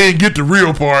they ain't get the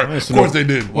real part. Of course they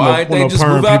didn't. Why ain't they just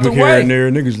move out the way?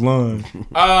 Niggas lying.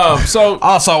 So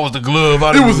all I saw was the glove.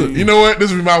 It was. You know what?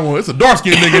 This is my one. It's a dark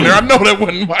skinned nigga in there. I know that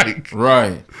wasn't Mike.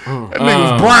 Right. That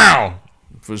nigga was brown.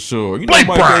 For sure. You Blake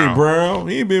know Mike Brown. ain't brown.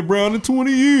 He ain't been brown in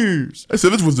 20 years. I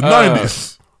said this was the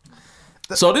 90s.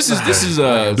 So this is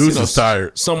Deuce is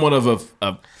tired. somewhat of a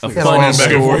Niggas funny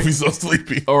back and forth. story He's so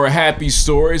sleepy. or a happy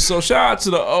story. So shout out to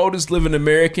the oldest living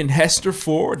American, Hester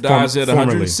Ford, dies at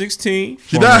 116.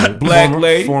 She died. Black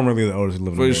lady. Formerly the oldest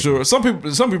living For American. sure. Some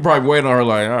people probably waiting on her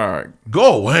like, all right,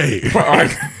 go away. All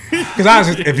right. Because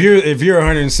honestly, if you're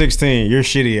 116, you're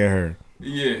shitty at her.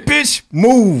 Yeah. Bitch,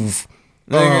 move.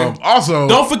 Also,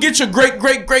 don't forget your great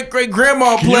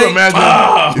grandma can played. you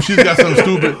imagine if she's got some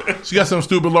stupid? She got some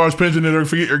stupid large pension that her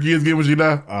kids get when she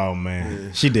die. Oh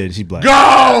man, she did. She black.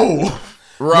 Go.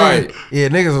 Right. Yeah,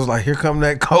 niggas was like, here come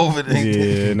that COVID.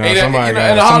 Yeah, no, Hey, somebody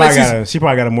and got she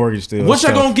probably got a mortgage still. What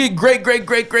y'all gonna get? Great.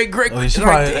 Oh, she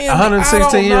probably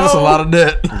 116 years. That's a lot of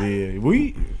debt.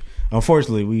 Yeah,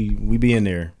 unfortunately we be in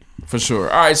there. For sure.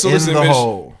 All right, so In listen, the Mitch.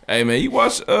 hole. Hey man, you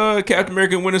watch Captain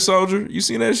America and Winter Soldier? You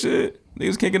seen that shit?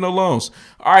 Niggas can't get no loans.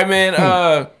 All right,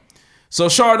 man. So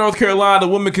Charlotte, North Carolina,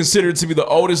 the woman considered to be the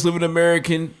oldest living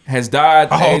American has died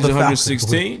at the age of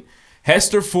 116.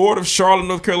 Hester Ford of Charlotte,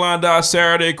 North Carolina, died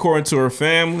Saturday, according to her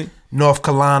family. North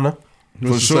Carolina.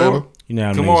 For sure. You know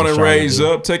how Come niggas on in and Charlotte raise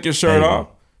do. up. Take your shirt off.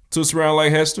 Twist around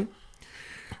like Hester.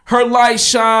 Her light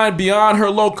shined beyond her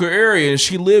local area, and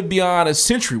she lived beyond a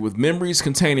century with memories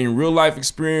containing real life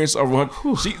experience over.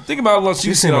 Think about what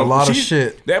She's seen a lot of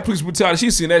shit. That police brutality.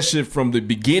 She's seen that shit from the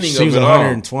beginning She of was it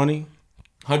 120,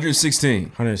 116.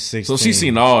 116. So she's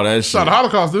seen all that Saw shit. the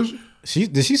Holocaust, did she?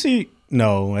 Did she see?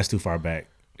 No, that's too far back.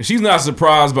 She's not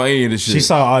surprised by any of this shit. She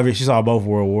saw both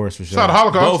World Wars for sure. Saw the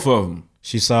Holocaust. Both of them.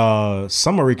 She saw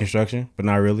some of Reconstruction, but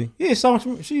not really. Yeah,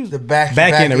 she was the back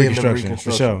end of Reconstruction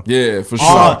for sure. Yeah, for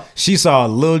sure. She saw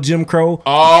Lil Jim Crow,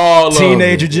 all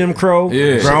Teenager of it. Jim Crow,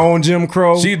 Yeah. Grown Jim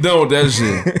Crow. She done with that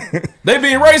shit. They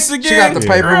being racist again. She got the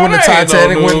paper Girl, when the they ain't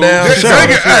Titanic no went news.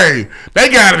 down. They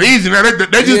got it easy now.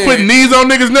 They just putting knees on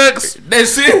niggas' necks.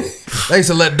 That's it. They used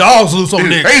to let dogs loose on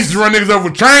niggas. They used to run niggas over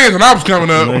with trains when I was coming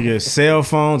up. Nigga, cell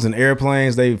phones and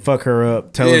airplanes, they fuck her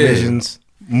up. Televisions,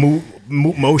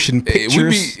 motion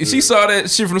pictures. She saw that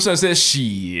shit from the sun and said,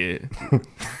 shit.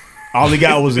 All he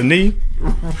got was a knee.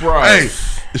 Right.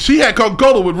 Hey, she had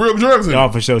Coca-Cola with real drugs in it. Oh,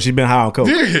 for sure. She been high on coke.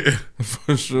 Yeah.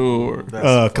 For sure.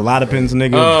 Clonopins,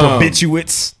 nigga.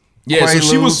 Barbiturates. Yeah, so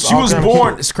she was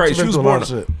born. It's crazy. She She was been through a lot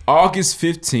born of shit. August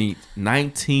 15th,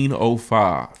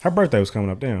 1905. Her birthday was coming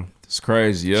up. Damn. It's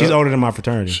crazy. Yeah, She's older than my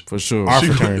fraternity. for sure. Our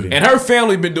fraternity. And her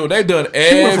family been doing. They done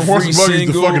She went from horse every and buggies to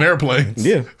single. fucking airplanes.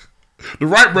 Yeah. The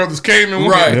Wright brothers came and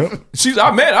went. Right. Yep.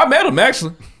 I met him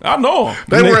actually. I know him.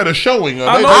 They were at a showing.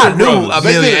 I know I the knew brothers.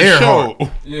 Amelia They did a Earhart.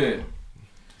 show. Yeah.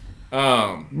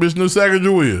 Bitch knew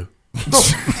Sacagawea.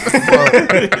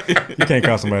 You can't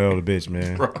call somebody old a bitch,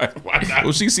 man. Right. Why not?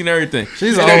 Well, she's seen everything.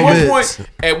 She's And all at one bits. point.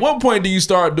 At what point do you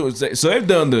start doing? So they've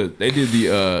done the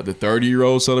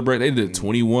 30-year-old celebration. They did the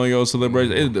 21-year-old celebration.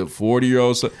 They did the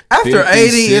 40-year-old. After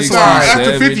 80, it's like-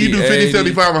 After 50, you do 50,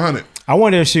 75, 100. I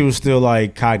wonder if she was still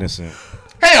like cognizant.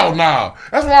 Hell nah.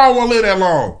 That's why I don't want to live that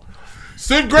long.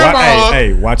 Sit grandma up.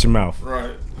 Hey, watch your mouth.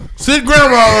 Right. Sit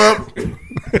grandma up.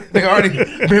 They already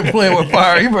been playing with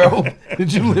fire. You bro,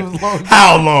 did you live long?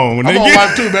 How long, I'm on nigga?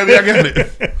 life too, baby. I got it.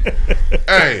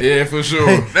 Hey, Yeah, for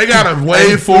sure. they got to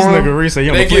wait for This him. nigga Reese, he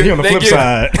on They the flip give-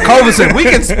 side. COVID said we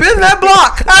can spin that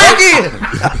block again.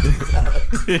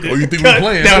 Oh, you think we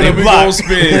playing? down Yeah, the we block. gonna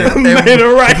spin. Made it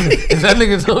right. If that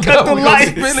nigga don't Cut know, the we gonna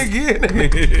lights. spin again.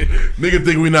 Nigga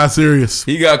think we not serious.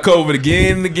 He got COVID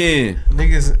again and again.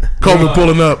 Niggas, COVID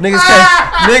pulling up.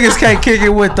 niggas can't kick it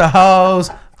with the hoes.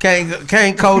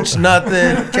 Can't coach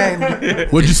nothing.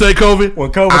 Can't. What'd you say, COVID?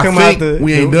 When COVID I come think out,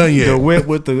 we ain't done yet. The whip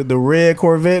with the red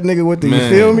Corvette, nigga. With the, you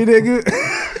Man. feel me, nigga?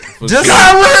 Just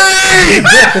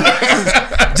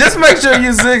Just make sure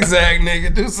you zigzag,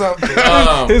 nigga. Do something.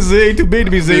 His zig too big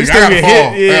to be zig. Nigga, I Still gotta get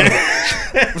fall. hit.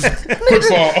 Yeah. Quick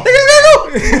fall.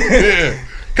 Yeah.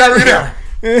 Kyrie down.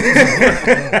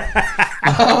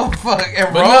 Oh fuck!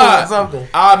 And But roll nah, or something.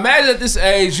 I imagine at this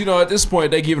age, at this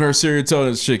point, they giving her serotonin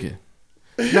and chicken.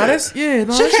 No, that's She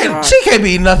can't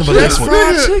be eating nothing but That's liquid.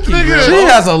 fried chicken, bro. She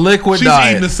has a liquid She's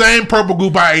diet. eating the same purple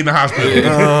goop I ate in the hospital.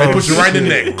 They put you right in the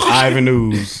neck. Ivan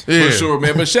Ooze. Yeah. For sure,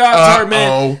 man. But shout out to her,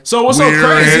 man. So what's so We're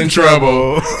crazy? in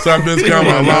trouble. Something's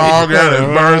coming along and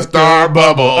it burst our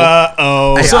bubble.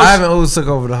 Hey, So Ivan Ooze took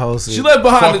over the whole scene. she left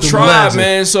behind Fuck the them tribe, legends.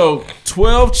 man. So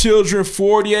 12 children,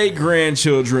 48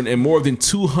 grandchildren, and more than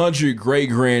 200 great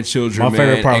grandchildren. My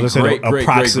favorite part was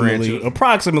great-great-grandchildren.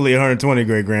 approximately 120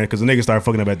 great grand because the niggas started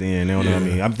fucking up at the end. They don't know what I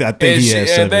mean. I think And he she, has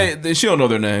and 7. she don't know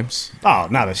their names. Oh,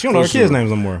 nah, she don't know her kids' names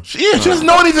no more. Yeah, she doesn't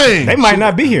know anything. They might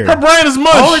not be here. Her brain is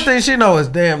mush. The only thing she knows is,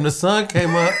 damn, the sun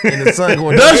came up and the sun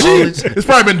going Does down. she? It's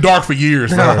probably been dark for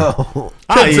years. No.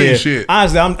 Couldn't see shit.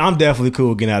 Honestly, I'm definitely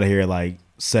cool getting out of here at like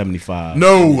 75.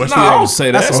 No, that's too I early. don't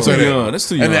say that. That's Don't too say young. That's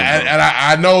too young. And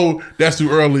I know that's too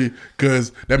early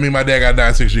because that means my dad got died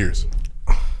in 6 years.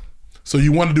 So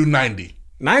you want to do 90.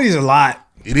 90 is a lot.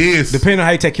 It is. Depending on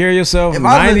how you take care of yourself, If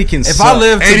I 90 live- can if suck. I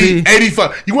live to 80, be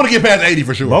 85. You want to get past 80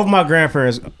 for sure. Both my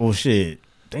grandparents, well, shit,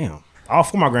 damn. All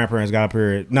 4 of my grandparents got up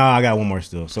here. No, I got one more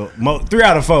still. So 3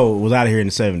 out of 4 was out of here in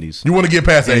the 70s. You want to get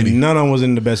past And 80. none of them was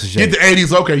in the best of shape. Get to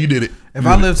 80s. Okay, you did it. If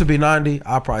I live to be 90,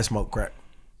 I'll probably smoke crack.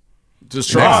 Just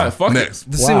try it. Fuck Next.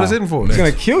 To see what it's in for. It's going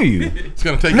to kill you. It's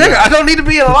going to take Nigga, you I don't need to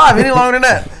be alive any longer than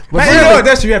that. But Man, you know what?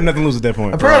 That's you have nothing to lose at that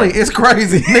point. apparently, it's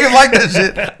crazy. Niggas like that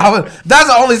shit. That's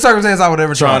the only circumstance I would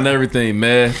ever try. Trying everything,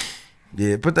 man.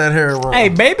 Yeah, put that hair around. Hey,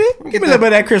 baby, give me a little bit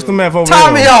of that crystal meth over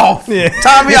Tie there. me off. Yeah.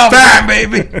 Tie me off back,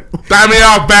 baby. Tie me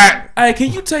off back. Hey,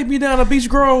 can you take me down to Beach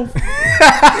Grove?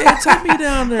 Yeah, take me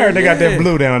down there. Heard they got that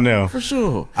blue down there. For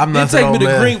sure. I'm Then nothing take me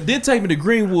on to meth. Then take me to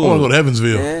Greenwood. I want to go to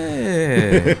Evansville.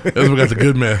 Yeah. That's where we got the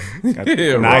good meth.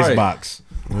 Yeah, Nice right. box.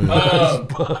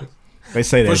 They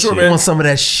say that For sure, shit. man. Want some of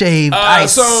that shaved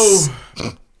ice. So,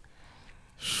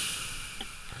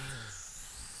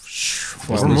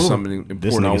 Let's I move. something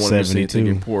This important. I nigga want to miss anything 72.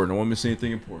 important. I want to miss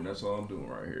anything important. That's all I'm doing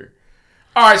right here.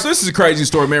 All right, so this is a crazy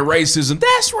story, man. Racism.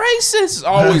 That's racist. It's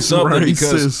always That's something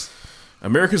because racist.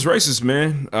 America's racist,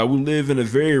 man. We live in a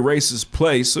very racist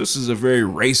place, so this is a very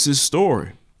racist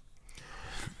story.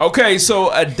 Okay, so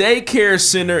a daycare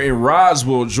center in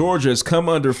Roswell, Georgia has come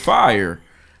under fire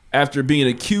after being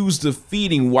accused of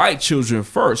feeding white children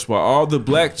first while all the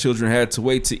black children had to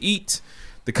wait to eat.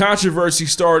 The controversy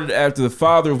started after the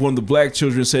father of one of the black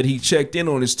children said he checked in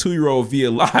on his 2-year-old via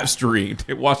live stream.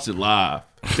 They watched it live.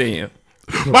 Damn.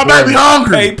 My baby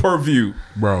hungry. Pay-per-view.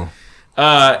 Bro.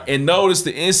 And noticed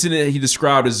the incident he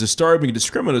described as disturbing and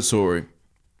discriminatory.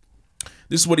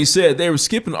 This is what he said. They were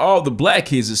skipping all the black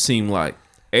kids, it seemed like.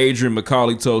 Adrian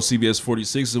McCauley told CBS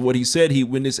 46 is what he said he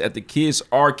witnessed at the Kids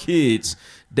Are Kids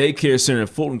daycare center in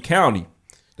Fulton County.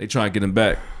 They try and get him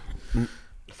back.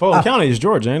 Fulton County is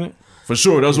Georgia, ain't it? For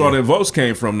sure. That's where all the votes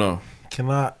came from, though.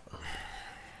 Cannot.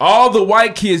 All the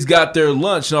white kids got their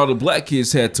lunch and all the black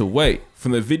kids had to wait.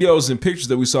 From the videos and pictures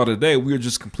that we saw today, we were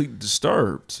just completely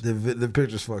disturbed. The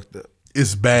picture's fucked up.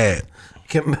 It's bad.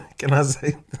 Can I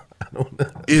say? I don't know.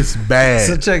 It's bad.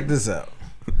 So check this out.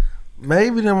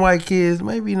 Maybe them white kids,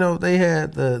 maybe they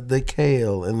had the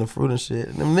kale and the fruit and shit.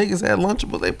 And them niggas had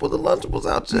Lunchables. They put the Lunchables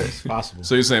out there. It's possible.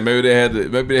 So you're saying maybe they had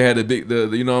the big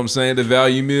you know what I'm saying, the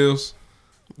value meals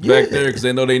back there because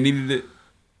they know they needed it.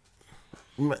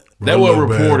 That wasn't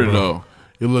reported though.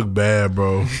 It looked bad,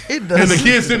 bro. It does. And the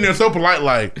kids sitting there so polite,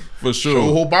 like, for sure.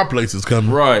 Sure hope our place is coming.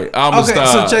 Right. I'm Okay,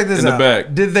 so check this in out. the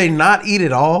back. Did they not eat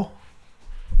it all?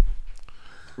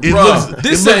 It Bruh,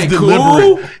 this looks ain't deliberate.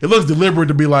 cool. It looks deliberate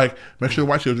to be like, make sure the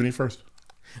white children eat first.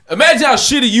 Imagine how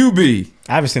shitty you be.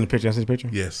 I haven't seen the picture. I seen the picture.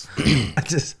 Yes. I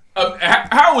just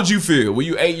how would you feel when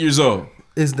you 8 years old?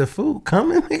 is the food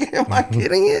coming? Nigga, am I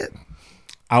getting it?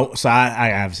 I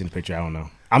haven't seen the picture. I don't know.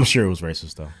 I'm sure it was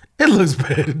racist though. It looks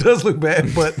bad. It does look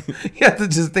bad, but you have to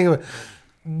just think about it.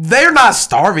 They're not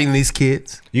starving these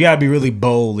kids. You gotta be really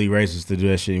boldly racist to do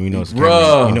that shit. You know it's a camera.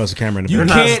 Bruh, You know it's a camera in the You back.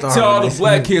 can't tell all the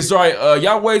black kids, all right,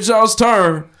 y'all wait y'all's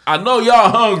turn. I know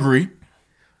y'all hungry.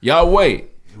 Y'all wait.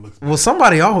 Well,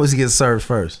 somebody always gets served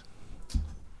first.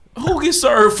 Who gets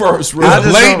served first, bro? It's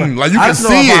blatant. Like, you I can just know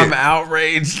see if it. I'm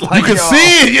outraged. You Like, can y'all. see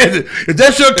it. Yeah. If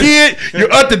that's your kid,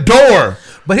 you're at the door.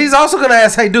 But he's also gonna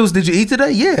ask, "Hey, Deuce, did you eat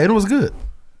today?" Yeah, it was good.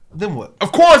 Then what?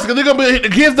 Of course, because the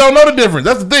kids don't know the difference.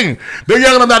 That's the thing. They're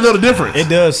young enough not to know the difference. It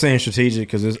does seem strategic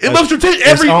because it looks strategic.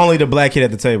 It's only the black kid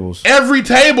at the tables. Every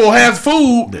table has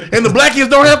food, and the black kids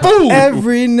don't have food.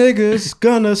 Every nigga's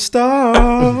gonna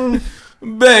starve.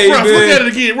 Baby. Ruff, look at it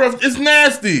again. Ruff, it's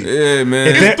nasty. Yeah,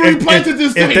 man. It's 3 plates at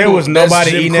this table. If there was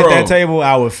nobody Jim eating at Crow. that table,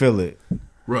 I would feel it.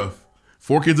 Ruff.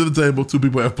 4 kids at the table, 2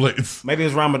 people have plates. Maybe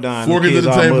it's Ramadan. 4 The kids kids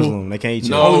at the are table. Muslim. They can't eat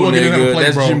No, Only one kid didn't have a nigga, plate,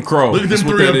 that's bro. Jim Crow. Look at them That's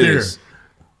what 3 up that there. is.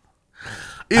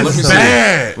 It's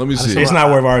bad. Let me see. It's not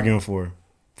worth arguing for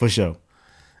sure.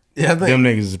 Yeah, I think, Them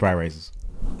niggas is probably racist.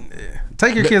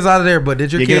 take your kids out of there. But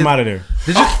did your Yeah, kids get them out of there.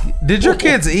 Did your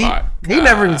kids eat? He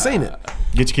never even seen it.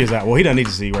 Get your kids out. Well, he doesn't need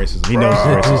to see racism. He knows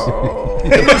it's racist.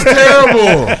 It was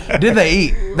terrible. Did they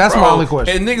eat? That's my only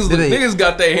question. And Did they eat? niggas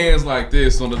got their hands like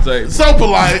this on the table. So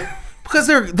polite. Because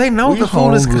they know We the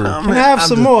food is hungry. coming. Can I have I'm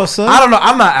some just- more, son? I don't know.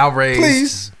 I'm not outraged.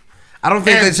 Please. I don't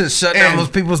think And- they should shut down and- those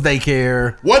people's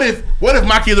daycare. What if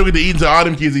my kids don't get to eat until all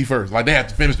them kids eat first? Like they have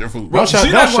to finish their food. Don't shut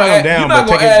You're not them gonna down, you're but not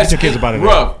gonna get ask your kids about it.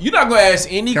 Ruff, you're not gonna ask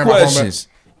any Can I have my phone questions.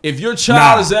 If your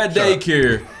child Nah. is at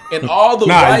daycare and all the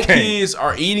Nah, you white can't. kids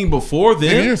are eating before Nigga,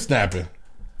 them, you're snapping.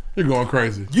 You're going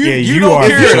crazy. you you don't are.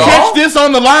 care You at catch all. this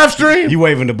on the live stream, You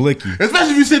waving the blicky.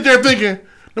 especially if you sit there thinking,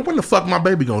 "Now when the fuck my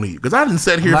baby gonna eat?" Because I didn't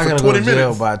sit I'm here not for going to 20 go to jail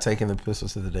minutes. by taking the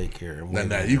pistols to the daycare.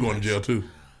 Nah, you going to jail too.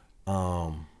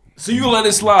 So you let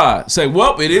it slide. Say,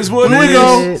 well, it is what Here it we is.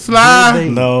 go. Slide.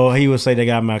 No, he would say they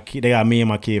got me and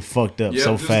my kid fucked up Yep,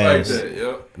 so just fast. Like that,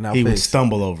 yep. Now He would fix it.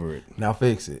 stumble over it. Now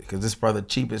fix it, because this is probably the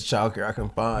cheapest childcare I can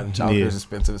find. Childcare Yeah. is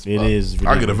expensive as fuck. It is.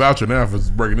 I get a voucher now for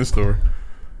breaking this story.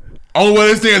 Only way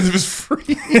it stands if it's free.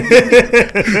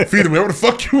 Feed them whatever the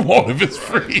fuck you want if it's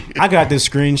free. I got this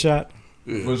screenshot.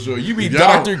 For sure. You be Yeah,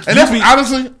 doctor. and that's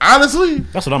honestly,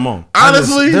 That's what I'm on.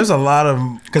 honestly, There's a lot of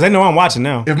Because they know I'm watching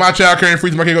now. if my child can't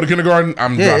freeze my kid go to kindergarten,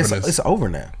 I'm yeah. dropping It's this. over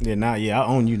now. Yeah, I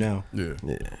own you now. Yeah,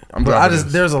 Yeah, I'm but I dropping just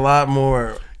this. there's a lot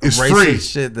more It's racist free.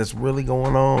 shit that's really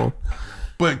going on.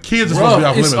 But kids are supposed to be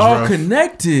Ruff, off it's limits, all Ruff.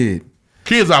 connected.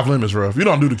 Kids off limits, Ruff. You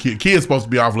don't do the kid. Kids supposed to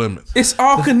be off limits. It's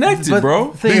all connected, But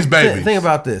bro. These babies. Think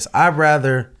about this. I'd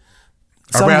rather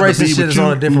some rather be racist shit with is you.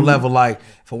 on a different level. Like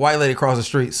if a white lady crosses the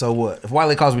street, so what? If a white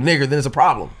lady calls me nigger, then it's a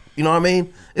problem. You know what I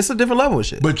mean? It's a different level of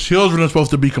shit. But children are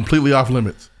supposed to be completely off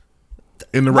limits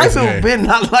in the White race people game. been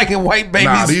not liking white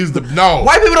babies. No.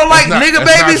 White people don't like nigga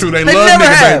that's not babies. true. They They love never nigga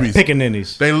have. babies.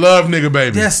 Pickaninnies. They love nigga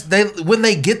babies. Yes, they when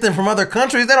they get them from other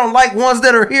countries, they don't like ones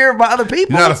that are here by other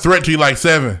people. You're not a threat to you like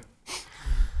 7.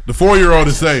 The 4-year-old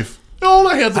is safe. Oh,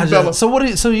 that handsome fella. So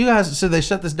what? So you guys should they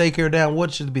shut this daycare down?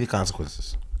 What should be the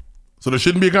consequences? So there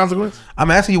shouldn't be a consequence? I'm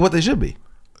asking you what they should be.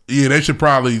 Yeah, they should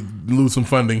probably lose some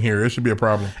funding here. It should be a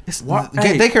problem.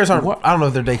 Daycares aren't. I don't know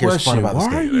if their daycares fun about this.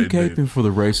 Why are you caping for the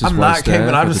racist? I'm white not staff caping.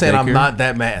 I'm at just the saying I'm daycare? not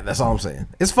that mad. That's all I'm saying.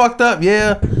 It's fucked up.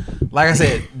 Yeah. Like I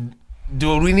said,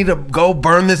 do we need to go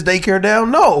burn this daycare down?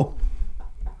 No.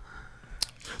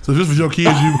 So just for your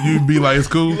kids, you'd be like, it's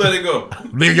cool. You let it go.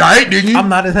 Nigga, y'all ate, didn't you? I'm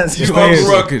not in that You situation.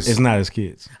 Uncle Ruckus. It's not his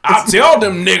kids. I tell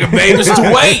them nigga babies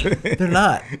to wait. They're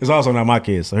not. It's also not my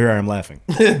kids, so here I am laughing.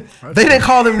 They didn't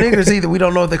call them niggers either. We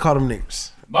don't know if they call them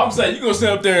niggers. But I'm saying you gonna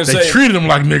stand up there and They say, treated them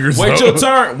like niggers. "Wait though. your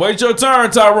turn. Wait your turn,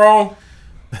 Tyrone."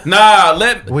 Nah,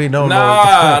 We don't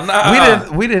nah, know.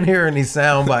 Nah. We didn't hear any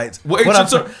sound bites. Wait What your I'm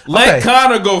turn. saying- Let okay.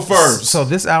 Connor go first. So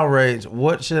this outrage,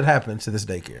 what should happen to this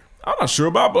daycare? I'm not sure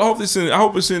about, but I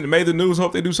hope it's made the news.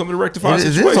 Hope they do something to rectify the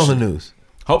It situation. is on the news.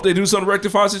 Hope they do something to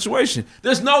rectify the situation.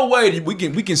 There's no way that we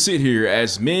can sit here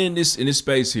as men in this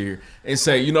space here and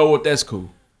say, you know what, that's cool.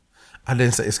 I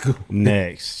didn't say it's cool.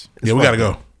 Next. Yeah, we gotta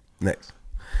go. Next.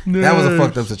 That was a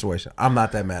fucked up situation. I'm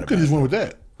not that mad Could about just it. went with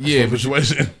that. Yeah, That's the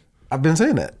situation. I've been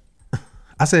saying that.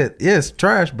 I said, yeah, it's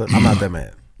trash, but I'm not that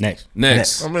mad. Next.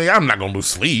 Next. I mean, I'm not gonna lose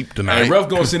sleep tonight. Hey, Ruff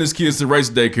gonna send his kids to race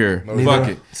daycare. Fuck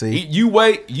it. See? You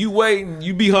wait, and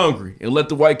you be hungry, and let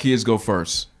the white kids go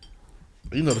first.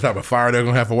 You know the type of fire they're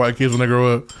gonna have for white kids when they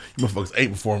grow up. You motherfuckers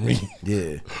ate before me.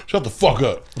 Yeah. Shut the fuck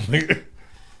up.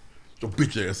 Your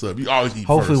bitch ass up. You always eat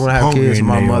Hopefully, first. when I have Hungry kids, and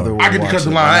my they mother are. will I get to watch cut the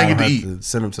it, line. and I I ain't don't get to have eat.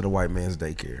 send them to the white man's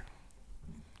daycare.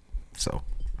 So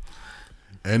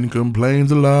And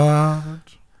complains a lot.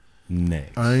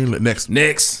 Next. I ain't next.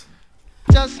 Next.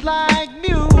 Just like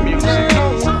music.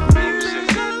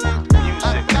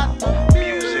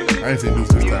 I ain't seen Deuce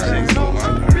this time. He's on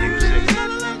line.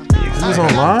 he was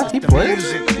online. He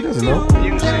plays. He doesn't know. I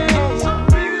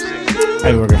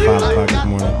had to work at 5 o'clock this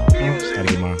morning. Gotta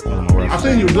get my I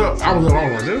seen you was up. I was up all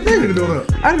morning. What you doing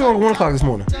up? I had to be working 1 o'clock this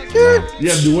morning. You had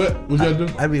to do what? What you had to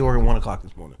do? I had to be working 1 o'clock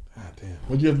this morning.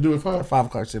 What'd you have to do at 5? 5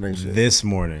 o'clock shit ain't shit. this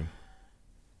morning.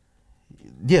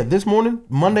 Yeah, this morning,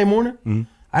 Monday morning,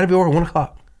 I had to be working 1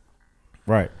 o'clock.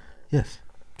 Right. Yes,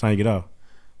 Time you get off.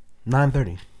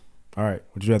 9:30. All right.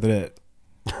 What you do after that?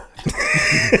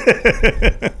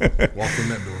 Walk in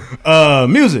that door.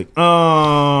 Music.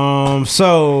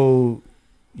 So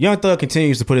Young Thug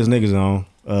continues to put his niggas on.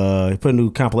 He put a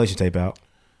new compilation tape out.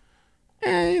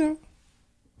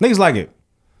 Niggas like it.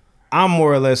 I'm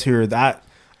more or less here.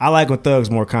 I like when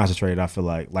Thug's more concentrated. I feel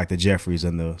like the Jeffries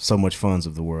and the So Much Funds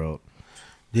of the world.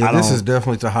 Yeah, this is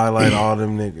definitely to highlight all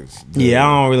them niggas. Yeah,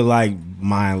 I don't really like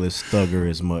mindless Thugger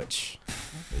as much.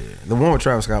 Yeah. The one with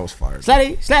Travis Scott was fire.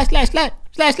 Slutty, slash, slutty,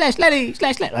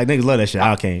 slash. Like niggas love that shit.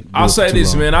 I can't. I'll say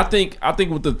this, man. I think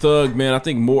with the Thug, man, I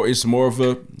think it's more of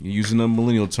a, using a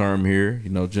millennial term here,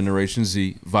 Generation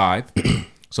Z vibe.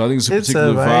 So I think it's a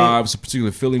particular vibe, it's a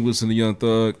particular feeling listening to Young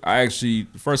Thug. The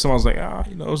first time I was like,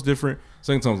 it's different.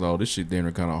 Second time I was like, this shit damn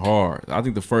kind of hard. I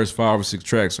think the first 5 or 6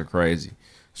 tracks are crazy.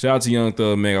 Shout out to Young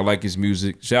Thug, man. I like his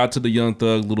music. Shout out to the Young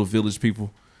Thug Little Village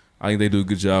people. I think they do a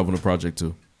good job on the project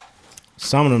too.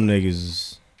 Some of them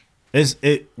niggas,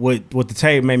 what the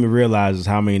tape made me realize is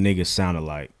how many niggas sounded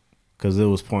like. Because there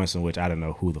was points in which I didn't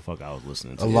know who the fuck I was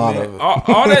listening to. A lot of it.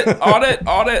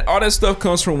 All that stuff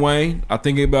comes from Wayne. I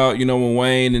think about, when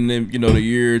Wayne and then, the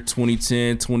year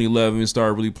 2010, 2011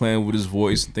 started really playing with his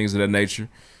voice and things of that nature.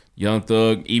 Young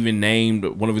Thug even named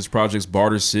one of his projects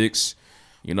Barter 6.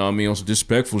 On some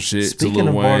disrespectful shit. Speaking to Lil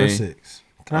of Wayne. Barter 6,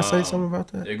 can I say something about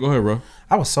that? Yeah, go ahead, bro.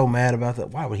 I was so mad about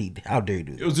that. Why would he? How dare he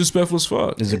do that? It was disrespectful as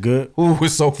fuck. Is it good? Ooh,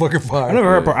 it's so fucking fire.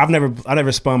 I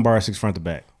never spun Barter 6 front to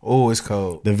back. Oh, it's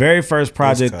cold. The very first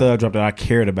project Thug dropped that I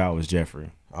cared about was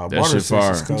Jeffrey. That shit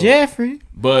fire. Jeffrey.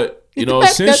 But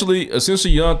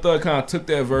essentially Young Thug kind of took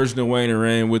that version of Wayne and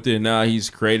ran with it. And now he's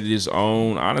created his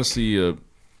own. Honestly,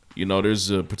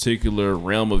 there's a particular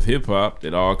realm of hip hop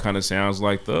that all kind of sounds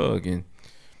like Thug. And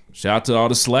shout out to all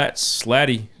the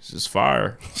Slatty. It's just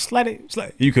fire.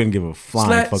 Slatty. You couldn't give a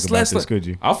flying fuck about this, could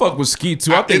you? I fuck with Ski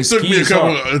too. I think Ski is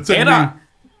hard.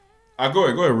 Go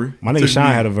ahead, Ree. My nigga Sean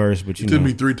had a verse, but it took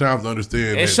me 3 times to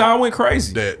understand. And Sean went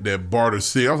crazy. That Barter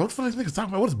 6. I was like, what the fuck is niggas talking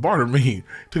about? What does Barter mean?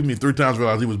 It took me 3 times to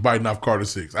realize he was biting off Carter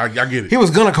 6. I get it. He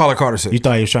was gonna call it Carter 6. You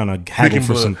thought he was trying to haggle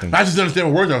for something. I just understand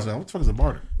what words I was saying. What the fuck is a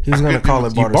barter? He was gonna call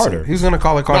it Barter 6. He was gonna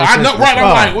call it Carter 6. I know, right?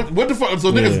 I'm like, what the fuck?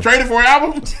 So niggas traded for an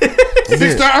album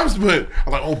 6 times, but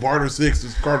I'm like, Barter 6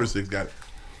 is Carter 6. Got it.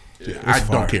 Yeah, I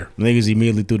don't care. Niggas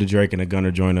immediately threw the Drake and the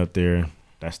Gunner joint up there.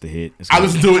 That's the hit. I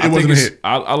listened to it. It wasn't a hit.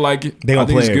 I like it. They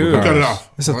gonna play it. Good. Cut it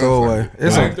off. It's a throwaway.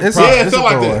 It's a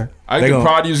throwaway. I think the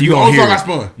prodigy is good. You gonna hear I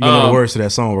spun. You know the words to that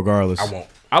song regardless. I won't.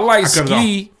 I like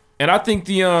Ski, and I think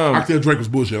the I thought Drake was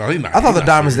bullshit. I thought the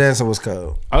Diamonds Dancing was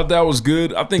cold. I thought that was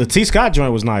good. I think the T Scott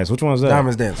joint was nice. Which one was that?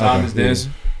 Diamonds Dancing. Diamonds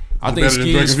Dancing. I think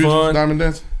Ski is fun. Diamond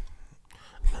Dancing.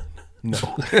 No.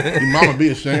 Your mama be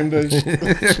ashamed of you.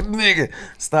 Nigga,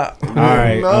 stop. All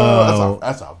right. No,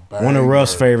 that's a bad one of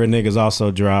Ruff's word. favorite niggas also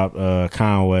dropped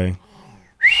Conway.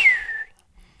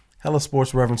 Hella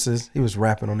sports references. He was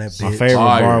rapping on that bitch. My favorite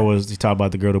bar was he talked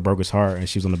about the girl who broke his heart and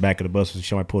she was on the back of the bus and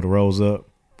she might pull the rose up.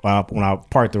 When I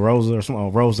parked the rose or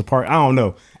something, rose the park. I don't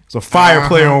know. It's a fire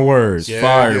play on words. Yeah,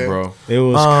 fire, bro. It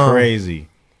was crazy.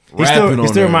 He still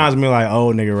there. reminds me like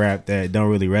old nigga rap that don't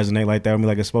really resonate like that with me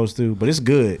like it's supposed to, but it's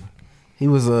good. He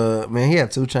was man. He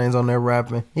had 2 Chainz on there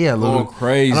rapping. He had Luda.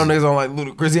 Crazy. I know niggas don't like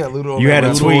Ludacris. He had Luda on you there. You had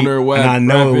a tweet, and I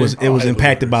know rapping. it was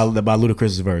impacted by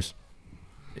Ludacris's verse.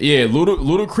 Yeah,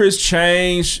 Ludacris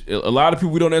changed. A lot of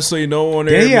people we don't necessarily know on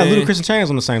there. Yeah, he had man. Ludacris and Chainz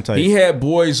on the same tape. He had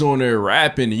boys on there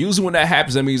rapping. Usually when that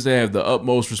happens, that means they have the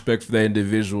utmost respect for that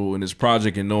individual in this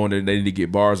project and knowing that they need to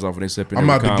get bars off when they step in. I'm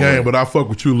out the game, but I fuck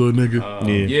with you, little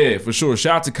nigga. Yeah, for sure.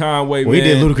 Shout out to Conway. Well, man.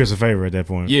 he did Ludacris a favor at that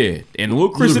point. Yeah, and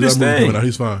Ludacris did his thing.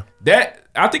 He's fine. That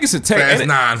I think it's a tape. Fast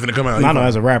 9 finna come out. I know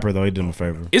as a rapper though, he did him a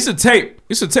favor. It's a tape.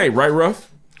 It's a tape, right, Ruff?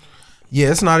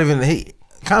 Yeah, it's not even.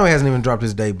 Conway hasn't even dropped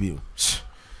his debut.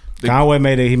 Conway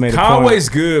made it. He made Conway's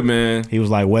good, man. He was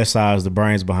like West Side's the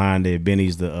brains behind it.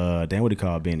 Benny's the damn. What do you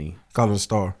call Benny? Call him the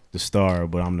star. The star,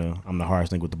 but I'm the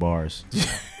hardest nigga with the bars.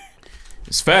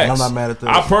 It's facts. And I'm not mad at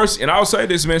this. And I'll say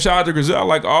this, man. Shout out to Grizel. I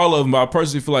like all of them, but I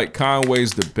personally feel like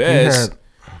Conway's the best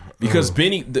because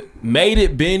Benny made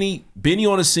it. Benny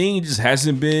on the scene just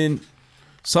hasn't been.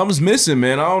 Something's missing,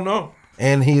 man. I don't know.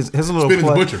 And his little Spinning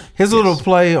play, the butcher. his little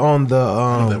play on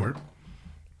that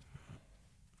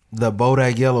the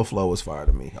Bodak Yellow flow was fire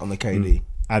to me on the KD.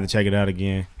 I had to check it out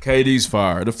again. KD's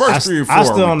fire. The first 3 or 4. I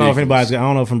still don't know if anybody's. I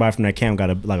don't know if anybody from that camp got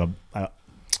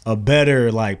a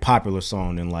better like popular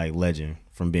song than like Legend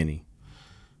from Benny.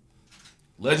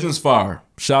 Legend's fire.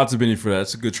 Shout out to Benny for that.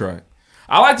 It's a good track.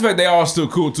 I like the fact they all still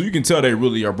cool too. You can tell they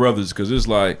really are brothers because it's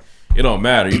like it don't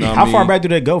matter. You know what I mean? How far back do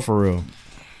they go for real?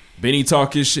 Benny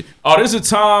talk his shit. Oh, there's a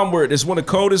time where there's one of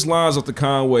the coldest lines off the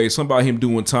Conway. Something about him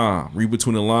doing time. Read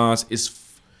between the lines.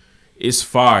 It's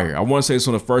fire. I want to say it's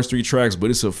on the first 3 tracks,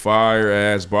 but it's a fire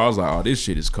ass bar. I was like, oh, this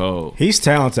shit is cold. He's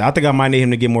talented. I think I might need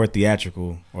him to get more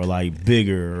theatrical or like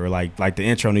bigger or like the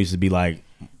intro needs to be like,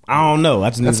 I don't know.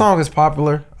 That song is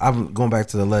popular. I'm going back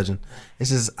to the legend. It's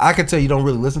just I can tell you don't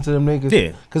really listen to them niggas.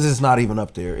 Yeah, because it's not even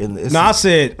up there. I'm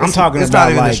talking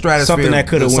about like something that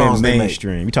could have went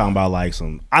mainstream. You talking about like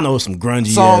some grungy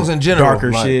songs in general,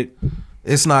 darker like, shit.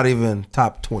 It's not even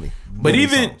top 20. But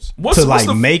even songs. what's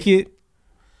the make it?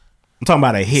 I'm talking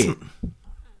about a hit.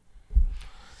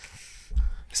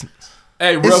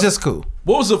 Hey, it's just cool.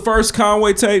 What was the first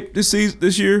Conway tape this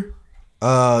year?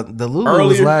 The Lulu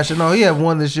was last year. No, he had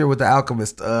one this year with the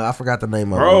Alchemist. I forgot the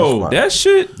name of it. Bro, that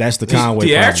shit. That's the Conway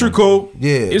theatrical. Problem.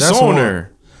 Yeah, it's on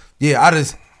there. Yeah, I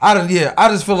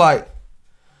just feel like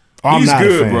he's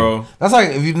good, bro. That's like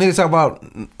if you niggas talk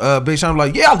about Big Sean,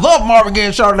 like, yeah, I love Marvin Gaye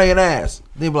and Chardonnay and Ass.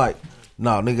 They be like,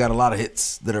 no, nigga got a lot of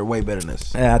hits that are way better than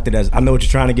this. Yeah, I think I know what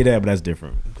you're trying to get at, but that's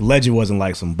different. Legend wasn't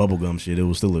like some bubblegum shit. It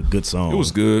was still a good song. It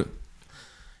was good.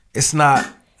 It's not.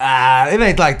 It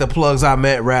ain't like the Plugs I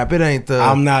Met rap. It ain't the.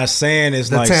 I'm not saying it's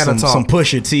the like some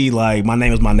Pusha T, like my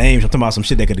name is my name. I'm talking about some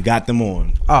shit that could have got them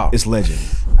on. Oh, it's Legend.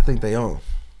 I think they own.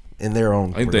 In their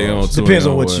own. I think they own too. Depends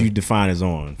on what you define as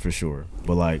on, for sure.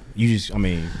 But like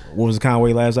what was the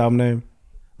Conway last album name?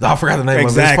 I forgot the name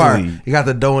of it. It's fire. You got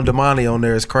the Doe and Damani on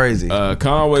there. It's crazy.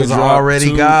 Conway dropped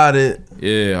already got it.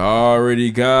 Yeah,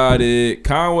 already got it.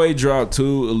 Conway dropped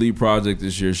 2 elite projects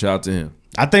this year. Shout out to him.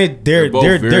 I think they're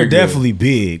definitely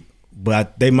big,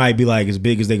 but they might be like as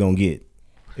big as they gonna get,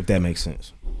 if that makes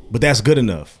sense. But that's good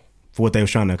enough for what they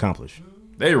was trying to accomplish.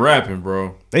 They rapping,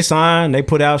 bro. They signed, they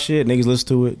put out shit, niggas listen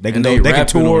to it. They can tour,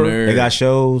 they got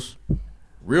shows.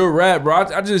 Real rap, bro.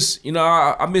 I just,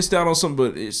 I missed out on something,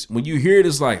 but it's when you hear it,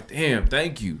 it's like, damn,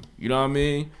 thank you. You know what I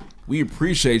mean? We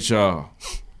appreciate y'all.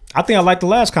 I think I liked the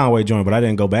last Conway joint, but I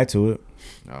didn't go back to it.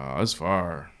 Oh, it's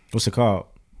fire. What's it called?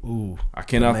 Ooh, I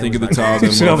cannot think of the title.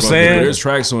 You see what I'm saying? There's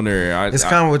tracks on there. It's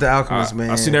Conway with the Alchemist,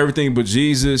 man. I seen everything but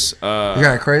Jesus. You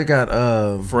got crazy. Got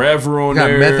Forever on there.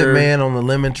 there. You got Method Man on the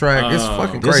Lemon track. It's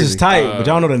fucking crazy. This is tight, but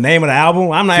y'all know the name of the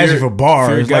album? I'm not asking for bars.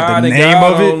 Fear Like God the and name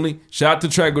God of it. only. Shout out to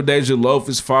track with Deja Loaf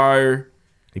is fire.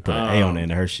 He put an A on the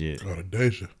end of her shit. Oh,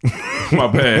 Deja. My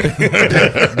bad.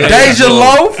 Deja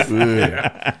Loaf?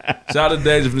 Yeah. Shout out to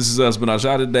Deja if this is us, but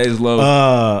shout out to Deja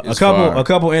Loaf. A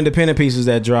couple independent pieces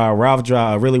that dropped. Ralph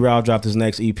dropped his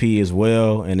next EP as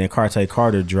well, and then Carte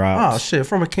Carter dropped. Oh shit,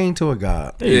 From a King to a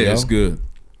God. Yeah, it's good.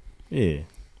 Yeah.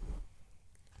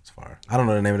 It's fire. I don't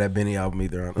know the name of that Benny album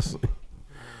either, honestly.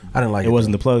 I didn't like it. It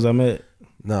wasn't The Plugs I Met?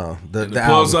 No. The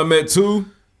Plugs I Met too?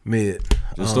 Mid.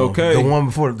 Just okay. The one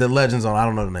before the Legends on, I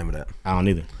don't know the name of that. I don't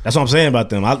either. That's what I'm saying about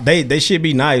them. They should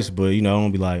be nice, but I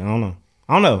don't be like, I don't know.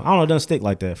 It doesn't stick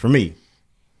like that for me.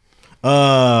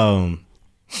 I'm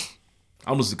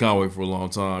listening to Conway for a long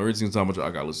time. Every single time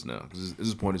I got to listen now because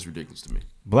this point is ridiculous to me.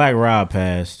 Black Rob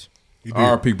passed.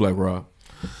 R.I.P. Black Rob.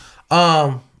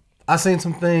 I seen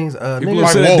some things. People niggas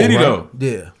said Diddy though.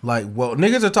 Yeah,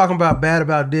 niggas are talking bad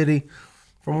about Diddy.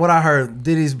 From what I heard,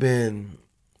 Diddy's been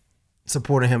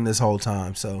supporting him this whole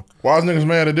time. So why is niggas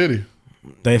mad at Diddy?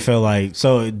 They felt like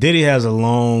Diddy has a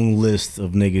long list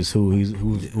of niggas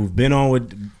who've been on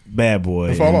with Bad Boy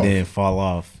and then fall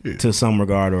off to some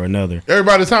regard or another.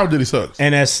 Everybody's time Diddy sucks.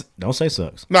 And don't say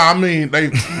sucks. No, I mean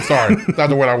sorry, that's not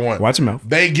the word I want. Watch your mouth.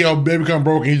 They become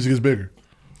broke and he just gets bigger.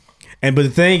 But the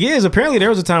thing is, apparently there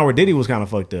was a time where Diddy was kind of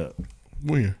fucked up.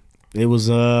 When? It was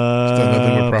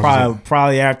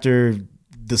probably after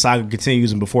the saga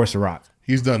continues and before Ciroc.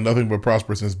 He's done nothing but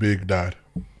prosper since Big died.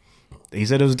 He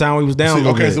said there was a time when he was down.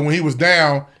 So when he was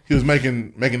down, he was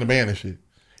making the band and shit.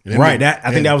 Right.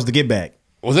 I think that was the Get Back.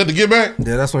 Was that the Get Back?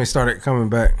 Yeah, that's when he started coming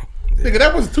back. Nigga,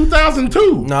 that was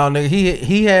 2002. No, nigga,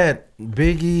 he had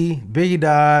Biggie. Biggie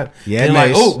died. Yeah, and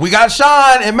Mace. we got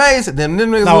Sean and Mace. Then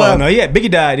them niggas left. No, yeah,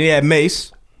 Biggie died. He had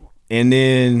Mace, and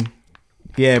then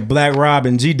he had Black Rob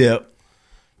and G-Dep,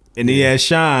 and then he had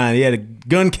Sean. He had a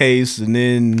gun case, and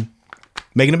then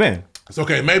making a band. It's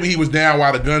okay. Maybe he was down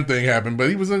while the gun thing happened, but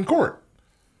he was in court.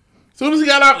 As soon as he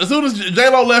got out, as soon as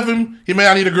J-Lo left him, he made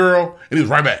I Need a Girl, and he was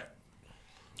right back.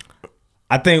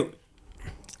 I think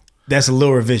that's a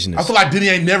little revisionist. I feel like Diddy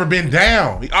ain't never been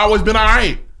down. He always been all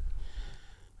right.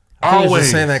 Always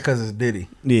just saying that because it's Diddy.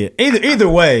 Yeah. Either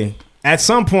way, at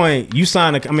some point you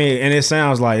sign and it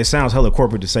sounds hella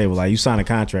corporate to say, but like you sign a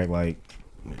contract, like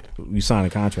you sign a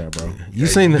contract, bro.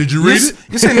 Did you read it?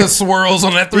 You seen the swirls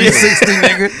on that 360,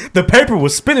 nigga? The paper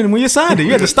was spinning when you signed it.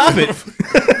 You had to stop it.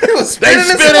 It was spinning.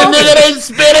 They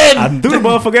spinning. I threw the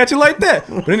motherfucker at you like that.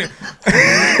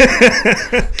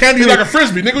 Can't be like a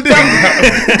frisbee, nigga. What you talking about?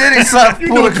 Diddy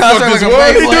pull the contract like a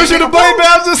He does you the blade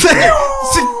bounce and say,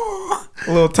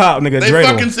 A little top, nigga. They dreidel.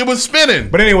 fucking, it was spinning.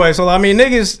 But anyway, so I mean,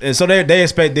 niggas, and so they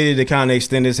expect Diddy to kind of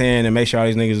extend his hand and make sure all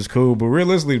these niggas is cool. But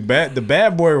realistically, the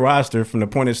bad boy roster from the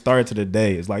point it started to the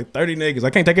day is like 30 niggas.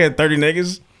 I can't take care of 30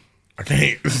 niggas. I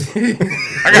can't.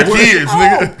 I got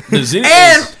kids,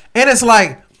 nigga. And it's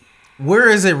like, where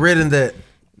is it written that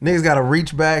niggas got to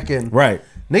reach back and right,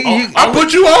 nigga? I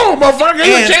put you on, motherfucker.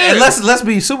 And let's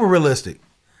be super realistic.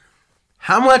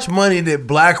 How much money did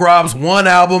Black Rob's one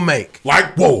album make?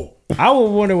 Like, whoa. I would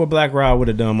wonder what Black Rob would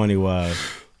have done money wise.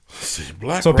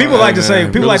 Black So people Rob, like to say,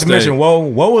 man. people like to Real mention,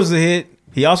 estate. Whoa was the hit.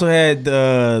 He also had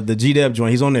the G-Dep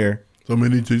joint. He's on there. So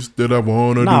many things that I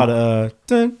wanna No, do. the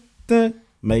dun, dun,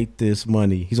 make this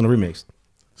money. He's on the remix.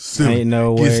 Silly. Ain't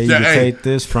no Gets way you that- can hey. take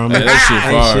this from Hey, me. that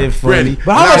shit Ain't fire. shit funny. Ready.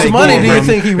 But how much money do you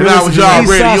think he And I was y'all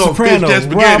really? ready. You Eastside gonna fix that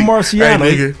Soprano, Rob spaghetti. Marciano.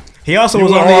 Hey, nigga. He also You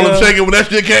was on Harlem the Shaking when that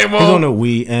shit came on. He's on the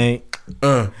We Ain't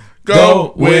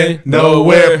Going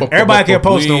nowhere. Everybody kept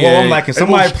posting. Well, I'm like, can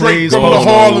somebody please from the post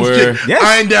Harlem nowhere. shit? Yes.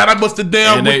 I ain't down. I busted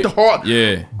down And with they- the heart.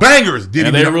 Yeah. Bangers. Did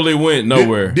And they really went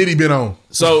nowhere. Did he been on?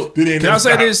 So Did he can never I say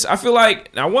stop? this? I feel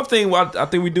like now one thing I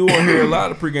think we do on here a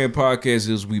lot of pregame podcasts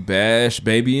is we bash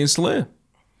Baby and Slim,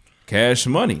 Cash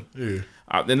Money. Yeah.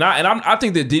 I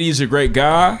think that Diddy's a great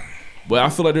guy, but I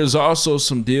feel like there's also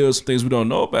some deals, some things we don't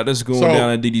know about that's going So,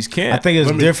 down in Diddy's camp. I think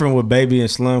it's different with Baby and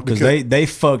Slim because they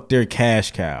fucked their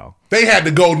cash cow. They had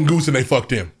the golden goose and they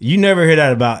fucked him. You never hear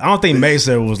that about. I don't think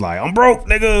Mesa was like, I'm broke,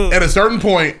 nigga. At a certain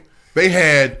point, they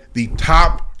had the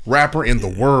top rapper in the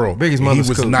world. Biggie's and mother's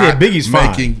he was cool. not Yeah, Biggie's fine.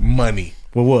 making money.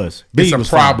 What was? It's Biggie a was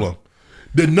problem. fine.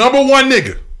 The number one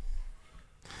nigga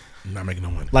not making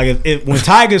no money. Like if when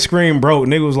Tiger screamed broke,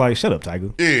 nigga was like, shut up,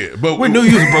 Tiger. Yeah, but We knew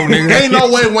you was broke, nigga. Ain't no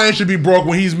way Wayne should be broke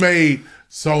when he's made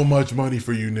so much money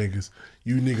for you niggas.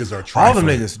 You niggas are All trifling.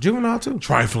 them niggas, Juvenile too.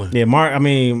 Trifling. Yeah,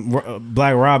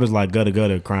 Black Rob is like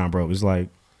gutter crying broke. It's like,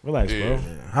 relax, bro.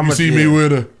 How You much? see me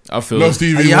with a I feel no it.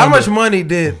 Stevie Yeah, how Wonder. much money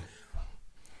did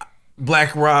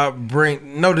Black Rob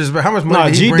bring? No, this. How much money No,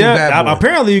 did he bring Bad Boy?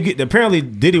 apparently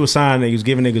Diddy was signing. He was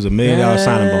giving niggas $1 million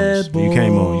signing bonus. When you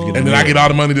came on, you get And then I get all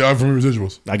the money from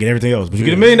residuals. I get everything else, but you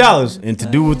get $1 million and to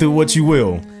do with it what you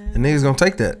will. And niggas gonna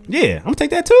take that. Yeah, I'm gonna take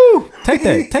that too. Take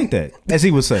that, as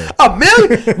he would say. $1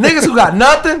 million niggas who got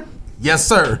nothing. Yes,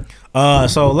 sir.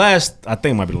 So last, I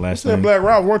think it might be the last That thing. Black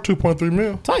Rob worth 2.3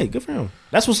 mil. Tight, good for him.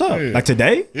 That's what's up. Yeah. Like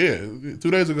today. Yeah, 2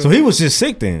 days ago. So he was just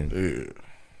sick then.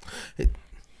 Yeah.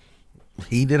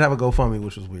 He did have a GoFundMe,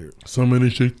 which was weird. So many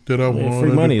shit that I want.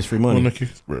 Free money is free money. He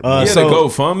had to go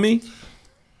fund me.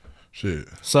 Shit.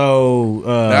 So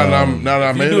Now that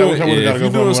I made it, I wish I would've got If to you're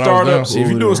go doing for startups, if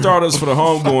you're doing startups for the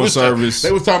homegoing service,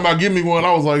 They was talking about give me one.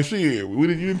 I was like, shit, you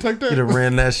didn't take that? He'd have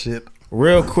ran that shit.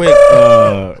 real quick,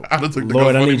 done took the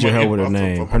Lord, I GoFundMe need your help with her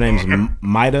money. name. Her name's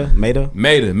Maida. Maida.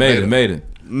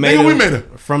 Nigga, we made her.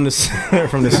 From the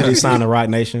city sign of Rock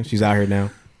Nation. She's out here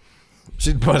now.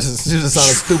 She just signed a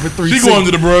stupid 360. She going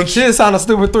to the brunch. She just signed a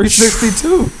stupid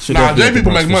 362. She Nah, definitely J at the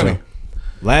people brunch make for money. sure.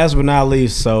 Last but not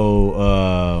least,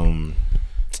 so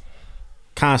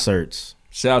concerts.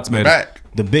 Shout out to Maida. Back.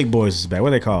 The big boys is back. What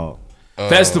are they called?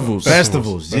 Festivals.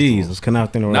 Jeez, let's come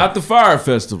out there. Not the Fire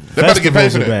Festival. They about to get paid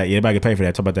Festivals for are that. back. Yeah, they about to get paid for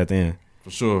that. Talk about that then. For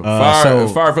sure. So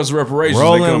Fire Festival reparations. they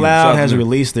Rolling coming. Shout Loud out has to them.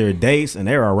 released their dates, and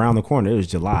they're around the corner. It was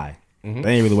July. Mm-hmm.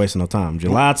 They ain't really wasting no time.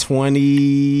 July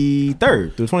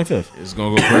 23rd through 25th. It's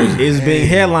gonna go crazy. It's being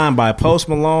headlined by Post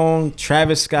Malone,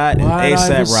 Travis Scott, and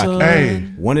ASAP Rocky. Hey.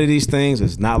 One of these things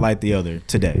is not like the other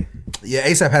today. Yeah,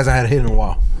 ASAP hasn't had a hit in a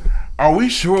while. Are we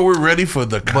sure we're ready for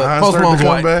the Post concert to Malone's come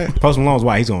white. back? Post Malone's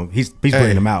why he's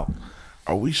bringing them out.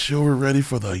 Are we sure we're ready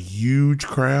for the huge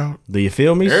crowd? Do you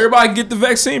feel me? Everybody get the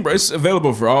vaccine, bro. It's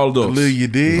available for all adults. Lil, you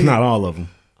did? Not all of them.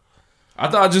 I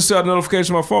thought I just got a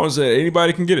notification on my phone that said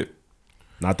anybody can get it.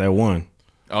 Not that one.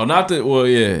 Oh, not that. Well,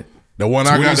 yeah. The one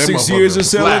I got, that 26 years of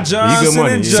selling slapping. You good Johnson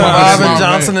money. and Yeah. Johnson. Surviving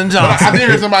Johnson and But I Johnson. did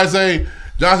hear somebody say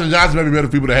Johnson & Johnson may be better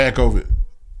for people that had COVID.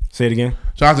 Say it again.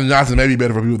 Johnson & Johnson may be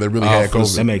better for people that really had for the-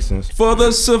 That COVID. makes sense. For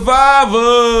the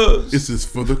survivors. This is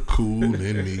for the cool in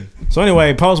me. So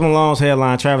anyway, Post Malone's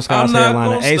headline, Travis Scott's I'm not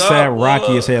headliner, gonna stop, ASAP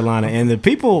Rocky is headliner, and the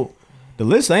people, the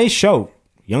list ain't show.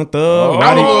 Young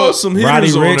Thug, some Roddy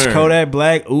hitters on Rich, there. Kodak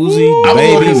Black, Uzi, I was a little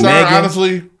Baby, concerned, Megan.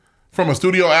 honestly, from a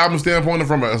studio album standpoint and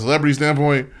from a celebrity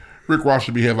standpoint. Rick Ross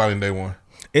should be headlining day one.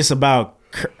 It's about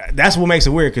that's what makes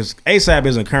it weird because ASAP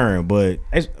isn't current, but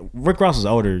Rick Ross is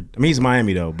older. I mean, he's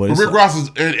Miami though, but But Rick Ross is.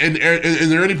 Is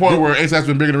there any point where ASAP's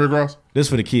been bigger than Rick Ross? this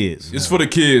for the kids. It's for the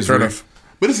kids, Fair Rick. enough.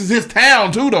 But this is his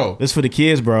town too, though. This for the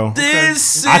kids, bro.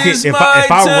 This I could, is if my I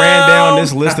ran down town.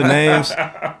 this list of names,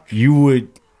 you would.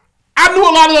 I knew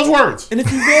a lot of those words. And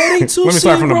if you're ready to Let me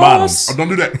start from the bottom. Oh, don't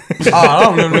do that. Oh, I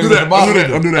don't remember Don't do niggas at that. the bottom. Don't do that.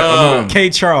 Don't do that. Don't do that. K.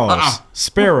 Charles,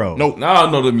 Sparrow. Nope. No,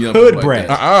 I know them young Hood people Brat.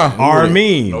 like that.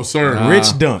 Armin. No, sir.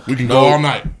 Rich Dunk. We can go all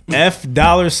night. $0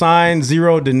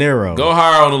 De Niro. Go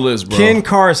higher on the list, bro. Ken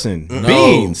Carson.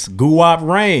 Beans. Guwap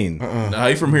Rain. Nah,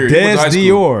 he from here. He Des went to high school.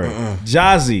 Dior.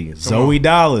 Jazzy. Zoe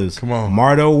Dollars. Come on.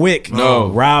 Mardo Wick. No.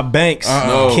 Rob Banks.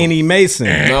 No. Kenny Mason.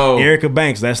 No. Erica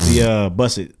Banks. That's the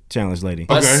Bust It Challenge lady.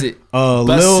 Bust it.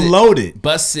 Lil Loaded.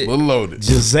 Bust it. Lil Loaded.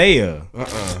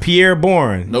 Jazea. Pierre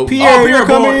Bourne. Nope. Pierre, Pierre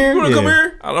come Bourne. here. You wanna come Yeah.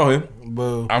 here? I know him.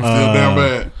 Boo. I'm still down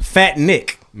bad. Fat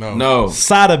Nick. No.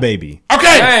 Sada Baby. Okay.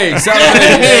 Hey,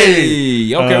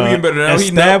 hey. Okay, we getting better now. He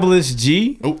Established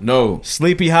G. No.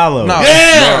 Sleepy Hollow. No.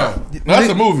 Yeah. No, that's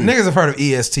a movie. Niggas have heard of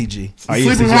ESTG.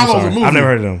 Sleeping Hollow's a movie. I've never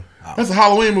heard of them. That's a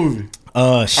Halloween movie.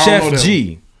 Chef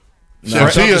G. Shout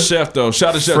out to Chef though. Shout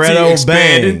out to Chef T. Fredo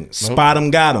Expanded. Bang. Spot him,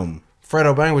 got him.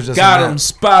 Fredo Bang was just Got him.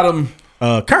 Spot him.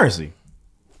 Currency.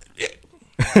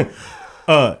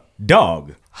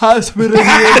 Dog. Hospital.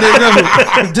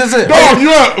 Just it. Dog,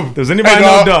 you up? Does anybody Hey,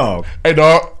 know dog. Dog? Hey,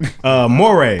 dog.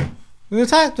 Moray. Oh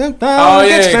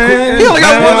yeah. He only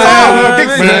got one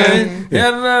song. He only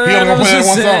gonna play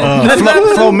that one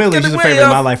song. Flo Millie. She's a favorite of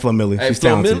my life. Flo Millie. She's Flo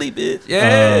talented. Millie, bitch.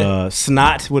 Yeah.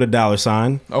 Snot with a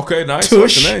 $. Okay, nice. Tush.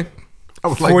 What's the name? I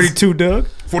was like, 42 Doug.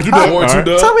 42 Doug. 42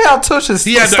 Doug. tell me how Tush is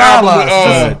He had the album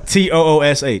stylized. with,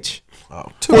 TOOSH.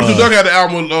 42 Doug had the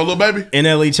album with Lil Baby.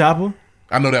 NLE Chopper.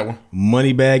 I know that one.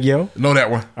 Moneybag Yo. Know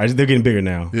that one. All right, they're getting bigger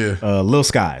now. Yeah. Lil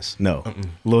Skies. No.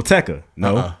 Lil Tecca.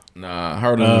 No. Nah, I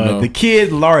heard of him. No. The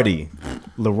Kid Lardy.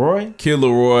 Leroy. Kid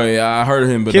Leroy. I heard of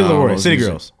him, but Kid nah, I don't Leroy. know City his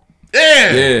Girls.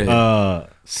 Yeah. Yeah.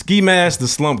 Ski Mask the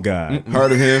Slump Guy.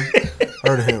 Heard of him.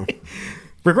 Heard of him.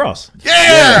 Rick Ross.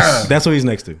 Yeah. That's what he's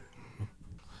next to.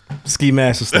 Ski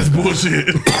Mask the Slump That's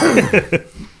bullshit.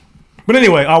 But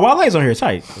anyway, Wale's on here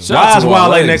tight. Shout out Why is to Wale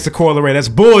Wale. next to Coi Leray? That's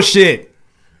bullshit.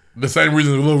 The same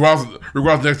reason Rick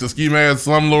Ross next to Ski Mask,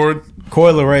 Slumlord.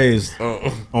 Coi Leray is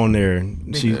on there.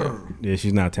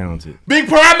 She's not talented. Big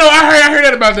Purr, I know. I heard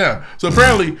that about them. So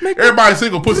apparently, everybody's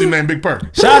single pussy named Big Purr.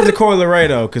 Shout out to Coi Leray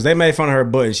though, because they made fun of her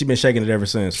butt and she's been shaking it ever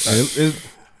since.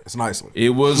 It's nice. It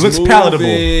was Looks moving. palatable.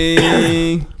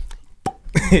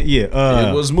 Yeah.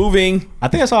 It was moving. I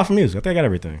think that's all for music. I think I got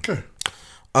everything. Okay.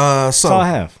 That's all I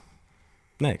have.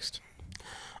 Next.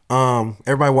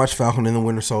 Everybody watch Falcon and the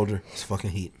Winter Soldier. It's fucking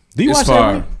heat. Do you It's watch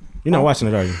fire. that? You're not watching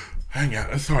it, are you? Hang on,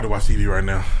 it's hard to watch TV right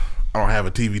now. I don't have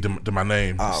a TV to my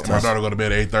name. And my daughter go to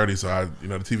bed at 8:30, so the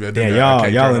TV. I do Yeah, that, I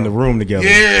can't y'all turn in the on. room together.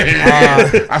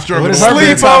 Yeah, I struggle What with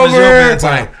is her sleepover?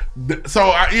 bedtime.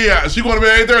 So she going to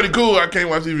bed at 8:30. Cool. I can't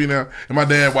watch TV now. And my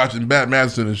dad watching Bat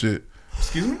Masterson and shit.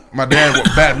 Excuse me. My dad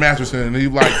watched Bat Masterson, and he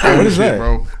like What is shit, that?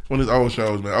 bro? One of his old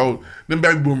shows, man. Them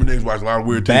baby boomer niggas watch a lot of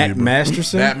weird Bat TV. Bro.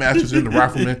 Masterson? Bat Masterson, the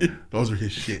Rifleman. Those are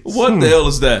his shits. What the hell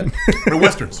is that? The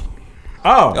westerns.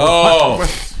 Oh,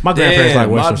 My grandparents like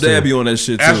my Westerns dad too. be on that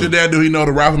shit too. Ask your dad, do he know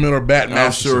the Rifleman or Bat I'm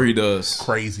Masterson? sure he does.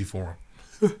 Crazy for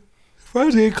Why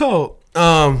is it cold?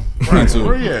 him. Me too.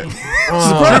 Where he at?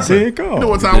 You You know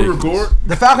what time we record?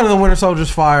 The Falcon and the Winter Soldier's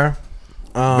fire.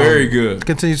 Very good.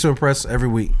 Continues to impress every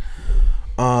week.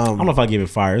 I don't know if I give it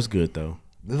fire. It's good though.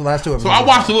 This is the last two episodes. So I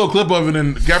watched a little clip of it,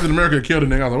 and Captain America killed a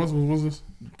nigga. I was like, what's this?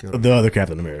 The other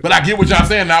Captain America. But I get what y'all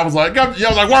saying. And I was like, watch it.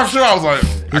 I was like,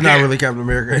 He's not really Captain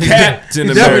America. Captain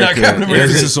He's definitely America. not Captain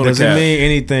America. Does it mean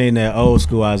anything that old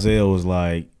school Isaiah was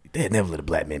like, they'd never let a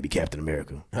black man be Captain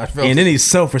America? And any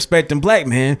self-respecting black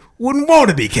man wouldn't want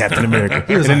to be Captain America.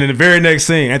 And then in the very next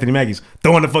scene, Anthony Mackie's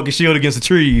throwing the fucking shield against the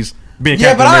trees, being Yeah,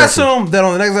 Captain but I America. assume that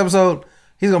on the next episode,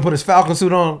 he's gonna put his Falcon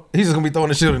suit on. He's just gonna be throwing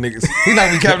the shield at niggas. He's not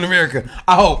gonna be Captain America.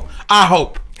 I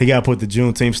hope. He got to put the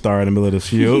Juneteenth star in the middle of the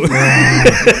shield.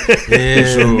 Yeah,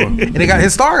 sure. And they got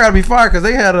his star got to be fired because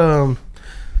they had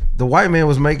the white man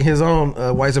was making his own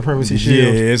white supremacy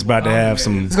shield. Yeah, it's about to have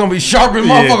some. It's gonna be sharp as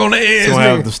motherfucker on the edge. It's gonna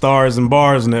have the stars and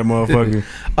bars in that motherfucker.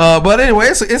 But anyway,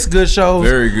 it's a good show.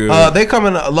 Very good. They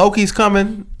coming. Loki's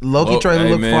coming. Loki trailer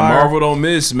look man, fire. Marvel don't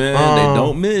miss, man. They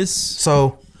don't miss.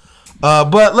 So,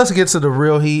 but let's get to the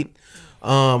real heat.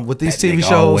 With these That TV nigga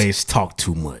shows, always talk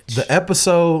too much. the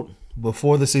episode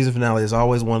before the season finale is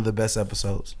always one of the best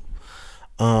episodes.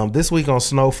 This week on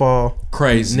Snowfall,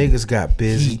 Crazy. niggas got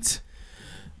busy.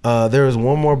 There was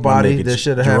one more body that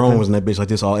should have Jerome happened. was in that bitch like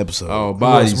this all episode. Oh,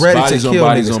 bodies, was ready to bodies on kill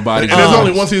bodies niggas. on bodies. And there's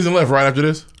only one season left right after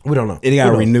this. We don't know. It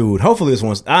got renewed. Hopefully this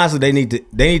one's honestly they need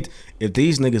if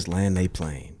these niggas land they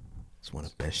plane. It's one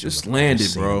of the best shows. Just I've land ever it,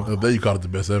 seen. bro. I bet you call it the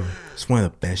best ever. It's one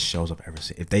of the best shows I've ever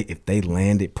seen. If they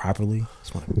land it properly,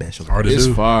 it's one of the best shows. Hard to It's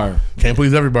do. fire. Can't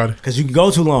please everybody. Because you can go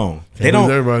too long. They please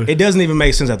don't. everybody. It doesn't even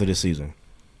make sense after this season.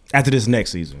 After this next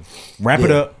season, wrap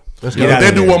it up. Let's Get go. If out they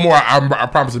of do there. one more, I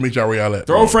promise to meet y'all where y'all at.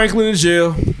 Throw Franklin in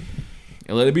jail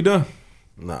and let it be done.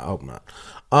 No, I hope not.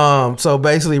 So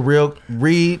basically,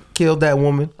 Reed killed that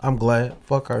woman. I'm glad.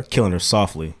 Fuck her. Killing her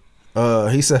softly.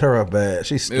 He set her up bad.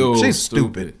 She's stupid. Ew, She's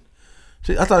stupid.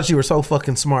 I thought you were so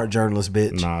fucking smart, journalist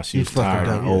bitch. Nah, she You was fucking tired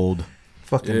and dummy. old.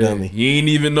 Fucking Yeah, dummy. you ain't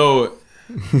even know it.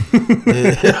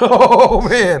 Yeah. Oh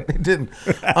man, he didn't.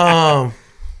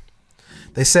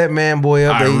 They set Man Boy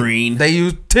up. Irene. They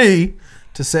used T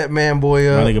to set Man Boy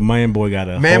up. My nigga Man Boy got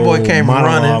a Man Boy whole came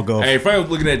monologue running. of- Hey, Frank was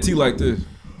looking at T like this.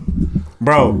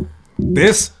 Bro,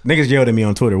 this niggas yelled at me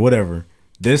on Twitter, whatever.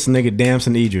 This nigga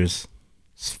Damson Idris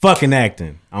is fucking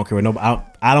acting. I don't care what nobody.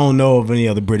 I don't know of any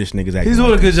other British niggas acting. He's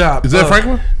doing a good job. Is that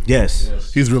Franklin?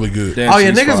 Yes. He's really good. Damn, Oh yeah,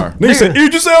 she's niggas. fire. Niggas said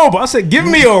Idris Elba. I said, give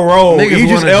me a role. Niggas Idris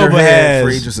wanted your Elba head for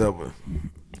has. Idris Elba.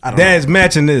 I don't That is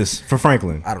matching this for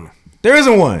Franklin. I don't know. There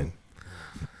isn't one.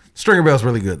 Stringer Bell's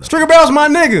really good though. Stringer Bell's my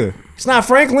nigga. It's not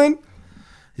Franklin.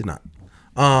 He's not.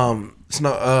 It's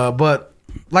no. But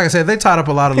like I said, they tied up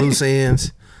a lot of loose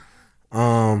ends.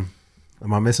 Am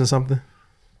I missing something?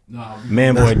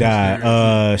 Man Boy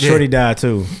died. Shorty died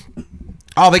too.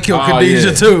 Oh, they killed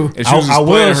Khadijah too. And she was I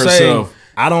will explaining say, herself.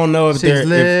 I don't know if She's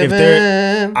they're if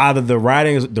they're living. either the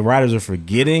writers are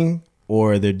forgetting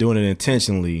or they're doing it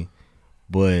intentionally.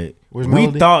 But Where's we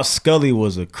Melody? thought Scully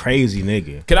was a crazy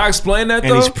nigga, Can I explain that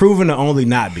and though? he's proven to only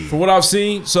not be. From what I've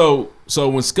seen, so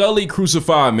when Scully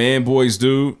crucified Man Boy's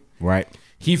dude, Right.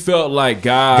 he felt like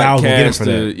God God was gonna get him cast for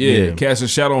that. Yeah. cast a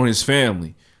shadow on his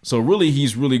family. So really,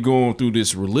 he's really going through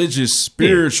this religious,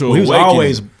 spiritual. Well, he was awakening.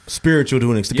 always spiritual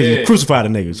to an extent because Yeah. he crucified a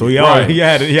nigga, so he Right.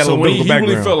 had a so little when bit of a he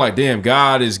background. really felt like, damn,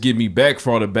 God is getting me back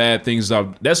for all the bad things.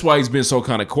 That's why he's been so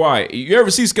kind of quiet. You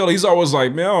ever see Scully? He's always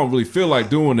like, man, I don't really feel like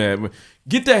doing that.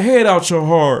 Get that head out your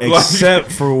heart.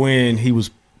 Except for when he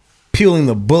was peeling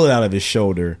the bullet out of his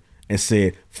shoulder and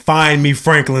said, "Find me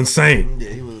Franklin Saint."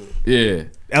 Yeah.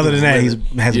 Other than that, he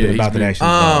hasn't been about that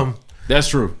action. That's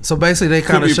true. So basically, they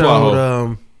kind of be a plot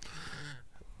showed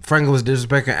Franklin was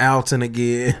disrespecting Alton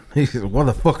again. He said, "What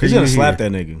the fuck are He's you gonna slap here?"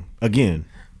 that nigga again.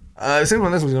 It seems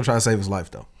like this one's gonna try to save his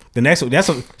life though. The next one,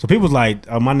 so people was like,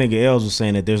 my nigga Els was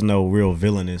saying that there's no real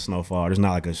villain in Snowfall. There's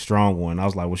not like a strong one. I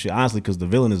was like, well, shit, honestly, because the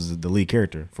villain is the lead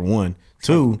character for one.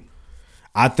 Two,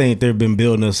 I think they've been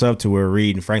building us up to where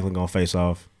Reed and Franklin gonna face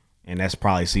off, and that's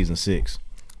probably season 6.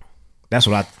 That's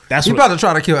what I. That's He's what, about to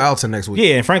try to kill Alton next week.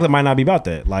 yeah, and Franklin might not be about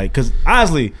that. Like, because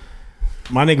honestly,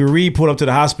 my nigga Reed pulled up to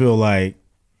the hospital like,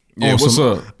 Yeah, on what's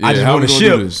some, up? I Yeah, just how want we to gonna do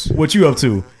ship. this? What you up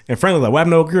to? And Franklin's like, well, I have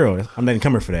no girl. I'm not even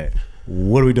coming for that.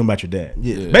 What are we doing about your dad?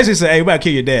 Yeah. Basically said, hey, we about to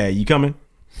kill your dad. You coming?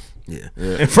 Yeah.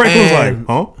 And Franklin was And like,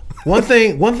 huh?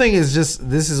 One thing is just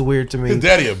this is weird to me. His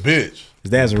daddy a bitch. His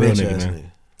dad's a real Bitch nigga, ass man.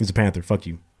 nigga. He's a Panther. Fuck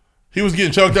you. He was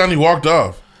getting choked down. He walked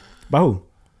off. By who?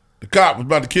 The cop was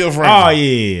about to kill Oh, Franklin.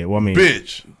 yeah. Well, I mean,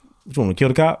 Bitch. what you want to kill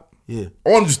the cop? Yeah. I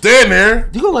want him to stand there.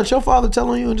 You gonna let your father tell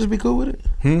on you and just be cool with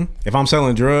it? If I'm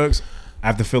selling drugs, I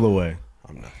have to feel away.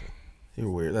 I'm nothing. You're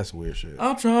weird. That's weird shit.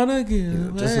 I'm trying to get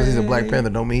Just because he's a Black Panther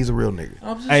don't mean he's a real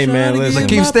nigga. Hey, man, listen.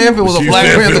 Lakeith Stanfield was a Lakeith Black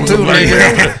Stanfield Panther was a too, Black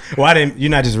nigga. Panther. Well, I didn't. You're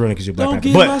not just running because you're Black Don't Panther.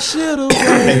 get my But shit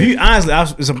away. if you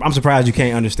honestly, I'm surprised you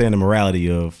can't understand the morality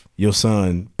of your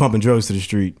son pumping drugs to the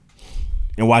street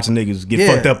and watching niggas get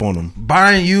Yeah. fucked up on him.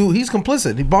 Buying you, he's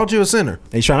complicit. He bought you a sinner.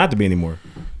 And he's trying not to be anymore.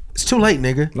 It's too late,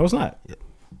 nigga. No, it's not.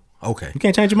 Okay. You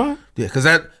can't change your mind. Yeah, because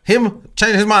that him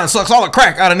changing his mind sucks all the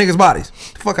crack out of niggas' bodies.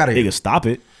 The fuck out of here. Nigga, stop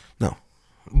it. No.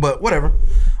 But whatever.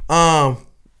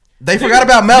 They forgot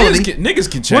about Melody. Niggas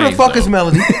can change. Where the fuck though. is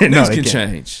Melody? Niggas No, they can can't.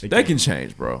 change. They can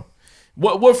change, bro.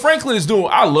 What Franklin is doing,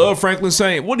 I love Franklin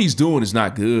saying what he's doing is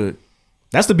not good.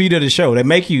 That's the beauty of the show. They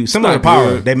make you similar to not Power.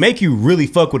 good. They make you really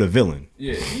fuck with a villain.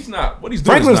 Yeah, he's not. What he's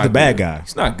doing Franklin's is not the bad good. guy.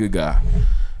 He's not a good guy.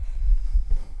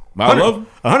 But I love him.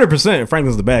 100%.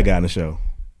 Franklin's the bad guy in the show.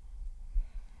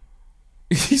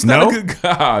 He's not a good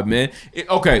guy, man.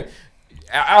 Okay,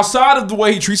 outside of the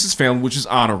way he treats his family, which is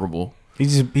honorable. He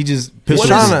just He's pisses his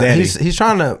trying, to, daddy. he's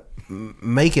trying to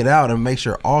make it out and make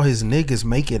sure all his niggas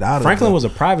make it out Franklin of was a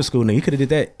private school nigga. He could have did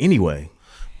that anyway.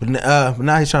 But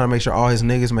now he's trying to make sure all his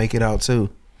niggas make it out too.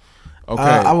 Okay,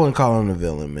 I wouldn't call him the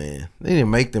villain, man. They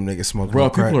didn't make them niggas smoke bro, no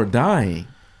crack. people are dying.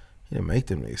 They didn't make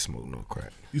them niggas smoke no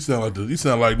crack. You sound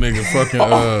like nigga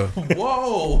fucking.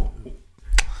 Whoa.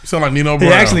 You sound like Nino He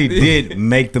Brown. actually did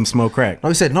make them smoke crack. No,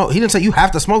 he said no. He didn't say you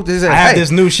have to smoke this. He said, I have hey,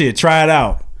 this new shit. Try it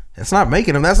out. That's not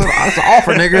making them. That's an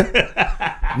offer, nigga.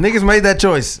 Niggas made that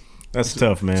choice. That's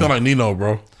tough, man. Sound like Nino,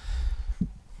 bro.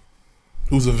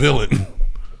 Who's a villain?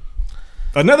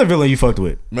 Another villain you fucked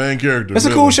with. Main character. It's a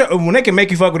villain. cool show. When they can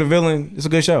make you fuck with a villain, it's a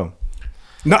good show.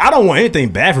 No, I don't want anything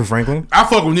bad for Franklin. I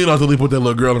fuck with Nino until he put that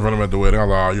little girl in front of him at the wedding. I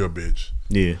was like, oh, you're a bitch.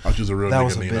 Yeah. I was a real That nigga,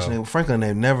 was a Nino. bitch nigga. Franklin,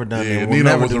 they've never done Yeah, that. Will Nino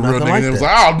never was do a real nothing nigga. like It was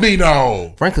that. like, oh,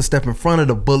 Nino. Franklin step in front of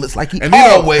the bullets like he And Nino-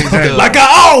 always does. Like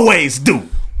I always do.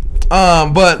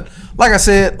 But like I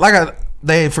said,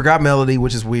 they forgot Melody,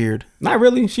 which is weird. Not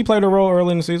really. She played a role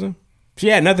early in the season. She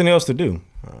had nothing else to do.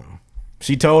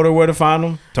 She told her where to find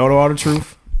him. Told her all the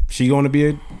truth. She going to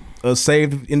be a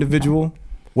saved individual.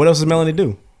 What else does Melanie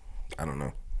do? I don't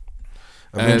know.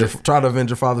 Try to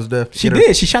avenge her father's death. She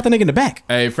did. She shot the nigga in the back.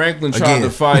 Hey, Franklin tried to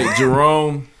fight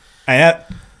Jerome.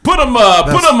 Put him up.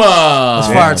 Put him up.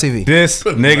 That's Fire TV. This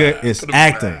nigga is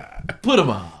acting. Put him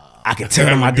up. I can tell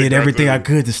him I did everything I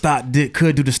could to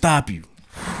stop you.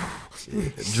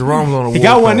 Jerome's on a He war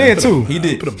got one path. in too. He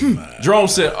did. Jerome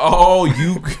said, "Oh,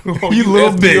 you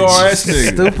little bitch. ass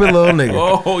nigga, Stupid little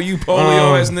nigga. Oh, you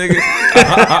polio ass nigga.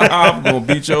 I'm gonna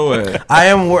beat your ass."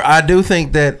 I do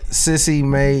think that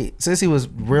Sissy was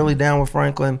really down with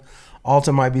Franklin.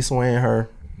 Alton might be swaying her.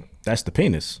 That's the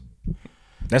penis.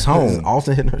 That's home.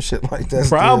 Alton hitting her shit like that.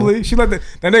 Probably. She let that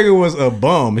nigga was a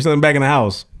bum. He let him back in the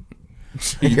house.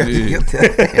 He did. He watched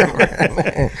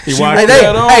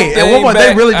at one point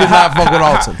they really did not fuck with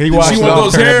Alton. He watched she want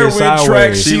those heroin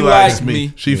tracks. She likes me.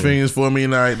 me. She fiends for me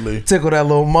nightly. Tickle that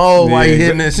little mole while you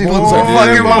hitting it. She looks so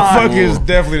fucking motherfucker is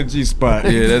definitely the G spot.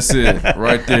 Yeah, that's it.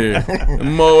 Right there.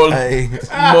 Molly.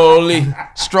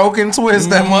 Stroke and twist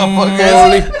that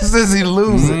motherfucker. Sissy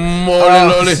losing.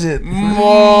 Molly. Shit.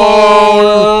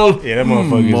 Molly. Yeah, that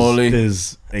motherfucker Molly.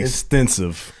 is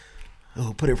extensive.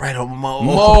 Oh, put it right on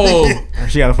Mo.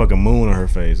 She got a fucking moon on her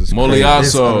face. It's Molly crazy.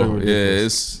 also.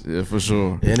 Yeah, for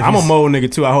sure. Yeah, I'm a mole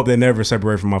nigga too. I hope they never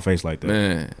separate from my face like that.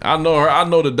 Man, I know her. I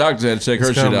know the doctor had to check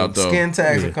her shit out though. Skin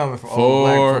tags are coming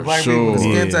for black sure. people.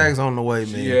 Skin tags on the way,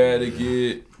 man. She had to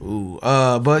get. Ooh.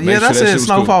 But Make yeah, sure that's that it. shit was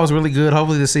Snowfall cool. was really good.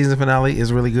 Hopefully the season finale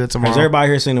is really good tomorrow. Has everybody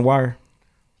here seen The Wire?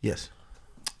 Yes.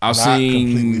 I've Not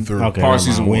completely seen through. Okay, part never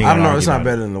season mind. one. I don't know. argue It's not about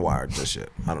better than The Wire just yet.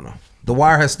 I don't know. The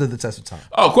Wire has stood the test of time.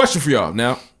 Oh, question for y'all.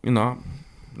 Now,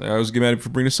 I always get mad for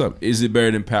bringing this up. Is it better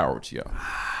than Power to y'all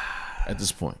at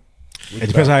this point? It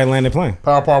depends how they land the plane.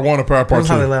 Power Part 1 or Power Part That's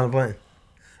 2? how they land the plane.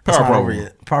 It's Power not Part over 1.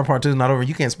 yet. Power Part 2 is not over.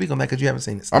 You can't speak on that because you haven't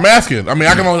seen it. I'm asking. I mean,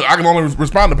 I can only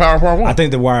respond to Power Part 1. I think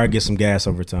The Wire gets some gas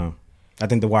over time. I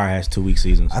think The Wire has 2-week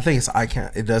seasons. I think it's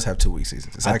iconic. It does have 2 week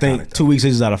seasons. It's I iconic, think though. 2 week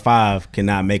seasons out of 5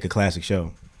 cannot make a classic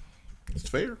show. It's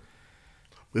fair.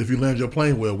 But if you land your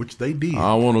plane well, which they did.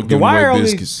 I want to The give Wire away only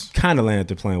biscuits. kind of landed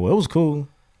the plane well. It was cool.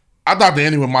 I thought the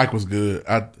ending with Mike was good.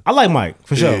 I like Mike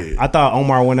for sure. Yeah. I thought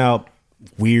Omar went out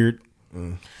weird.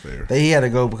 Fair. He had to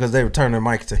go because they returned their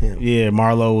mic to him. Yeah,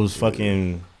 Marlo was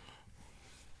fucking.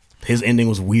 His ending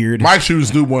was weird. Mike shooting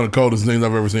Snoop one of the coldest things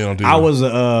I've ever seen on TV. I was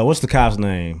what's the cop's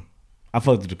name? I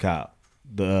fucked with the cop,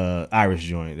 the Irish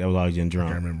joint that was always getting drunk.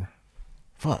 I can't remember.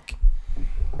 Fuck.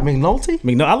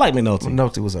 McNulty? I like McNulty.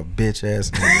 McNulty was a bitch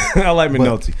ass nigga. I like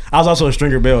McNulty. I was also a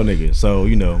Stringer Bell nigga, so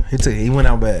you know He went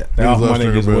out bad. they off was my a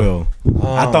nigga as Stringer well.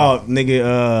 I thought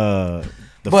nigga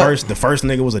the first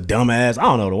nigga was a dumbass. I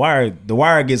don't know. The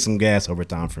Wire gets some gas over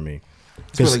time for me.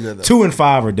 It's really good though. 2 and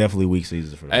 5 are definitely weak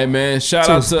seasons for that. Hey man, shout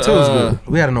Two out is to good.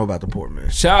 We had to know about the port, man.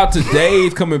 shout out to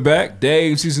Dave coming back.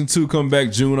 Dave season 2 coming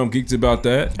back June. I'm geeked about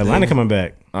that. Atlanta coming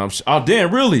back. Oh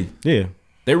damn, really? Yeah.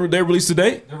 They released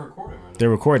today? They're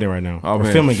recording right now. Oh, We're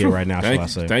man. filming it right now, shall I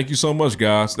say. Thank you so much,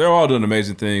 guys. They're all doing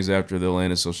amazing things after they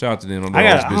landed, so shout out to them.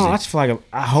 I just feel like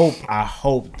I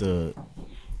hope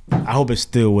it's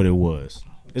still what it was.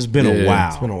 It's been a while.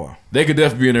 It's been a while. They could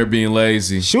definitely be in there being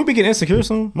lazy. Should we be getting Insecure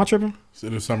soon? Am I tripping? It's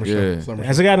in the summer Yeah. show. Summer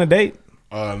Has show. it gotten a date?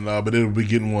 No, but it'll be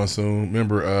getting one soon.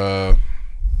 Remember,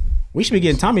 We should be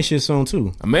getting Tommy shit soon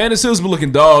too. Amanda Sills been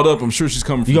looking dolled up. I'm sure she's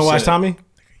coming from You gonna watch set. Tommy?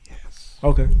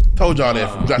 Okay. told y'all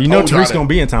that. You know Told y'all Tariq's that. gonna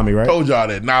be in Tommy, right? Told y'all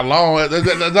that. Not long.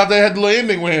 That's how they had the little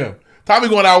ending with him. Tommy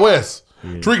going out west.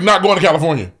 Tariq not going to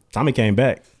California. Tommy came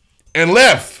back and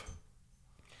left.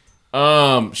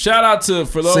 Shout out to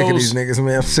for those Sick of these niggas,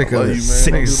 man. I'm sick of it.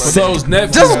 for those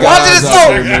Netflix Just watch guys it. It's out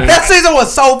so there, man. that season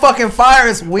was so fucking fire.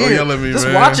 It's weird. yell at me, Just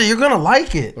man. watch it. You're gonna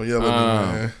like it. Oh, yell at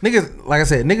me, man. Niggas, like I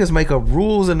said, niggas make up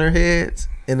rules in their heads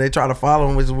and they try to follow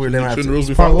them, which is weird. They don't have Shouldn't rules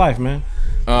to. be part of followed? life, man.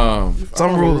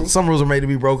 Some rules are made to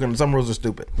be broken. Some rules are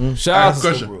stupid. Shout out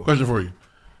Question for you.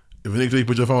 If a nigga tell you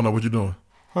put your phone up, what you doing?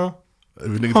 Huh? If a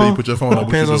nigga tell you put your phone up, what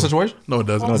Depends you on the doing? situation. No, it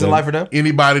doesn't. Is it life or death?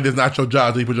 Anybody that's not your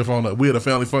job, tell you put your phone up. We had a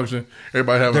family function.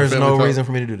 Everybody having There's a family no talk. reason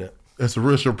for me to do that. That's a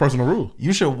real personal rule.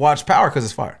 You should watch Power because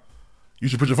it's fire. You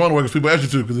should put your phone away because people ask you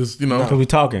to because it's Because we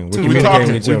talking. We're we communicating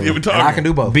talking. with each other. We talking. And I can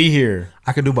do both. Be here.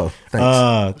 I can do both.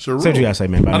 Thanks. Say what you gotta say,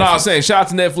 man. I know. I was saying, shout out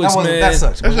to Netflix, man. That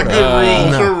sucks. That's a good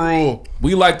rule. That's a rule.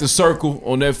 We like The Circle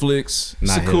on Netflix.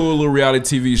 It's a cool little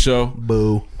reality TV show.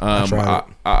 Boo.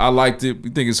 I liked it.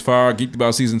 We think it's fire. Geeked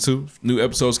about season 2. New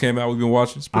episodes came out. We've been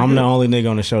watching. It's pretty I'm good. the only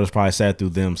nigga on the show that's probably sat through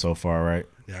them so far, right?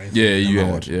 Yeah, you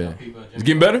have. Yeah. It's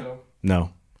getting better? No.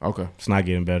 Okay. It's not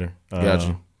getting better.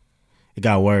 Gotcha. It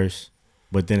got worse,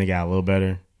 but then it got a little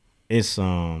better. It's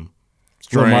Strange.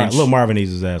 Lil Marvin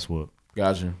needs his ass whooped.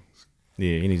 Gotcha.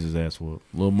 Yeah, he needs his ass whooped.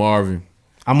 Lil Marvin.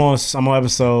 I'm on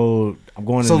episode. I'm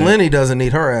going. So in Lenny doesn't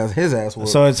need his ass whooped.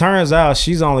 So it turns out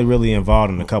she's only really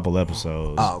involved in a couple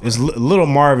episodes. Oh, okay. It's Little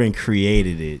Marvin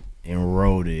created it and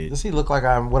wrote it. Does he look like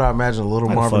what I imagine a little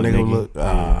Like a Marvin fuck nigga nigga. look?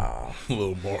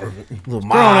 Little Marvin. Little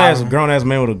Marvin. Grown ass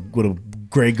man with a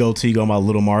great goatee going by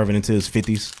Little Marvin into his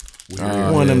 50s.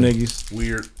 One of them niggas.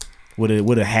 Weird.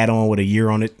 With a hat on with a year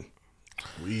on it.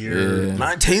 Weird.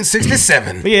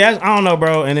 1967. But yeah, I don't know,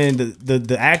 bro. And then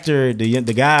the actor,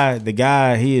 the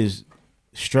guy, he is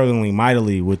struggling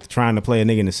mightily with trying to play a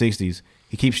nigga in the 60s.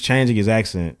 He keeps changing his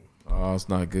accent. Oh, it's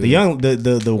not good.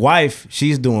 The wife,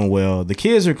 she's doing well. The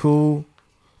kids are cool.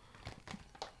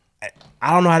 I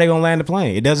don't know how they're gonna land the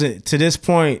plane. It doesn't, to this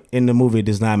point in the movie, it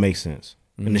does not make sense.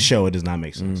 In the show, it does not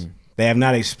make sense. They have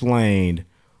not explained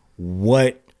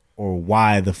what or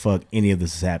why the fuck any of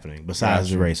this is happening besides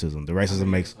the racism. The racism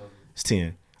makes it's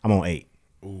 10. I'm on 8.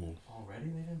 Ooh.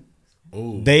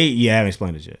 They haven't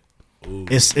explained it yet.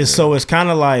 It's kind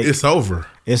of like it's over.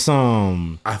 It's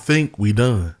I think we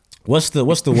done. What's the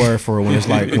word for it when it's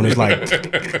like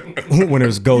when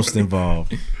there's ghosts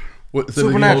involved?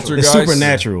 Supernatural. It's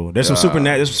supernatural. There's some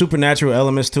supernatural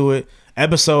elements to it.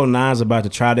 Episode 9 is about to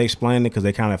try to explain it because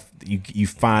they kind of you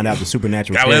find out the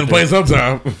supernatural. Gotta land the plane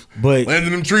sometime. But land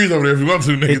in them trees over there if you want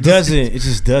to. Nigga. It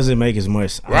just doesn't make as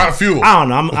much. We're out of fuel. I don't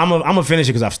know. I'm gonna finish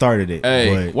it because I've started it.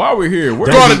 Hey, but while we're here,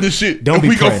 we started this shit. Don't be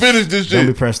we pressed. gonna finish this shit. Don't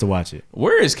be pressed to watch it.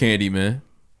 Where is Candy, man?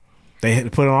 They had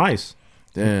to put it on ice.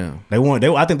 Damn.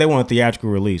 I think they want a theatrical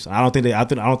release. I don't think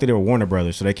they were Warner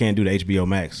Brothers, so they can't do the HBO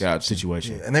Max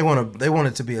situation. Yeah, and they want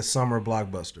it to be a summer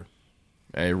blockbuster.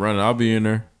 Hey, run it. I'll be in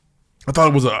there. I thought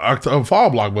it was a fall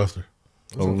blockbuster.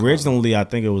 Originally, I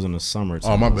think it was in the summer.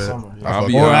 Oh, my bad. I'll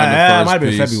be or on the it first might have been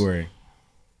piece. February.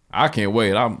 I can't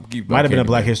wait. I'll keep. Might have been a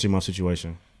Black History Month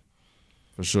situation.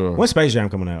 For sure. When's Space Jam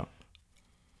coming out?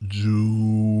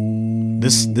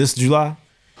 This July?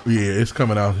 Yeah, it's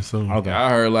coming out soon. Okay. I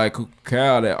heard like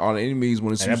Cal that all the enemies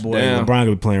when it's That boy down. LeBron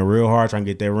gonna be playing real hard trying to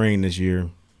get that ring this year.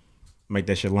 Make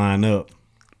that shit line up.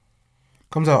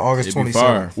 Comes out August It'd be 27th.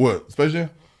 fire. What? Space Jam?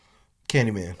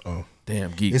 Candyman. Oh,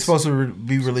 damn, geeks. It's supposed to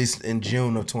be released in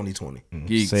June of 2020.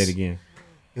 Geeks. Say it again.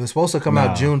 It was supposed to come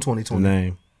out June 2020. The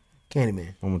name.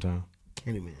 Candyman. One more time.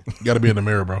 Candyman. You got to be in the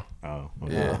mirror, bro. Oh,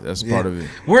 okay. Yeah, that's part of it.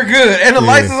 We're good. And the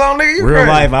lights is on, nigga. You Real crazy.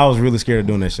 life, I was really scared of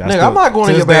doing that shit. Nigga, I'm not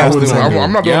going to your bathroom.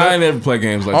 I'm not doing Yeah, that. I ain't never play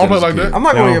games like I that. don't play as a like kid. that. I'm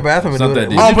not going to your bathroom and It's do not that.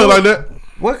 that I don't play like that.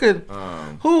 What could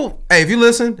who? Hey, if you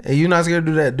listen and you're not scared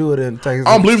to do that, do it and take. I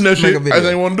don't believe in that make shit. a I video. just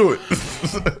ain't want to do it.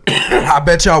 I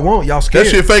bet y'all won't. Y'all scared.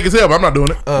 That shit fake as hell, but I'm not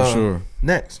doing it. For sure.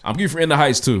 Next. I'm geek for In the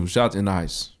Heights too. Shout out to In the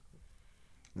Heights.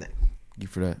 Next. Geek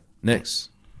for that. Next.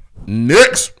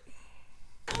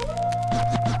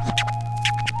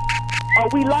 Are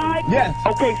we live? Yes.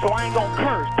 Okay, so I ain't gonna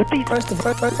curse. But these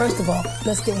First of all,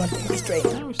 let's get one thing straight.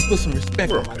 Put some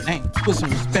respect on my name. Put some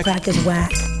respect. Crack is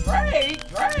whack. Great.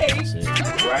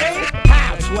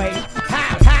 How, Sway?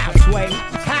 How, Sway?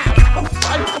 How?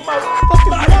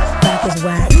 Crack is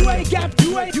whack.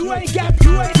 You ain't got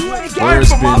Where's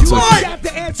for my Ben boy. Tucker? Got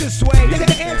the answer, Sway.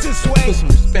 The answer, Sway. Put some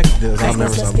respect. I'll never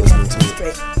Let's stop get listening one to thing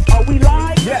it. straight. Are we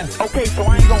live? Yes. Okay, so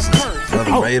I ain't gonna curse.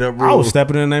 Another made up I was rule.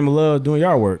 stepping in the name of love doing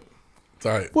yard work. It's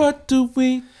all right. What do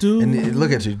we do? And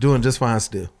look at you doing just fine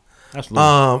still.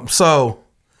 Absolutely. So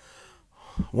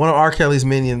one of R. Kelly's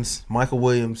minions, Michael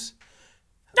Williams,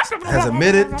 has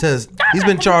admitted he's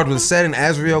been charged with setting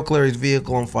Azriel Clary's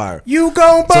vehicle on fire. You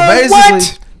gon' burn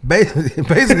So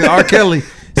basically, R. Kelly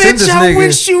sent this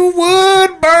nigga. you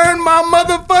would burn my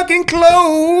motherfucking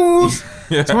clothes.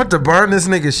 He went to burn this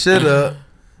nigga shit up.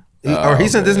 He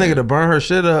sent this nigga to burn her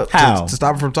shit up How? to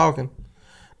stop her from talking.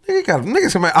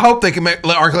 Niggas can make, I hope they can let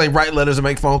R. Kelly write letters and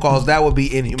make phone calls. That would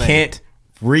be inhumane. Can't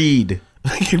read.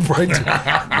 He can write burn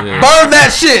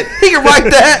that shit. He can write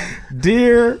that.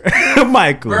 Dear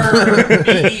Michael.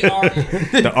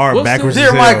 The R backwards. Dear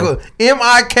as hell. Michael,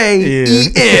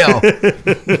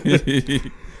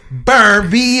 Mikel. Burn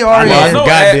B-E-R-N.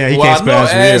 Goddamn, he can't spell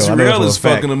Azriel. I know Azriel for a is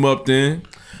fact. fucking him up then.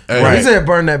 Right. He said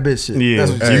burn that bitch shit. Yeah,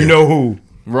 That's what you know who.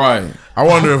 Right. I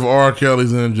wonder if R.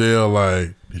 Kelly's in jail,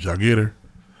 like, Did y'all get her?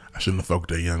 I shouldn't have fucked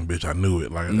with that young bitch. I knew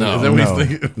it. Like, No, is that what he's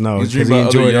thinking? No, He's because dreaming he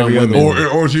about enjoyed other every young other women.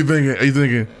 one. Or is he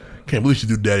thinking, can't believe she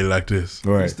do daddy like this.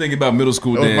 Right. He's thinking about middle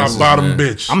school That was dances. my bottom man.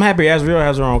 bitch. I'm happy Azriel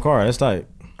has her own car. That's tight.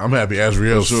 I'm happy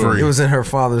Azriel's sure. free. It was in her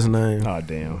father's name. Oh,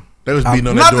 damn. They was beating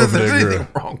on that Not door that for there's that girl. anything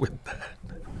wrong with that.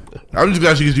 I'm just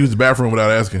glad she could use the bathroom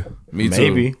without asking. Me too.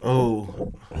 Maybe.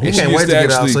 Oh, And he she can't used wait to to get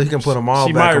out actually- so he can put them all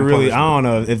She back might on really, I punishment.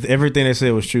 don't know. If everything they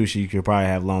said was true, she could probably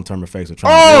have long-term effects of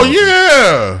Oh trauma.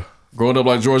 yeah. Growing up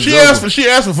like George She Joseph.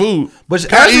 asked for food. But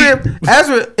Can I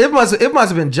Azriel, it must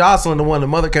have been Jocelyn, the one the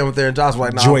mother came up there, and Jocelyn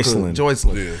like, nah, Joycelyn.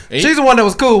 Joycelyn. Yeah. She's the one that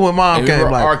was cool when mom And came.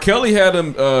 remember, Like R. Kelly had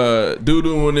him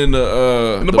doo-dooing in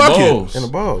the bucket. bowls. in the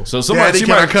bowl. So somebody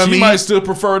Daddy, can I come she eat? might still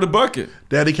prefer the bucket.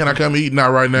 Daddy, can I come eat?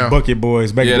 Not right now. Bucket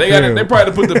boys. Back Yeah, in they the got crib. they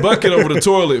probably put the bucket over the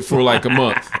toilet for like a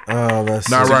month. Oh, that's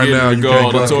Not To right get now. her to You go can't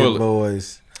on the come. toilet.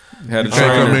 boys. Had a You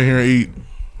can't come in trainer. here and eat.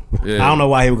 Yeah. I don't know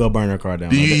why he would go burn her car down.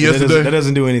 Did you That- eat that doesn't- yesterday? That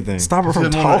doesn't do anything. Stop her from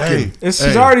Doesn't wanna- talking. hey,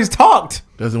 She's already talked.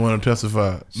 Doesn't want to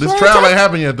testify. This Sorry, trial tell- ain't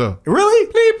happened yet though.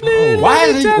 Really? Why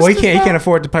is he? Well, he can't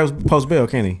afford to post bail,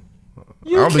 can he?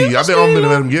 I think I'm gonna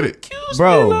let him get it.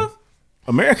 Bro,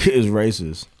 America is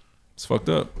racist. It's fucked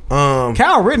up.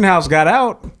 Kyle Rittenhouse got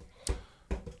out.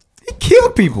 He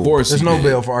killed people. Of course There's he no did.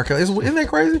 bail for R. Kelly. Isn't that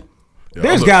crazy?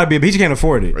 There's got to be, but he just can't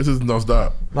afford it. Racism don't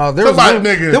stop. No, there was Somebody,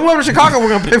 women, nigga. them women in Chicago were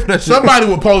gonna pay for that shit. Somebody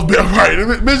would post bail right.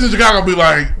 Bitch in Chicago be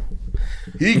like,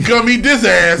 he can come eat this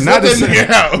ass. Not to, Let that say, nigga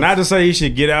out. not to say he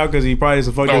should get out because he probably is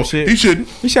a fucked No, up shit. he shouldn't.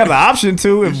 He should have the option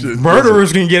to if should.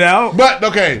 murderers can get out. But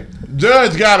okay,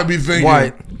 judge gotta be thinking.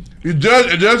 White. A judge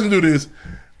can do this.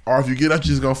 Or if you get out, you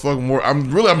just gonna fuck more.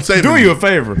 I'm saving Do you a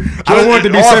favor. I don't want it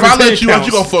to be or if 17 I let you out,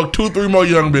 you counts. gonna fuck 2-3 more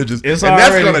young bitches. It's and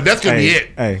already, that's gonna be hey, it.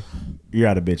 Hey, you're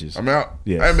out of bitches. I'm out.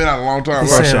 Yes. I ain't been out in a long time.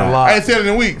 He's saying a lot. I ain't said it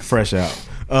in weeks. Fresh out.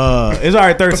 It's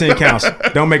already 13 counts.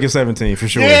 Don't make it 17 for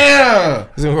sure. Yeah.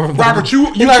 Robert, you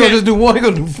You're not gonna can't, just do one.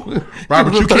 You're gonna do.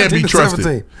 Robert, you can't be 13 to trusted.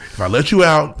 17. If I let you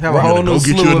out, Have I'm a whole gonna new go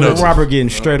get slew you of another. Robert getting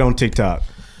straight on TikTok.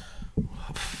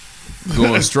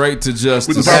 Going straight to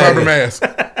justice. With the Robert mask.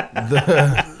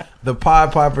 The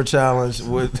Pied Piper challenge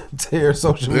with tear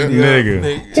social media.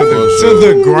 Nigga. To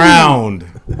the ground.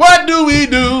 What do we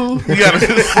do? You gotta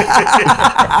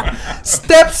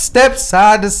Step,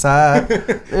 side to side.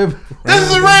 This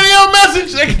is a radio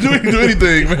message. They can do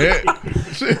anything, man.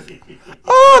 Shit.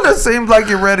 Oh, that seems like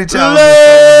you're ready challenge.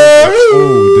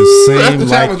 Oh, the That's same the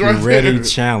like challenge you right ready there.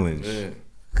 challenge.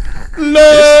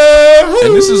 Love.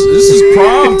 And this is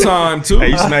prime time too. Hey,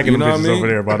 you smacking You the know what bitches I mean? over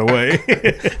there, by the way.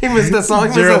 He missed that song. He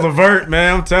missed Gerald that. Levert,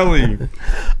 man, I'm telling you.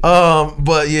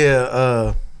 But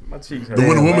yeah, My cheeks The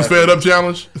When the Woman's Fed Up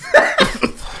challenge.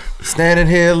 standing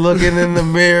here looking in the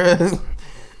mirror,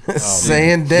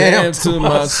 saying damn to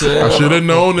myself. I should have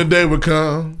known the day would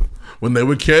come when they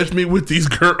would catch me with these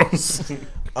girls.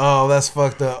 Oh, that's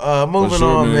fucked up. Moving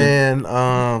sure, on,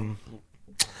 man.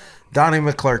 Donnie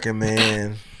McClurkin,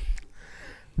 man.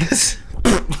 This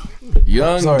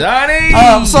Young Sorry.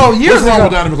 Donnie. So years What's wrong ago,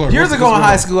 with Donnie McClurkin? years What's ago in wrong?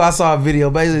 high school, I saw a video.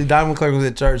 Basically, Donnie McClurkin was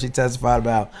at church. He testified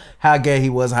about how gay he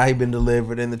was, how he'd been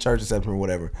delivered in the church reception or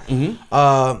whatever.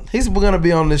 He's going to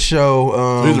be on this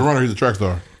show. He's a runner. He's a track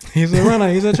star. He's a runner.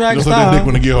 He's a track Just like that dick star.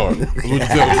 when it get hard. That's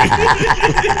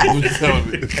what you telling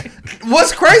me. That's what you telling me.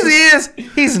 What's crazy is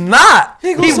he's not.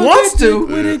 He wants to.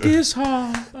 when it gets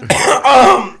hard. He gonna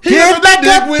suck that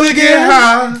dick when it get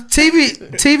high.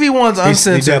 TV wants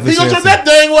uncensored. He gonna suck that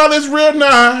thing while it's real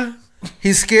nice.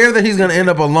 He's scared that he's going to end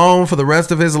up alone for the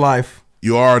rest of his life.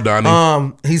 You are,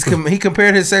 Donnie. He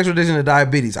compared his sexual addiction to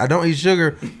diabetes. I don't eat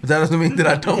sugar, but that doesn't mean that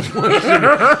I don't want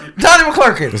sugar. Donnie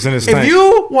McClurkin, It's in his if tank.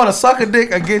 you want to suck a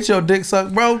dick or get your dick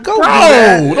sucked, bro, go do Bro,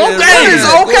 that. don't That dang is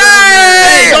it.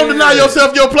 okay. Hey, don't deny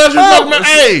yourself your pleasure.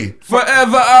 Hey,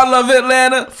 Forever, I love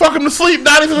Atlanta. fuck him to sleep,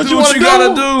 Donnie. That's what Do you what want you to gotta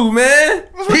do. do, man.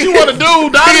 That's what you want to do,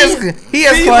 Donnie. He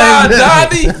has He claimed lied,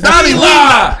 Donnie.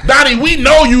 Donnie, we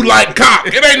know you like cock.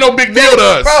 It ain't no big deal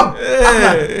to us.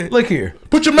 Bro, look here.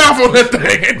 Put your mouth on that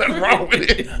thing. Ain't nothing wrong with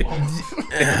it.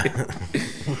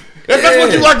 If that's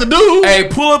what you like to do. Hey,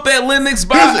 pull up that Linux.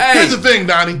 Here's the thing,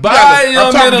 Donnie. Buy I'm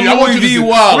young talking man to you. a I want you Louis to V. we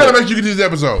wallet. gotta make sure you get to this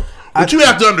episode. But you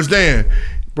have to understand,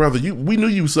 brother, we knew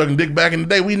you was sucking dick back in the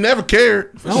day. We never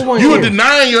cared. You were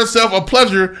denying yourself a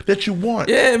pleasure that you want.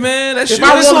 Yeah, man. That's If I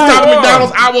want to stop at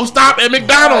McDonald's, I will stop at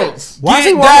McDonald's. Why is Get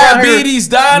he walking out here diabetes,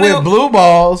 Donnie. with blue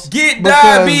balls? Get Because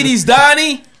diabetes,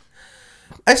 Donnie.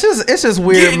 It's just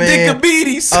weird, Get man.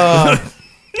 diabetes.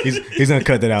 He's gonna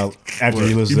cut that out after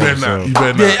you listen You to better that not. show. You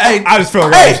better not. Yeah, hey, I just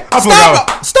felt hey, like I feel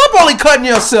like stop only cutting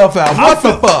yourself out. What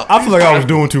the fuck? I feel like I was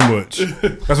doing too much.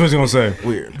 That's what he's gonna say.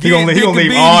 Weird. He gonna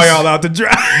leave all y'all out to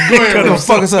dry. Go ahead, Gonna bro.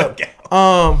 fuck us up.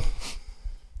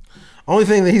 Only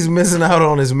thing that he's missing out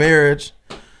on is marriage.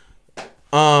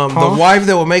 The wife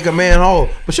that will make a man whole,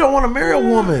 but you don't want to marry a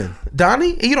woman,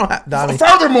 Donnie. You don't have Donnie.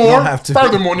 Furthermore, you don't have to.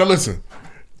 now listen.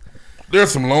 There's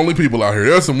some lonely people out here.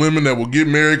 There's some women that will get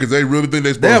married because they really think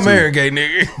they're supposed to. They'll marry a gay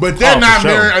nigga, but they're not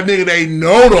marrying a nigga they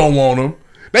know don't want them.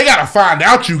 They gotta find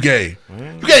out you gay.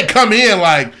 You can't come in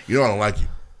like, I don't like you.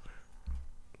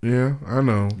 Yeah, I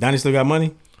know. Donnie still got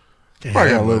money?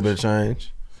 Probably got a little bit of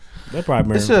change. They probably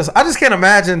marry. It's just, I just can't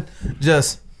imagine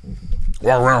just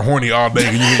walk around horny all day.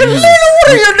 What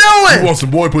are you doing? You want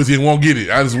some boy pussy and won't get it.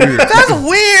 That's weird. That's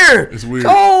weird. It's weird.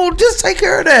 Oh, just take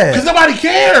care of that. Because nobody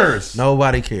cares.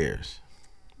 Nobody cares.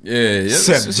 Yeah, it's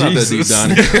not that deep,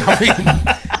 Donnie.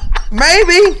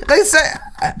 Maybe they say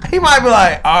he might be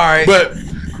like, all right, but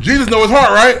Jesus knows his heart,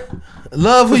 right?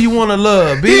 Love who you want to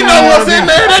love. He know what's in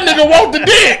there. That nigga want the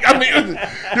dick. I mean,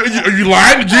 are you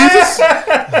lying to Jesus?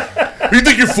 You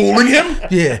think you're fooling him?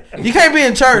 Yeah, you can't be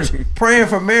in church praying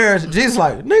for marriage. Jesus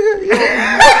like, nigga,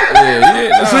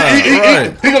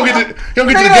 He gonna get to the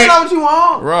gate. That's not what you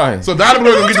want, right? So Donnie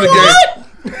Blair gonna get to the gate.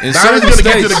 Donnie's gonna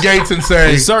get to the gates and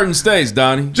say, in certain states,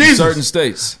 Donnie, Jesus, in certain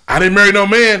states, I didn't marry no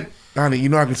man. Donnie, you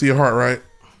know I can see your heart, right?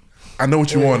 I know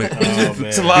what you wanted.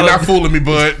 You're not fooling me,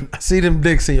 bud. I see them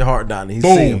dicks in your heart, Donnie.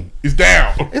 Boom, he's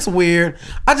down. It's weird.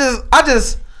 I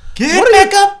just get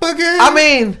back up again. I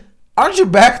mean, aren't you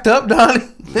backed up, Donnie?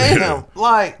 Damn,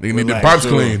 like they need the pipes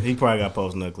clean. He probably got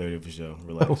post nut clarity for sure.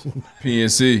 Relax.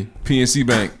 PNC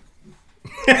Bank,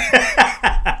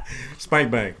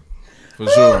 Spank Bank for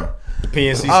sure. The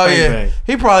PNC Spank Bank.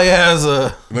 He probably has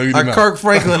a not. Kirk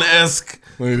Franklin-esque.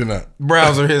 No, he did not.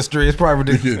 Browser history. It's probably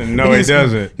ridiculous. No, he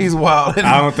doesn't. He's wild.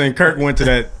 I don't think Kirk went to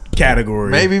that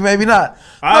category. Maybe not.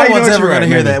 I No one's ever going to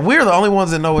hear maybe. that. We're the only ones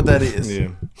that know what that is. Yeah.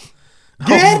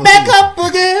 Get back up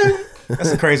again.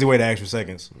 That's a crazy way to ask for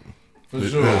seconds. For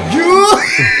sure.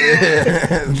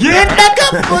 Get back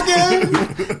up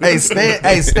again. Hey,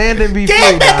 stand and be free.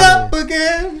 Get back up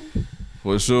again.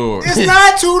 For sure. It's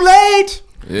not too late.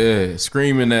 Yeah,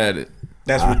 screaming at it.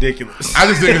 That's ridiculous. I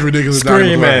just think it's ridiculous.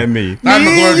 Scream at me. Donnie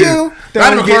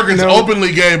McClurkin's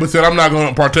openly gay, but said I'm not going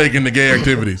to partake in the gay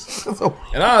activities.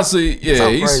 And honestly,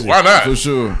 he's why not? For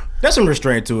sure. There's some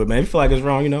restraint to it, man. If you feel like it's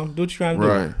wrong, do what you're trying to do.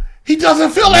 Right. He doesn't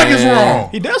feel like it's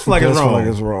wrong. He does feel like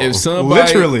it's wrong.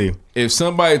 If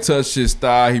somebody touched his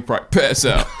thigh, he probably pass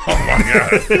out. Oh my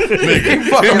god,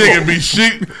 nigga be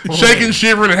shaking,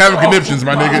 shivering, and having conniptions,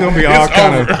 my nigga. It's gonna be all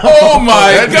kind of. Oh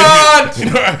my god!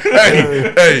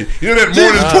 Hey, you know that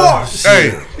morning?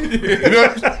 Hey, you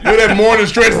know that morning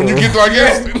stretch when you get to, I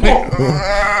guess.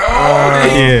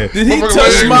 Yeah. Did he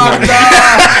touch my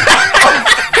thigh?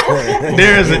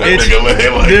 There's an itch.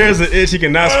 There's an itch he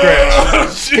cannot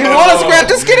scratch. He want to scratch.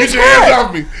 Just get your hands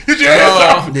off me. Get your hands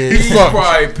off me. He's fucked.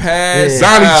 probably passed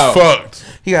Donnie's out. fucked.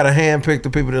 He got to handpick the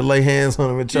people that lay hands on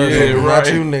him in church. Yeah, Not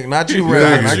right. you, Nick. Not you,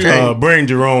 Reverend. I can't. Bring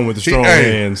Jerome with the strong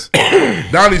hands.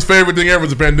 Donnie's favorite thing ever is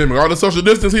the pandemic. All the social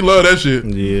distance, he love that shit.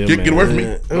 Yeah, get away from me.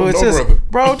 It's just, brother.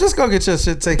 bro, just go get your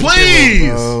shit taken Please.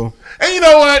 care of, bro. And you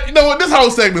know what? This whole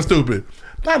segment's stupid.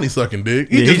 Donnie sucking dick.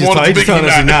 He just wants to think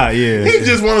he not. Yeah. He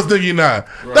just wants to think he not.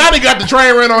 Right. Donnie got the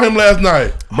train ran on him last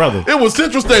night. Brother. It was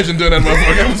Central Station doing that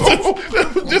motherfucker.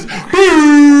 It was just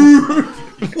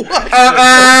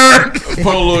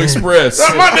Polo Express.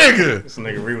 That's my nigga. This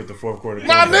nigga read with the fourth quarter.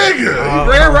 My nigga. He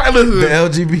ran right. Listen, The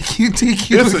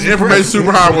LGBTQ. it's an information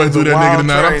superhighway through that nigga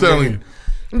tonight. I'm telling you.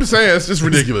 I'm just saying, it's just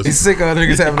ridiculous. He's sick of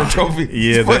niggas having a trophy.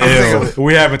 Yeah, the L.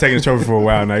 We haven't taken the trophy for a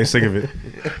while now. He's sick of it.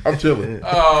 I'm chilling.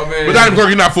 Oh man. But Donnie McClurkin,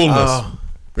 you're not fooling us.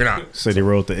 You're not. So they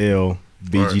wrote the L.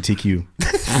 BGTQ.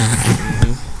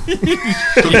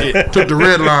 Took the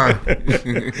red line.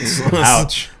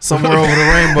 Ouch. Somewhere over the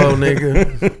rainbow,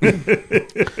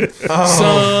 nigga.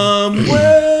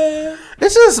 Somewhere.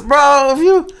 It's just, bro, if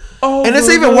you. And it's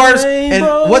even worse. And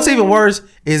what's even worse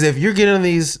is if you're getting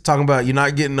these talking about you're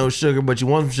not getting no sugar, but you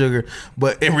want some sugar,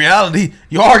 but in reality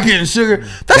you are getting sugar.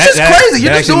 That's just crazy.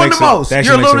 You're just doing the most.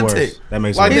 You're a lunatic. That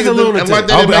makes Like sense. He's a lunatic. Like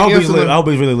I hope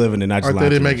he's really living it, not just Like lying.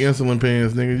 they to make us. insulin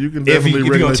pens, nigga. You can If definitely you're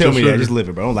gonna regulate tell your me sugar. that, just live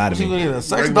it, bro. Don't lie to You me. gonna get a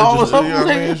sex Regulate doll or your something, sugar,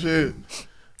 I mean, nigga? shit.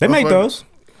 They make those.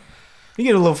 You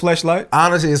get a little fleshlight.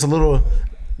 Honestly, it's a little.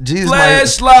 Jesus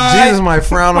Flashlight. might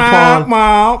frown upon.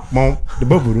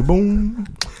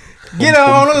 Get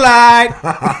on the light.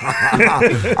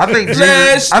 I think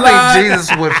Jesus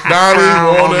would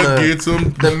Donnie wanna on get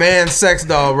some. the man sex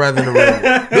doll rather than the real.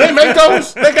 Do they make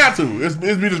those? They got to. It'd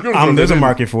be discriminatory. There's a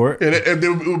market for it. Yeah, it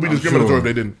would be discriminatory if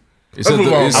they didn't. It's Let's at move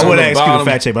the- on. it's I on would the ask you the bottom.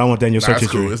 fact check, but I want that in your search That's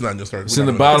history. cool. It's not in your search. It's in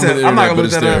the bottom of the I'm not internet, gonna but look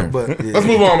it's that there. up, but yeah. Let's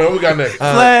move on, man. What we got next?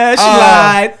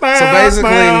 Flashlight. So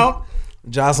basically,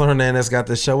 Jocelyn Hernandez got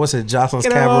this show. What's it? Jocelyn's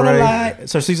Get on the Cabaret. light.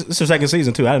 So it's her second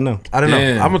season too. I don't know. I don't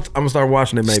know. I'm gonna start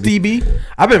watching it. Maybe Stevie.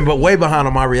 I've been way behind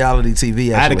on my reality TV.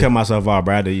 Actually. I had to cut myself off,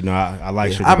 bro. I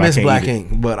like shit. I miss can't Black eat it.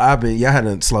 Ink, but I had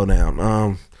to slow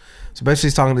down. So basically,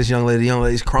 he's talking to this young lady. The young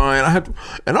lady's crying. I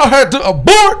had to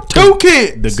abort 2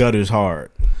 kids. The gutter's hard.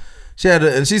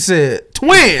 And she said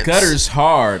twins. Gutter's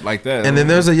hard like that. And then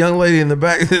there's a young lady in the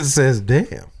back that says,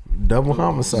 "Damn, double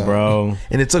homicide, bro."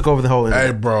 And it took over the whole.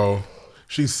 Hey, bro.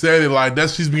 She said it like that.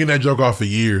 She's been getting that joke off for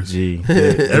years. Gee.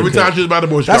 Every time she's about to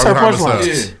bullshit, That's her homicide.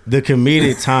 punchline. The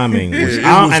comedic timing, was, It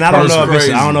I was don't know if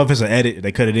crazy. I don't know if it's an edit.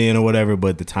 They cut it in or whatever,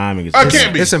 but the timing is. It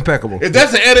can't be. It's impeccable. If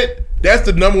that's an edit, that's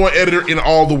the number one editor in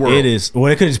all the world. It is. Well,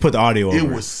 they could have just put the audio over. It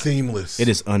was seamless. It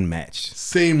is unmatched.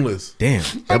 Seamless. Damn.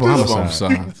 Double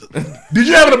homicide. Did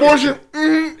you have an abortion?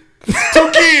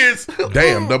 2 kids.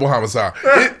 Damn, double homicide.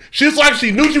 She's like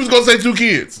she knew she was gonna say 2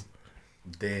 kids.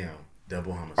 Damn.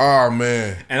 Double homicide. Oh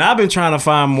man! And I've been trying to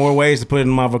find more ways to put it in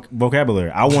my vocabulary.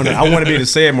 I want to be able to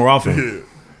say it more often.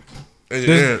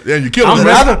 Yeah, you killing.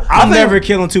 I'm never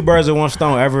killing 2 birds with 1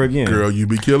 stone ever again. Girl, you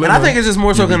be killing. And I think it's just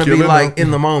more so You going to be killing like them.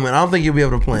 in the moment. I don't think you'll be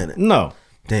able to plan it. No.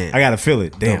 Damn. I gotta feel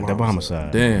it. Damn, double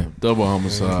homicide. Damn, double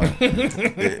homicide.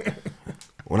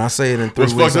 When I say it in 3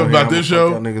 What's weeks, fucked up I'm gonna about this fuck show?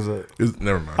 y'all niggas up.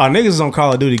 Never mind. Oh, niggas is on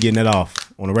Call of Duty getting that off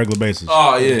on a regular basis.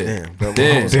 Oh yeah.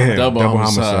 Damn, Double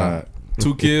homicide.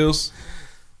 2 kills.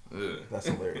 That's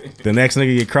hilarious. The next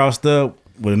nigga get crossed up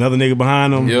with another nigga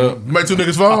behind him. Yeah. Make 2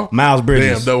 niggas fall. Miles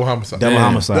Bridges. Damn, double homicide. Double Damn.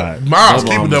 homicide. Miles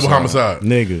keep a double homicide.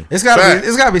 Nigga. It's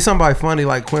gotta be somebody funny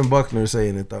like Quinn Buckner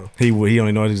saying it though. He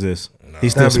only knows it exists.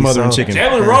 He's still That'd be smothering so- chicken.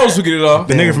 Jalen Rose will get it off.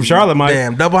 The nigga from Charlotte might.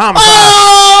 Damn, double homicide.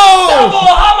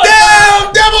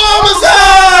 Damn, double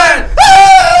homicide!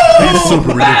 He's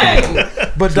super ridiculous.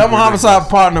 But double homicide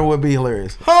partner would be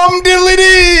hilarious. Hum diddly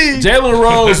dee. Jalen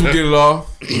Rose will get it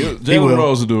off. Jalen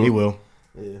Rose will do it. He will.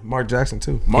 Yeah, Mark Jackson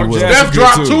too. Mark will. Jackson Steph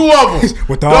dropped too. 2 of them.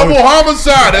 With all- Double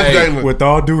homicide. That's Hey, Jalen. With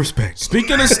all due respect.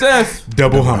 Speaking of Steph,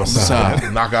 Double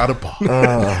homicide. Knock out the park.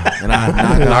 and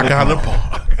I Knock out the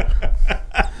park.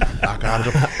 Knock out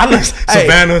the park.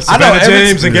 Savannah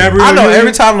James and Gabrielle. I know Union.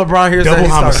 every time LeBron hears Double that,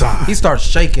 homicide. he starts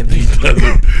shaking. He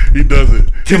does it.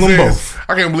 Kill He them says, both.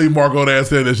 I can't believe Marco Dad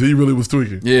said that shit. He really was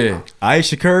tweaking. yeah.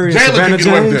 Aisha Curry and Jalen Savannah can get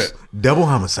away with James. Double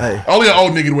homicide. Only an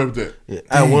old nigga get away with that.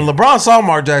 Yeah. When LeBron saw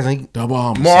Mark Jackson, Double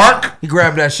homicide. Mark, he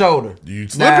grabbed that shoulder. you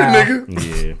slipping,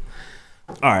 nigga. Yeah.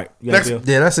 All right. You got Next. a deal?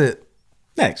 Yeah, that's it.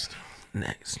 Next.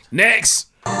 Next.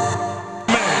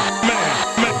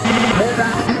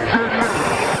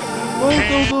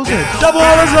 Double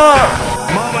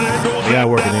homicide. You gotta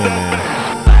work it in, man.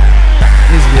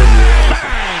 Needs to be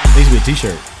a Needs to be a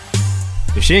t-shirt.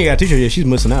 If she ain't got a t-shirt yet, she's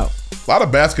missing out. A lot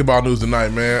of basketball news tonight,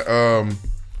 man.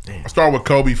 I start with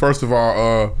Kobe. First of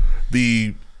all,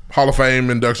 the Hall of Fame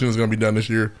induction is going to be done this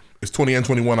year. It's 20 and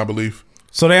 21, I believe.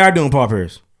 So they are doing Paul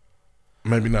Pierce.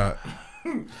 Maybe not.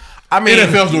 I mean,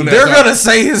 NFL's doing that. they're so- gonna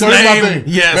say his so here's my name. thing.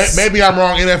 Yes. Maybe I'm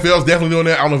wrong. NFL's definitely doing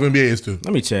that. I don't know if NBA is too.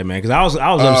 Let me check, man, because I was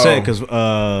upset because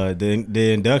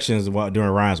the inductions during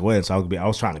Ryan's wedding, so I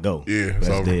was trying to go. Yeah, But that's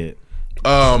so-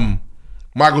 dead.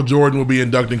 Michael Jordan will be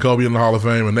inducting Kobe in the Hall of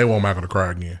Fame, and they want Michael to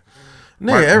cry again.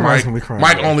 Nigga, everybody's gonna be crying.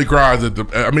 Mike only cries at the.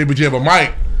 But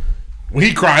Mike, when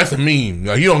he cries, it's a meme.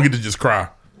 Like, he don't get to just cry.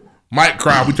 Mike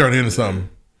cry, we turn it into something.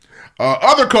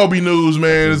 Other Kobe news,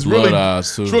 man. It's really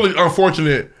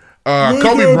unfortunate.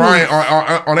 Kobe Bryant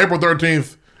on April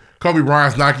 13th, Kobe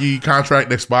Bryant's Nike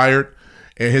contract expired,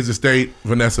 and his estate,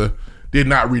 Vanessa, did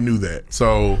not renew that.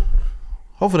 So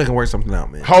hopefully they can work something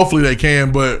out, man. hopefully they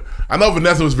can. But I know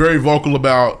Vanessa was very vocal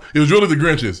about. It was really the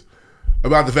Grinches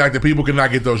about the fact that people could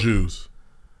not get those shoes.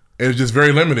 And it's just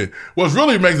very limited. What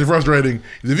really makes it frustrating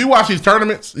is if you watch these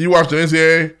tournaments, you watch the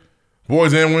NCAA,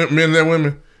 boys and women, men and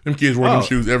women, them kids wear them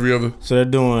shoes every other. So they're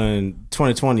doing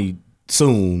 2020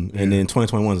 soon, and then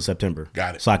 2021 in September.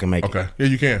 Got it. So I can make it. Okay. Yeah,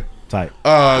 you can. Tight.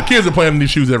 Kids are playing in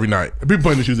these shoes every night. People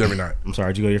playing these shoes every night. I'm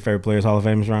sorry, did you go to your favorite players Hall of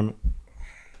Fame, Mr. Ryman?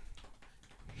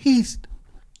 He's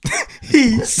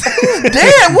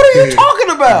damn. What are you talking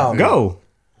about? Go.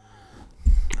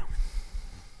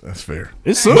 That's fair.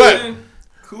 It's soon. But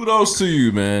kudos to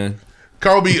you, man.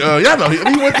 Kobe, y'all know he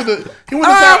went to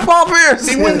Paul Pierce.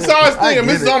 He went and saw his I thing. And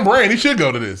get this is it. on brand. He should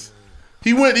go to this.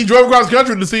 He drove across the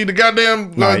country to see the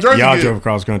goddamn jersey. Y'all kid. drove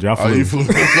across the country. I flew. Oh, you flew.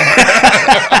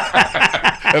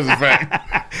 That's a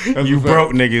fact. That's You a fact.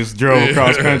 broke niggas drove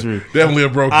across country. Definitely a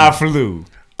broke. I flew.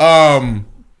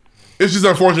 It's just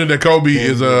unfortunate that Kobe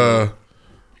is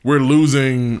we're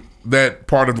losing that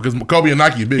part of because Kobe and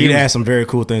Nike is big. He had some very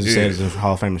cool things to say as a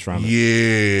Hall of Famous Ryman.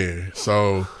 Yeah,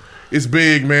 so it's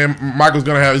big, man. Michael's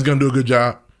he's gonna do a good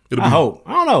job. I hope.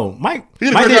 I don't know. Mike He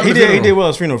did a Mike great job did, at he the did funeral. well at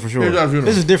his funeral for He did a sure. good job at the funeral.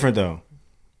 This is different though.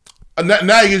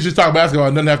 Now you can just talk basketball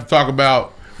and doesn't have to talk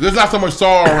about. There's not so much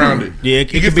sorrow around it. Yeah,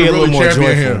 it He could gets be to a little really more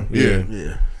champion joyful. him.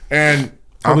 Yeah. And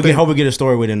Hope we get a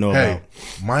story we didn't know hey, about.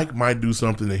 Mike might do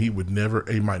something that he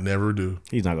might never do.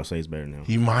 He's not gonna say he's better now.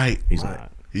 He might. He's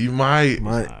not. He might.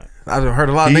 I've heard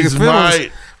a lot of niggas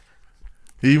feelings.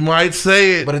 He might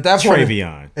say it. But at that point,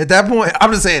 Travion. At that point, I'm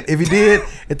just saying, if he did,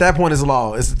 at that point, it's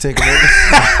law. It's the Ten Commandments.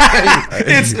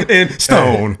 It's in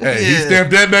stone. Hey, he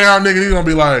stamped that down, nigga. He's gonna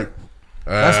be like,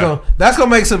 that's gonna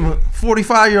make some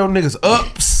 45-year-old niggas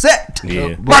upset.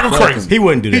 Yeah. Michael crazy. He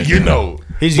wouldn't do that. You know,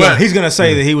 He's gonna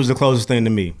say that he was the closest thing to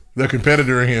me. the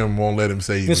competitor in him won't let him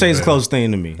say. He's gonna say he's the closest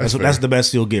thing to me. That's That's the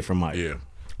best you'll get from Mike. Yeah.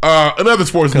 Another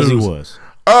sports Because news. he was.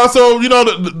 So you know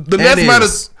the Nets is. might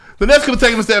have. The Nets could have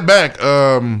taken a step back.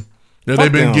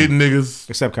 They've been them. getting niggas.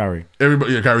 Except Kyrie.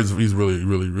 Everybody, yeah, Kyrie's he's really,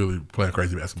 really, really playing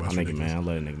crazy basketball. I nigga, man. I love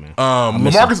that nigga, man.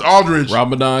 LaMarcus Aldridge.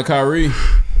 Ramadan Kyrie.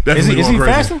 Definitely Is going he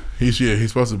crazy. faster? He's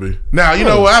supposed to be. Now you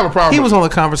know what? I have a problem. He was on the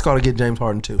conference call to get James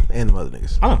Harden too, and the other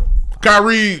niggas. Oh.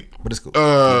 Kyrie. But it's cool.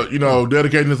 You know,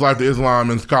 dedicating his life to Islam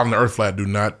and calling the earth flat. Do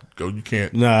not go. You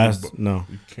can't. No.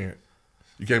 You can't.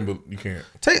 You can't.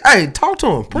 Hey, talk to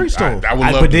him. Preach to him. I would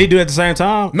love But to. did he do it at the same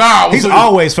time? Nah, he's so-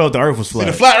 always felt the earth was See, flat.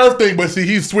 the flat earth thing, but see,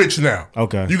 he's switched now.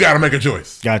 Okay. You got to make a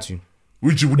choice. Got you.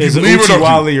 Would you Is it believe it or don't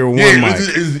Uchiwali you? or one Yeah,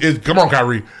 Mike? come on,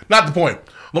 Kyrie. Not the point.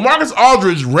 LaMarcus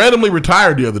Aldridge randomly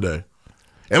retired the other day.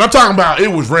 And I'm talking about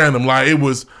it was random. Like, it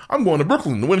was, I'm going to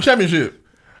Brooklyn to win a championship.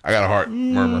 I got a heart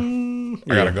murmur.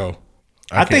 I got to go.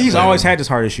 I think he's always had this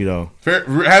heart issue, though. Fair,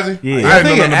 has he? Yeah. I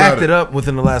think didn't it know nothing about acted up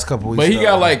within the last couple weeks. But he though.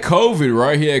 got like COVID,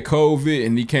 right? He had COVID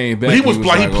and he came back. But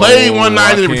he played one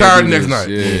night and I retired can't the next do night.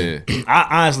 this.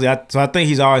 Yeah. I think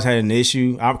he's always had an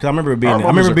issue. Because I remember it being, Our I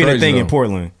remember rumors being are a thing crazy, in though.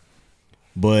 Portland.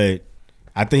 But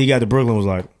I think he got to Brooklyn was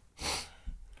like,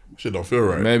 Shit don't feel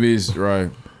right. Maybe it's right.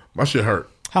 My shit hurt.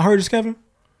 how hurt is Kevin?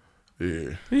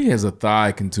 Yeah. He has a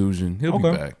thigh contusion. He'll be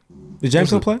Okay. back. Did James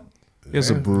still play? He has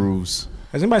a bruise.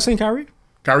 Has anybody seen Kyrie?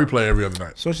 Kyrie play every other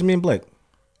night. So it's just me and Blake.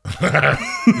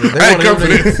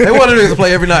 They wanted to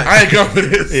play every night. I ain't come for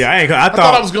this. Yeah, I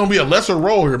thought I was going to be a lesser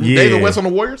role here. Yeah. David West on the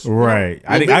Warriors? Right.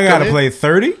 I Big got to come play in.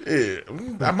 30.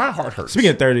 Yeah. My heart hurts.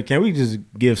 Speaking of 30, can we just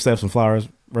give Steph some flowers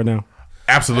right now?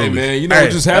 Absolutely. Hey, man, you know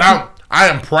what just and happened? I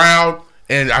am proud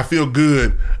and I feel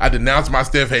good. I denounced my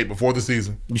Steph hate before the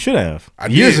season. You should have. I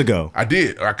Years did. ago. I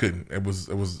did. I couldn't. It was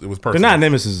personal. They're not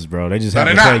nemesis, bro. They just No, have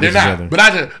they're to play not. They're against each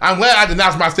not. other. But I'm glad I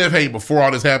denounced my Steph hate before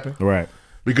all this happened. Right.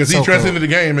 Because he So transcended cool.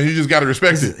 the game and you just got to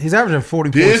respect it. He's averaging 40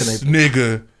 This points in April.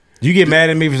 nigga. You get mad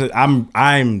at me because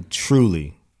I'm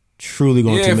truly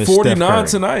going Yeah, to miss Steph 49 Curry.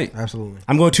 tonight. Absolutely.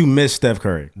 I'm going to miss Steph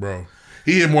Curry. Bro.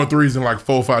 He hit more threes than like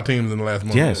 4 or 5 teams in the last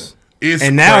month. Yes. It's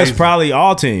and now crazy. it's probably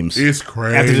all teams. It's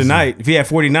crazy. After tonight. If he had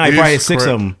 49, he probably hit 6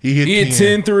 of them. He hit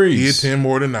 10 threes. He hit 10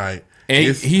 more tonight.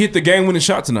 And he hit the game-winning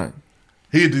shot tonight.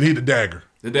 He hit the dagger.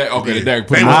 The dagger They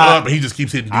put him was up. up and he just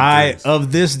keeps hitting deep threes.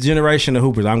 Of this generation of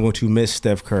hoopers, I'm going to miss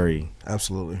Steph Curry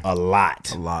Absolutely. a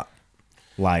lot. A lot.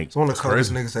 Like, It's one of the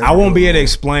coldest niggas ever. I won't be able to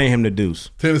explain him to Deuce.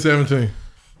 10 to 17.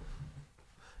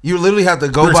 You literally have to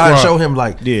go Brick by and squad. show him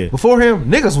like, Yeah. before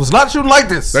him, niggas was not shooting like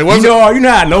this. They You wasn't. know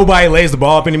how nobody lays the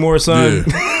ball up anymore, son?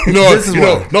 Yeah. You know, This is you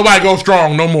know, why. nobody goes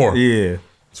strong no more. Yeah.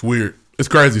 It's weird. It's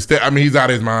crazy. He's out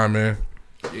of his mind, man.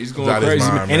 He's going out of his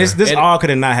crazy. mind, And this And- all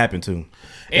could have not happened too.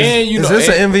 And you Is know, this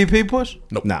and, an MVP push?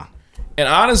 Nah. and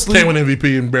honestly, Can't win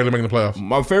MVP and barely making the playoffs.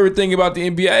 my favorite thing about the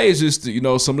NBA is just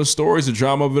some of the stories, the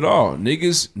drama of it all.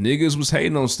 Niggas was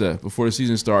hating on Steph before the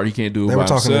season started. He can't do it They by were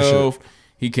talking this himself.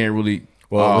 He can't really.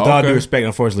 Well, with all okay. due respect,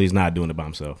 unfortunately, he's not doing it by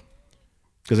himself.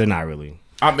 Because they're not really.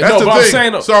 I mean, That's no, the but I'm thing.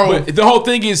 saying So- but the whole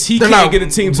thing is he They're can't not get a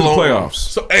team to the blown- playoffs.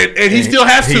 So and he still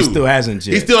has to. He still hasn't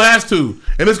yet. He still has to.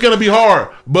 And it's going to be hard.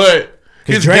 But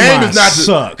his Draymond game is not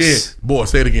sucks. Yeah, boy,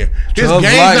 say it again. His Chubb's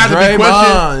game's like not to be Draymond,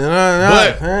 questioned. you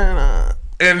know,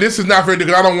 And this is not fair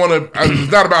because I don't want to. It's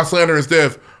not about slandering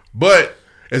Steph. But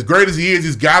as great as he is,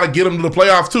 he's got to get him to the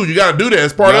playoffs too. You got to do that.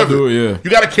 It's part You of it. gotta do it, yeah. You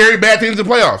got to carry bad teams to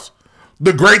playoffs.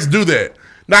 The greats do that.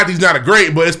 Not that he's not a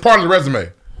great, but it's part of the resume.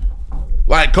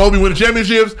 Like Kobe winning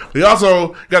championships, he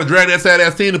also got to drag that sad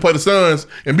ass team to play the Suns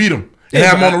and beat them and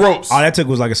have them on the ropes. All that took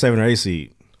was like a 7 or 8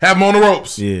 seed. Have them on the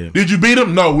ropes. Yeah. Did you beat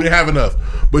them? No, we didn't have enough.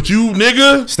 But you,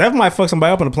 nigga, Steph might fuck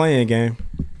somebody up in a playing game.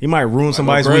 He might ruin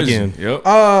somebody's crazy. weekend. Yep.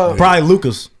 Probably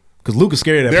Lucas. Because Lucas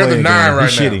scared of that They're the playing 9 game. right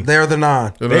He's now. shitty. They're the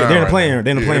 9. They're in the playing.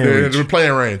 They're in the playing range. They're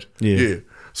playing range. Yeah. Yeah.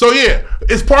 So yeah,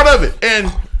 it's part of it.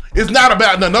 And It's not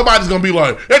about nobody's gonna be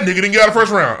like that nigga didn't get out of the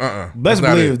first round. Let's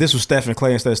believe if this was Stephen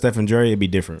Clay instead of Stephen Dre, it'd be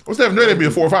different. Well, Stephen Dre would be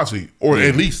a 4 or 5 seed, or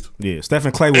at least. Yeah,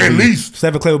 Stephen Clay would At least.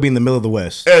 Stephen Clay would be in the middle of the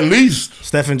West. At least.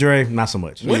 Stephen Dre, not so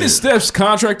much. When is Steph's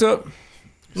contract up?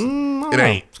 It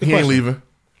ain't. He ain't leaving.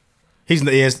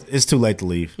 It's too late to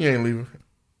leave. He ain't leaving.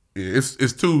 Yeah,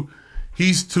 it's too.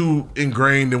 He's too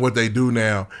ingrained in what they do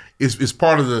now. It's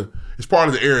part of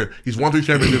the era. He's won 3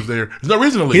 championships there. There's no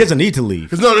reason to leave. He doesn't need to leave.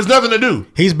 There's nothing to do.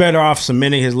 He's better off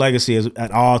cementing his legacy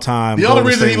at all time. The only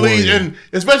reason he leaves, and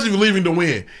especially if you're leaving to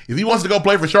win, if he wants to go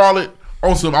play for Charlotte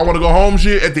on some I want to go home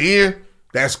shit at the end,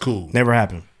 that's cool. Never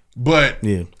happened. But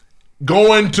yeah,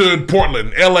 going to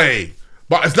Portland, LA,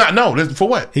 but it's not for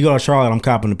what? He go to Charlotte. I'm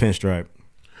copping the pinstripe.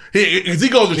 He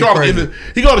goes to Charlotte.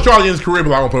 He goes to Charlotte in his career,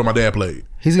 but I want to put my dad played.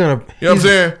 He's gonna. You know what I'm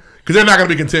saying? Because they're not going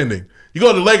to be contending. You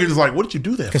go to the Lakers, it's like, what did you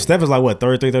do that for? Because Steph is like, what,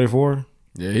 33, 34?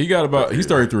 Yeah, he's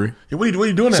 33. Yeah, what are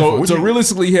you doing that for? So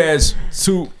realistically, he has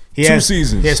two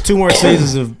seasons. He has 2 more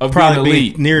seasons of probably being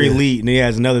elite. near elite, and he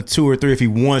has another 2 or 3 if he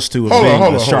wants to of Hold being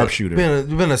on, a sharpshooter.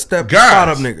 Been a step Guys. spot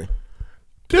up nigga.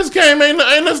 This game ain't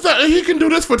he can do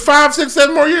this for 5, 6,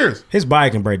 7 more years. His body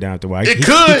can break down after a while. It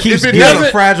could. If it He has doesn't,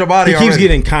 a fragile body. He keeps already.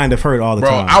 getting kind of hurt all the bro,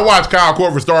 time. I watched Kyle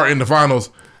Korver start in the finals.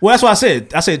 Well, that's what I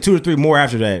said. I said 2 or 3 more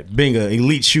after that, being an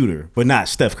elite shooter, but not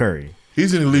Steph Curry.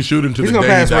 He's an elite shooter until He's the gonna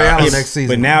day pass he Ray dies. Allen next season.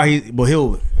 But now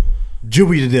he'll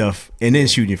dribble you to death and then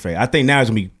shoot in your face. I think now he's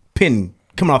gonna be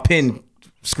coming off pin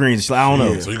screens. I don't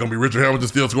know. Yeah, so you're gonna be Richard Hamilton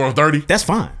still scoring 30? That's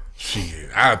fine. Shit,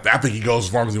 I think he goes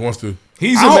as long as he wants to.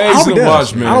 He's I hope amazing he to does.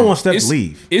 watch, man. I don't want Steph to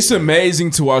leave. It's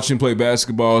amazing to watch him play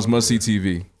basketball. It's must see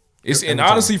TV. And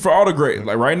honestly, for all the great,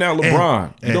 like right now,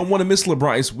 LeBron, you don't want to miss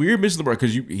LeBron. It's weird missing LeBron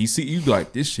because you be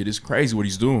like, this shit is crazy what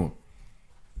he's doing.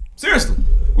 Seriously,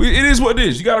 it is what it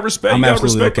is. You gotta respect. I'm you gotta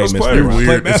absolutely respect okay those missing players. LeBron.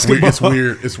 Weird. Play It's weird.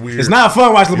 basketball. It's weird. It's not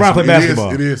fun watching LeBron play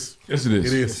basketball. It is. Yes, it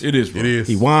is. It is. It is. Bro. It is.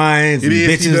 He whines and He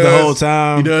bitches does. the whole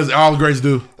time. He does. All the greats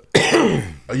do.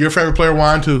 Your favorite player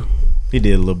whine too. He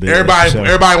did a little bit.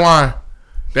 Everybody whine.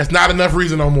 That's not enough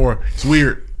reason no more. It's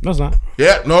weird. No, it's not.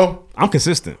 Yeah, no. I'm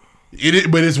consistent. It is,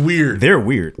 but it's weird. They're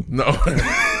weird. No.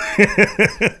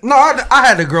 No, I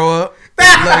had to grow up.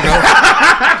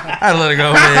 I had to let it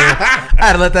go, man. I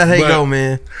had to let that hate go,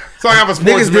 man. So I have a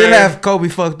sports Niggas man. did have Kobe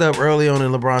fucked up early on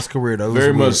in LeBron's career, though. It was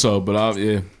Very weird. much so, but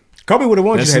yeah. Kobe would have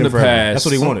wanted That's you to hate in him the forever. past. That's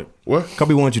what he wanted. What?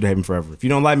 Kobe wanted you to hate him forever. If you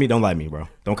don't like me, don't like me, bro.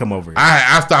 Don't come over here.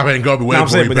 I stopped hating Kobe way No, I'm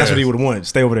before saying, he but that's passed. what he would have wanted.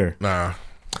 Stay over there. Nah.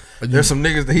 There's some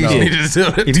niggas that he No. needed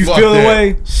to do. If you Fuck feel the that.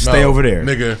 way, stay No, over there.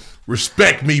 Nigga,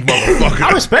 respect me, motherfucker.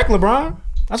 I respect LeBron.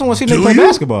 I just want to see Do him play you?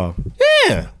 basketball.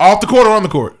 Yeah. Off the court or on the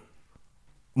court?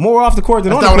 More off the court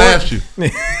than That's on not the what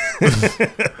I court.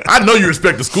 asked you. I know you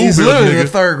respect the school He's building, literally the nigga.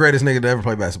 third greatest nigga to ever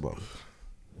play basketball.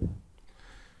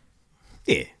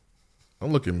 Yeah.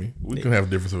 Don't look at me. We can have a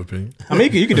difference of opinion. I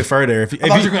mean, you could defer there. If you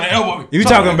thought you were gonna elbow me. If you're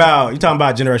talking about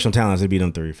generational talents, it'd be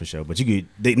them 3 for sure. But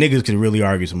niggas could really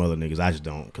argue some other niggas. I just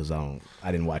don't because I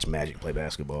didn't watch Magic play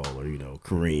basketball or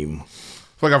Kareem.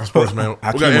 So I got for sports, man.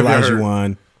 Hakeem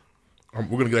Olajuwon. We're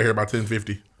gonna get out here by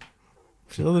 10:50.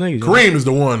 Other niggas. Kareem is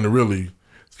the one that really.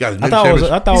 Got his I thought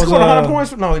He scored 100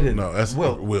 points. No, he didn't. No, that's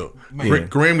Will. Yeah.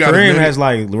 Kareem has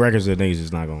like records that niggas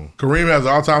is not going. Kareem has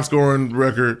the all-time scoring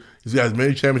record. He's got as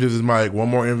many championships as Mike. One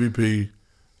more MVP.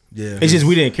 Yeah, it's just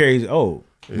we didn't carry.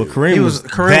 But Kareem was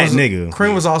that nigga.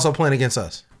 Kareem was also playing against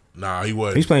us. Nah, he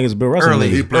wasn't. He's playing against Bill Russell.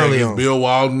 He played early against on. Bill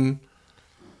Walton,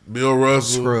 Bill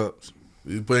Russell. Scrubs.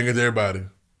 He's playing against everybody.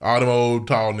 All them old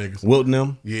tall niggas. Wilton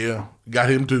them. Yeah, got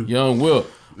him too. Young Wilt.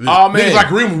 Oh man, niggas like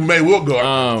Kareem made Wilt go.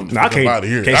 I can't, out of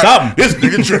here. Can't stop him. This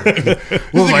nigga tripping.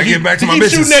 Will's like, get back to my He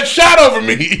business. shooting that shot over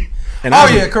me. And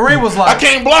Kareem was like, I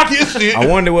can't block his shit. I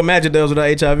wonder what Magic does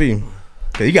without HIV.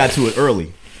 Cause he got to it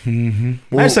early.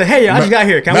 Mm-hmm. I say, hey, I just got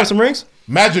here. Can I win some rings?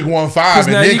 Magic won 5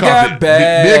 and now then you caught got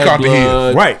bad then caught the blood.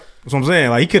 hit. Right. That's what I'm saying.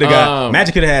 Like he could have got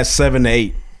Magic could have had 7 to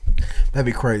 8. that'd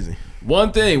be crazy.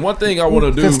 One thing I want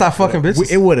to do. Couldn't stop fucking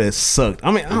bitches. It would have sucked.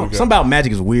 I mean, something about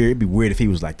Magic is weird. It'd be weird if he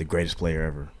was like the greatest player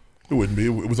ever. It wouldn't be.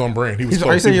 It was on brand. He was.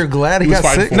 Are you saying you're glad he got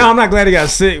fighting sick? for No, it. I'm not glad he got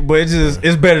sick, but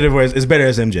it's better than it's better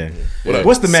as MJ. Whatever.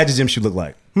 What's the Magic gym shoe look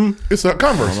like? It's a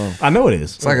Converse. I know it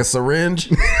is. It's like a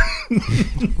syringe.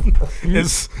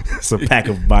 It's a pack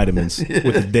of vitamins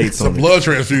with the dates It's a on it. blood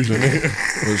transfusion.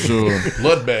 For sure.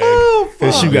 Blood bag.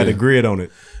 That shoe got a grid on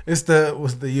it. It's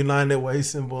the United Way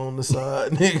symbol on the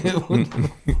side,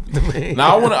 nigga.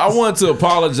 Now I want to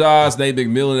apologize, Nate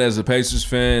McMillan, as a Pacers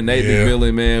fan. Nate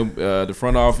McMillan, man, the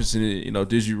front office,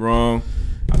 did you wrong.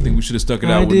 I think we should have stuck it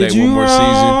out with Nate one more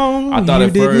season. I thought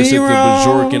at first that the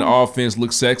Bajorkin offense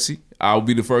looked sexy. I'll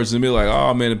be the first to admit, like,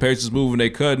 oh man, the Pacers moving,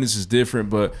 they cutting. This is different,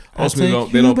 but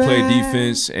ultimately they don't play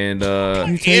defense. And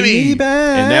and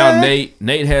now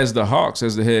Nate has the Hawks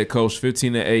as the head coach,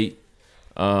 15-8,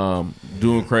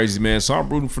 doing crazy, man. So I'm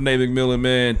rooting for Nate McMillan,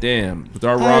 man. Damn, with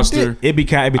our roster, it'd be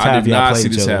tight I if did y'all not played see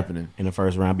each this other happening in the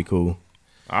first round. Be cool.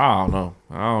 I don't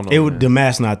know. It would, the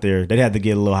math's not there. They'd have to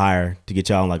get a little higher to get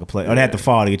y'all in like a play, or they have to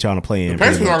fall to get y'all in a play-in. The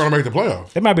Pacers aren't going to make the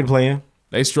playoffs. They might be the play-in.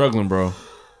 They struggling, bro.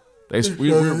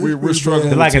 We're struggling.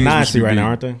 They're like a with teams 9 we seed should right beat. now,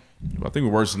 aren't they? I think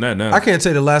we're worse than that now. I can't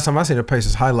tell you the last time I seen the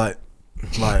Pacers highlight.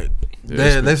 Like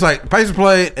they like Pacers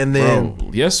played and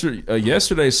then yesterday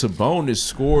Sabonis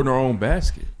scored their own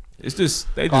basket. It's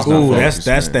just they just Ooh, not that's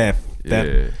focused, that.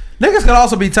 man. niggas could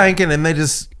also be tanking and they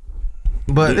just.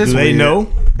 But Do it's they weird.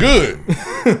 know? Good.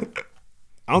 I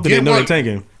don't think they know they're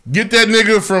tanking. Get that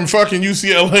nigga from fucking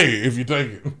UCLA if you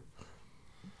take it.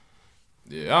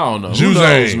 Yeah, I don't know. Juzang. Who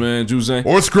knows, man? Juzang.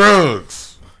 Or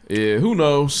Scruggs. Yeah, who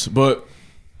knows? But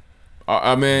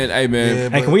I mean, hey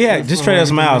man, Hey, can we just trade us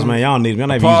some miles, man? Y'all need me. Y'all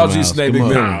not even Apologies, using Nate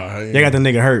miles. Come McMillan. on. Y'all got the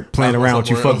nigga hurt playing around with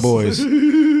you fuck boys.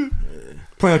 Playing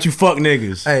with you fuck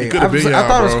niggas. Hey, I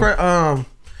thought it was crazy.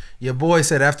 Your boy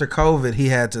said after COVID he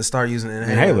had to start using an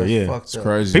inhaler. Yeah, Fucked it's up.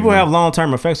 crazy. People man. have long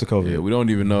term effects of COVID. Yeah, we don't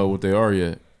even know what they are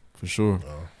yet, for sure.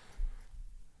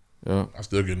 Yeah, I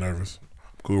still get nervous.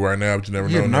 Cool right now, but you never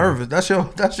You know. get nervous. That's your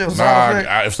Nah, side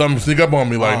effect. if something sneak up on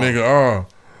me, like nigga,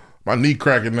 my knee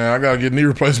cracking now. I gotta get knee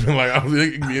replacement. Like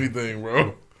it can be anything,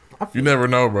 bro. You never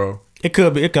know, bro. It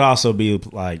could be. It could also be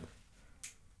like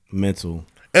mental.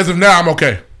 As of now, I'm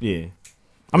okay. Yeah,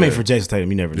 I mean for Jason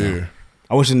Tatum, you never know. Yeah.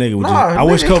 I wish the nigga would. Nah, I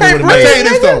wish nigga Kobe can't would have breathe, I tell you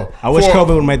this made. though. I wish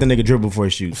Kobe would have made the nigga dribble before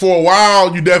he shoots. For a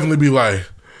while, you definitely be like,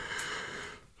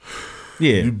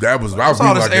 Yeah, I was all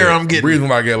breathing this like air that. I'm getting. Breathing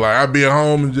like that. Like I'd be at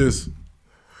home and just,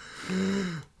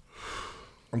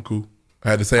 I'm cool.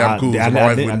 I had to say I'm cool. So my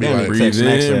wife wouldn't be like, breathe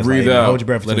in, breathe out. Hold your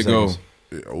breath for Let 10 it go.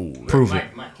 seconds. oh, Prove it.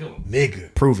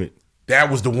 nigga. Prove it. That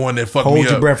was the one that fucked Hold me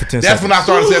your up. breath for 10 That's when I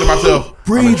seconds. started saying to myself,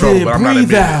 Breathe I'm in trouble, in, but I'm not breathe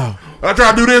that out. bitch. When I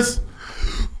try to do this,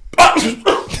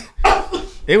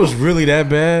 It was really that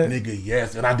bad. nigga,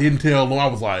 yes. And I didn't tell Lauren. I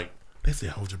was like, they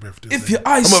said hold your breath for 10 If seconds. your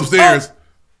ice I'm upstairs.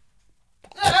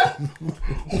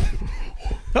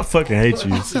 I fucking hate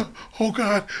you. I said, oh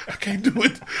God, I can't do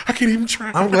it. I can't even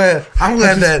try. I'm glad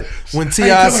that when T.I.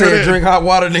 telling her said that. drink hot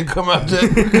water didn't come out. This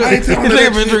I ain't telling her nigga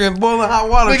that been shit. drinking boiling hot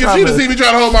water. Nigga, trying she to- done see me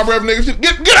trying to hold my breath, nigga. She,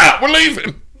 get out, we're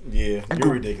leaving. Yeah,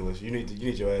 you're ridiculous. You need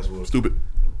your ass whooped. Stupid.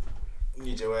 You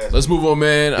need your ass. Let's move on,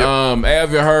 man.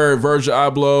 Have you heard Virgil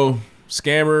Abloh?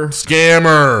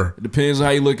 Scammer. It depends on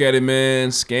how you look at it, man.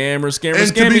 Scammer.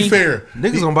 And to be fair,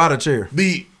 niggas gonna buy the chair.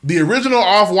 The original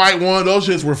off-white one, those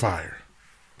shits were fire.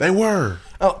 They were.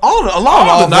 A lot All of the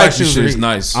off-white Nike shoes shit are is heat.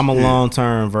 nice. I'm a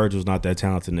long-term Virgil's not that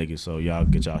talented nigga, so y'all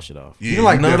get y'all shit off. You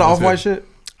like none of the off-white shit?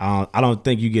 I don't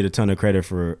think you get a ton of credit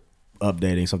for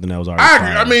updating something that was already I agree.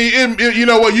 fire. I mean, you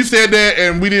know what? You said that,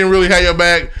 and we didn't really have your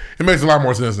back. It makes a lot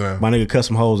more sense now. My nigga cut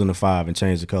some holes in the 5 and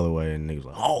changed the colorway, and niggas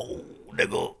like, oh,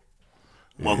 nigga.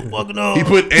 Motherfucking up. He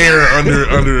put air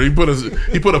under. He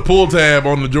put a pull tab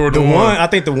on the Jordan The 1. I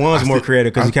think the one's more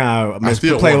creative because he kind of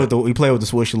played with the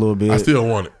switch a little bit. I still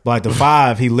want it. But like the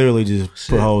 5, he literally just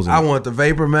put holes in. I want the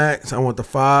Vapor Max. I want the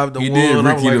 5. The He 1. did I'm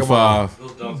Ricky like, the come on. 5.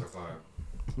 Those dunks are fire.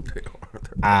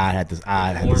 I had to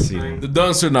see them. The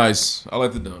dunks are nice. I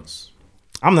like the dunks.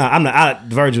 I'm not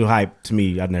Virgil hype to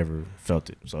me. I never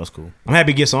felt it, so it's cool. I'm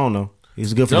happy he gets on though.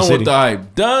 He's good for Done the city. with the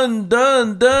hype. Done.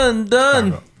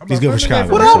 He's good for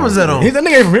Chicago. What album is that on? He's that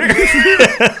nigga from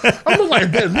here. I'm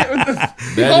like that.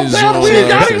 That is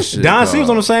that shit, Don C dog. was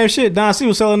on the same shit. Don C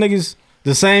was selling niggas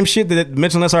the same shit that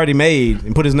Mitchell Ness already made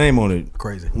and put his name on it.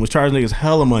 Crazy. And was charging niggas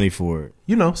hella money for it.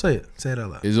 You know, say it. Say it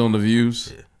out loud. Is on the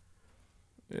views.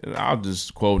 Yeah. I'm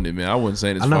just quoting it, man. I wasn't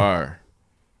saying it's I know. fire.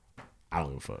 I don't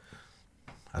give a fuck.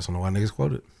 I just don't know why niggas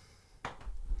quote it.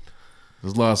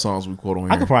 There's a lot of songs we quote on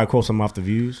here. I could probably quote some off the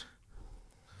views.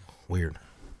 Weird.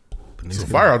 But So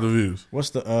fire out the views. What's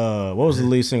the what was the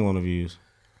lead single on the views?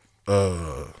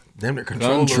 Damn near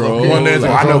Control. One Dance.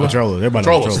 I know Controller. Everybody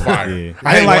knows Controller's Controller. fire. Yeah.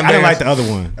 I didn't like the other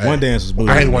one. One Dance was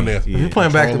booty. I hate One Dance. If you're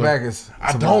playing back to back,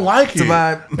 I don't like it.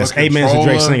 That's 8 minutes of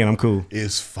Drake singing. I'm cool.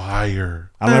 It's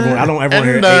fire. I don't ever want to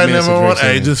hear 8 And minutes of Drake hey,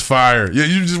 singing. just fire. Yeah,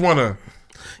 you just want to.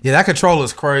 Yeah, that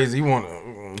Controller's crazy. You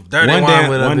want dirty One wine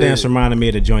with a One bit. Dance reminded me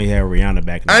of the joint he had with Rihanna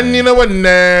back in the And day. you know what,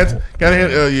 Nat? Gotta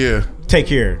hit. Yeah. Take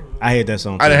Care. I hate that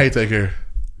song. I too. didn't hate Take Care.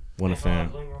 Wasn't a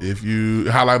fan. If you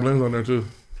highlight blings on there too.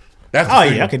 That's the Oh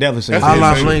single. yeah, I could definitely sing. That's I the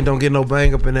Love single. Bling don't get no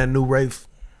bang up in that new Wraith.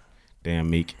 Damn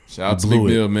Meek. Shout out to Blew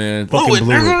Big it. Bill, man. Blew Fucking it,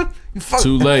 blew nigga. it. You fuck-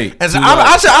 Too late. As Too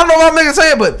I late. don't know what I'm nigga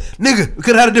saying, but nigga, we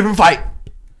could have had a different fight.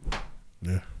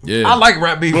 Yeah. Yeah. I like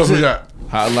rap beef. What else we got?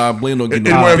 Hotline Bling don't get And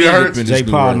no where have you heard? independent Jake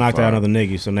school Paul rap knocked fire. out another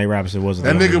nigga, so Nate Robinson wasn't.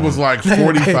 That the nigga only was one. like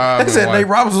 45. They and said like, Nate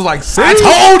Roberts was like, I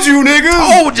told you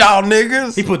niggas. told y'all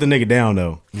niggas. He put the nigga down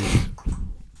though.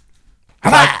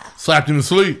 slapped him to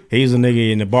sleep. He's a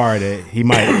nigga in the bar that he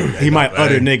might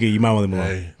utter nigga. You might want him alone.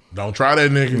 Hey, don't try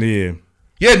that nigga. Yeah.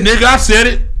 Yeah, nigga, I said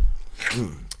it.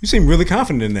 You seem really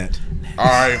confident in that. All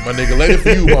right, my nigga. Later for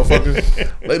you,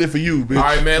 motherfucker. Later for you, bitch. All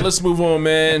right, man. Let's move on,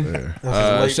 man.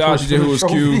 Late Shout out to push you for who was the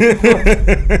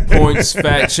cute. Points,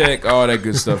 fact check, all that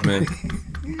good stuff, man.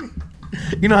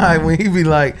 You know how when he be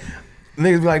like,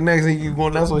 niggas be like, next thing you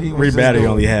going, that's what he was Free just battery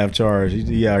doing. only half charge.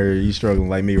 He out here, he's struggling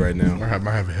like me right now. I have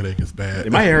a headache. It's bad.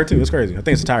 It might hurt too. It's crazy. I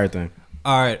think it's a tire thing.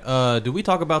 All right. Did we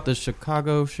talk about the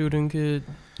Chicago shooting kid?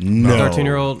 No.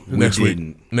 13-year-old? Next week.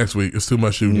 Next week. It's too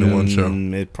much shooting in one show.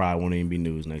 It probably won't even be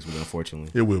news next week, unfortunately.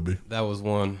 It will be. That was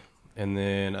one. And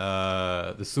then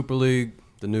the Super League,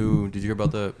 the new, did you hear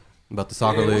about the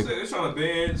soccer league? They're trying to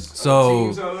ban So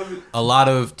teams out of it. a lot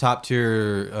of top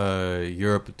tier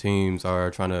Europe teams are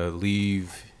trying to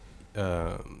leave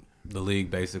the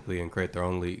league basically and create their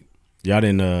own league. Y'all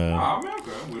didn't y'all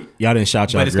didn't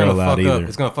shout y'all But it's girl gonna out fuck up. either.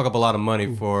 It's gonna fuck up a lot of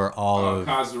money for all of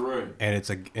Kaiser and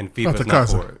it's and Not FIFA's the not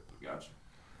Kaiser. for it. Gotcha.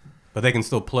 But they can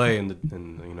still play in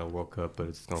the World Cup, but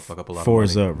it's gonna fuck up a lot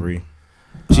Four's of money. up, Ree.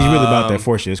 She's really about that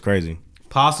four shit. It's crazy.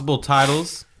 Possible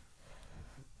titles.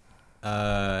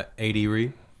 AD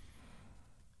Ree.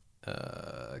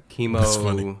 That's Chemo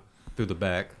funny. through the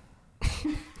back.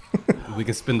 We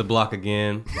can spin the block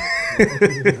again.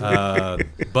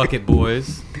 Bucket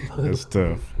Boys. That's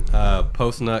tough.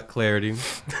 Post nut clarity.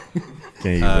 Can't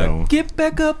use that one. Get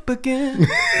back up again.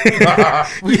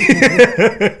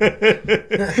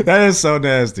 That is so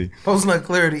nasty. Post nut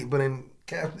clarity, but in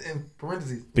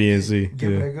parentheses. PNC. Get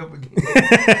Yeah. back up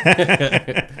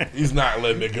again. He's not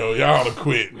letting it go. Y'all to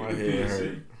quit. My head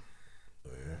hurt.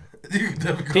 You can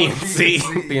definitely call it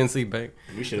PNC Bank.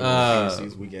 We should have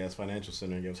PNC's weak ass financial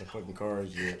center and give us some fucking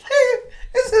cards. Yeah.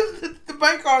 The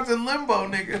bank card's in limbo,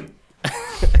 nigga.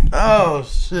 Oh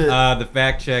shit. The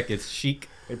fact check is chic.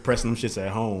 They pressing them shits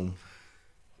at home.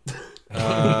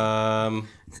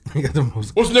 They got the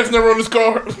most. What's the next number on this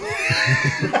card?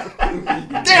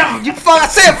 Damn, you fuck! I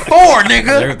said 4,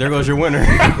 nigga. There goes your winner.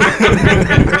 I'm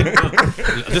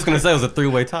just gonna say it was a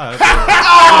 3-way tie.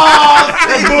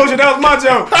 That's bullshit. That was my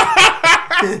joke.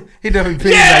 He definitely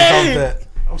piggybacked off that.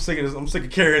 I'm sick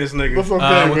of carrying this nigga. That's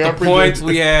okay, With man. I the points, appreciate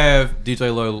we have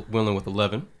DJ Lloyd Willing with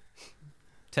 11.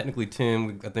 Technically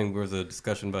 10. I think there was a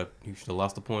discussion about you should have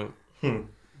lost a point.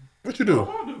 What you do?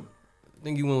 I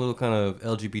think you went a little kind of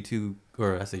LGBT,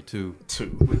 or I say two. The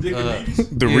Yeah,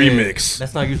 remix.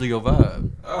 That's not usually your vibe.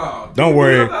 Oh, Don't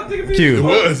worry. Q. It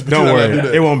was, but Don't you gotta worry. do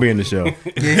that. It won't be in the show. Yeah,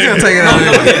 he's gonna take it out.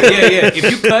 Yeah.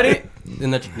 If you cut it,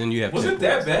 then you have. Was 10 it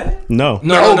that bad? No.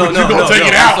 No, but you gonna take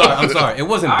it out. I'm sorry. It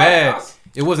wasn't bad.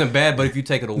 It wasn't bad, but if you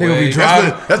take it away, Nigga be driving.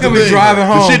 That's Nigga the be thing. driving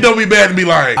home. The shit don't be bad to be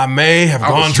like, I may have I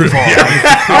gone was too tripping. far.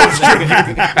 I was tripping.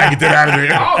 I get that out of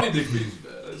there. I don't think Dick Beatty's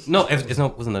bad. no, it's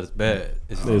not. Wasn't that as bad?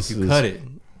 It's if you cut it,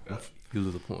 you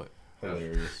lose a point.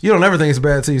 You don't ever think it's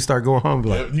bad until you start going home. And be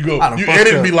like, You go, I done you fucked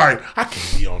edit and up. be like, I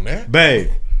can't be on that.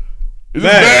 Babe. Is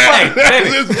this bad? Hey,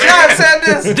 baby. Is this I bad? said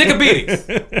this.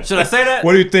 Dickabeaties. Should I say that?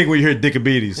 What do you think when you hear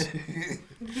Dickabeaties?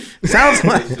 Sounds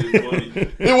like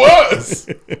It was.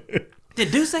 Did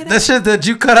Deuce say that? that shit that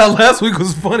you cut out last week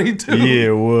was funny too. Yeah,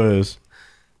 it was.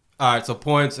 All right, so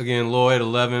points again. Lloyd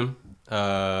 11,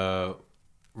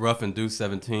 Ruff and Deuce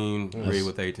 17, Reed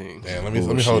with 18. Man, let me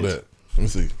hold that. Let me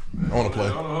see. I want to play.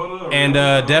 And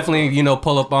definitely,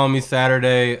 pull up on me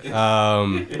Saturday.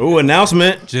 Ooh,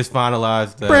 announcement. Just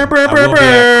finalized. I will be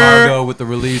at Cargo with the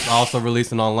release, also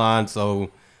releasing online.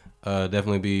 So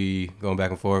definitely be going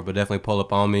back and forth, but definitely pull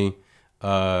up on me.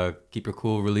 Keep your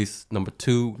cool. Release number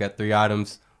 2. Got 3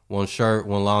 items: 1 shirt,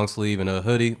 1 long sleeve, and a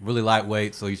hoodie. Really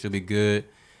lightweight, so you should be good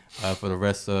for the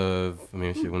rest of.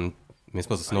 It's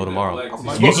supposed to snow tomorrow. It's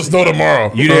supposed to snow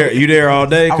tomorrow. You there all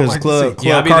day? Because Club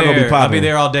Cargo be popping. I'll be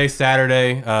there all day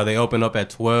Saturday. They open up at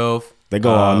 12. They go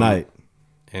all night.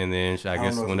 And then I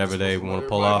guess whenever they want to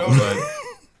pull off. But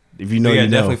if you know, you know.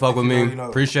 Definitely fuck with me.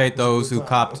 Appreciate those who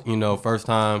copped, first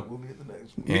time.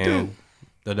 And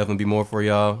there'll definitely be more for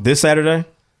y'all. This Saturday?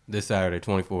 This Saturday,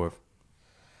 24th.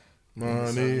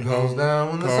 Money goes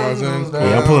down when the sun goes down.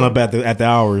 Yeah, I'm pulling up at the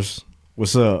hours.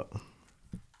 What's up?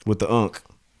 With the unk.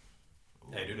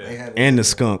 Hey, do that. And the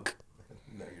skunk.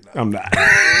 I'm not.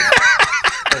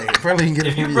 Hey, apparently you can get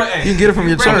it from you can get it from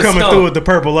your I'm church. coming through with the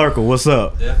purple Urkel. What's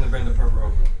up? Definitely bring the purple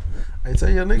over. Hey, tell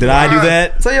your niggas. Did I do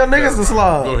that? Tell your niggas to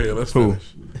slide. Go ahead. Let's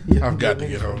finish. I've got to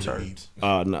get home to eat.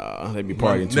 Nah, they be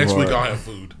partying too Next hard. week I'll have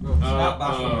food.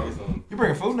 You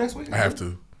bringing food next week? I have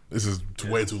to. This is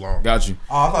way too long. Got you.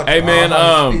 Oh, I thought Hey man, you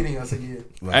were feeding us again.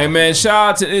 hey man, shout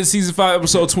out to season 5,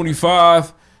 episode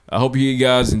 25. I hope you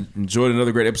guys enjoyed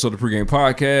another great episode of the Pregame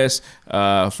Podcast.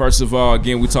 First of all,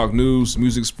 again, we talk news,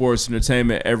 music, sports,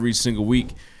 entertainment every single week.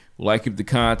 We like to keep the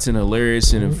content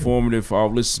hilarious and informative for all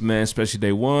listeners, man, especially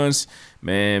day ones.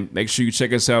 Man, make sure you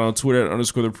check us out on Twitter at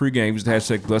 _the pregame. Use the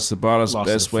hashtag Bless the Bottles.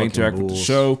 Best way to interact with the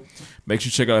show. Make sure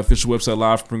you check out our official website,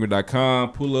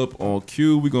 livespringer.com. Pull up on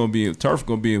cue. We're going to be in Turf,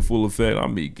 going to be in full effect.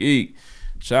 I'm be geek.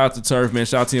 Shout out to Turf, man.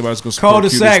 Shout out to anybody that's going to support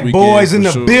Cul-de-sac boys in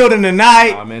the building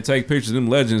tonight. Man, take pictures of them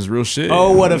legends, real shit.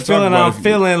 Oh, what a feeling I'm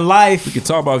feeling life. We can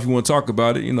talk about it if you want to talk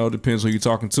about it. You know, it depends who you're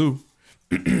talking to.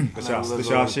 This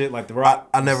y'all shit like The Rock.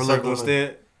 I never lived Circle on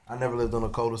instead. I never lived on a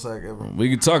cul-de-sac ever. We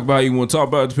can talk about it. You want to talk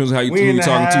about it. Depends on how you who you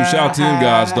talking to. Shout out to them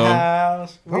guys, though.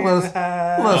 Let's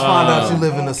find out you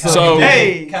live in the city. So,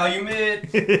 hey, Calumet.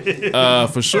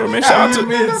 For sure, man. Shout out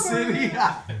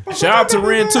to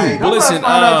Ren, too. Hey, but listen,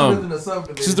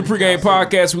 this is the Pregame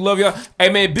Podcast. We love y'all. Hey,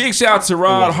 man, big shout out to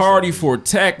Rod Hardy for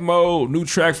Attack Mode. New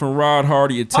track from Rod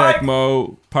Hardy, Attack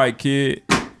Mode. Pike Kid.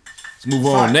 Let's move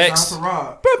on. Next.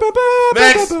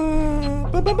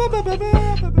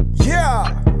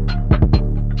 Yeah.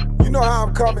 You know how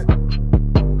I'm coming.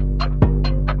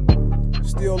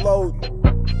 Still loading.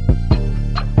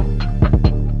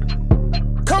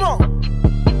 Come on.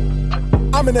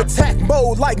 I'm in attack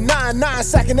mode like 9-9,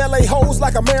 sacking LA hoes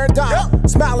like a Maradona.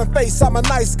 Smiling face, I'm a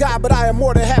nice guy, but I am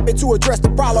more than happy to address the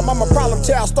problem. I'm a problem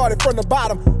child, started from the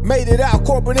bottom. Made it out,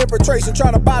 corporate infiltration,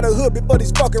 trying to buy the hood before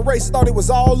these fucking races. Thought it was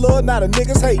all love, now the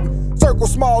niggas hating. Circle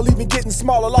small, even getting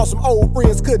smaller. Lost some old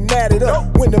friends, couldn't add it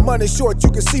up. When the money's short,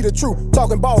 you can see the truth.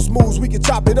 Talking boss moves, we can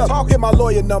chop it up. Get my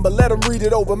lawyer number, let him read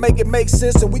it over. Make it make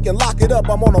sense and we can lock it up.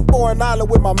 I'm on a foreign island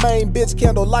with my main bitch,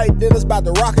 candlelight dinners, about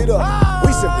to rock it up.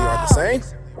 We simply aren't the same.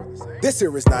 This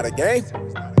here is not a game.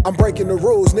 I'm breaking the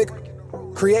rules,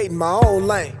 nigga. Creating my own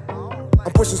lane.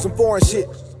 I'm pushing some foreign shit.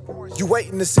 You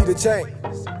waiting to see the change.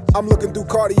 I'm looking through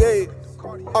Cartier.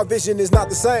 Our vision is not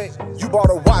the same. You bought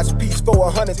a watch piece for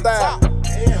 100,000.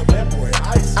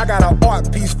 I got an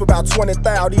art piece for about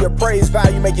 20,000. The appraised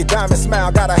value make your diamond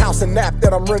smile. Got a house in Nap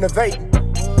that I'm renovating.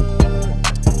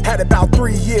 Had about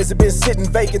 3 years, it been sitting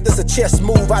vacant. This a chess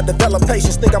move, I develop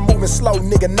patience. Think I'm moving slow,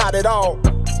 nigga, not at all.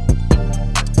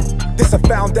 This a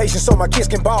foundation so my kids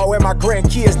can ball and my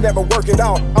grandkids never work it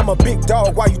out. I'm a big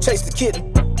dog while you chase the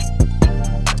kitten.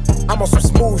 I'm on some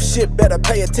smooth shit, better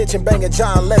pay attention. Banging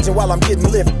John Legend while I'm getting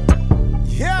lifted.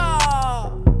 Yeah.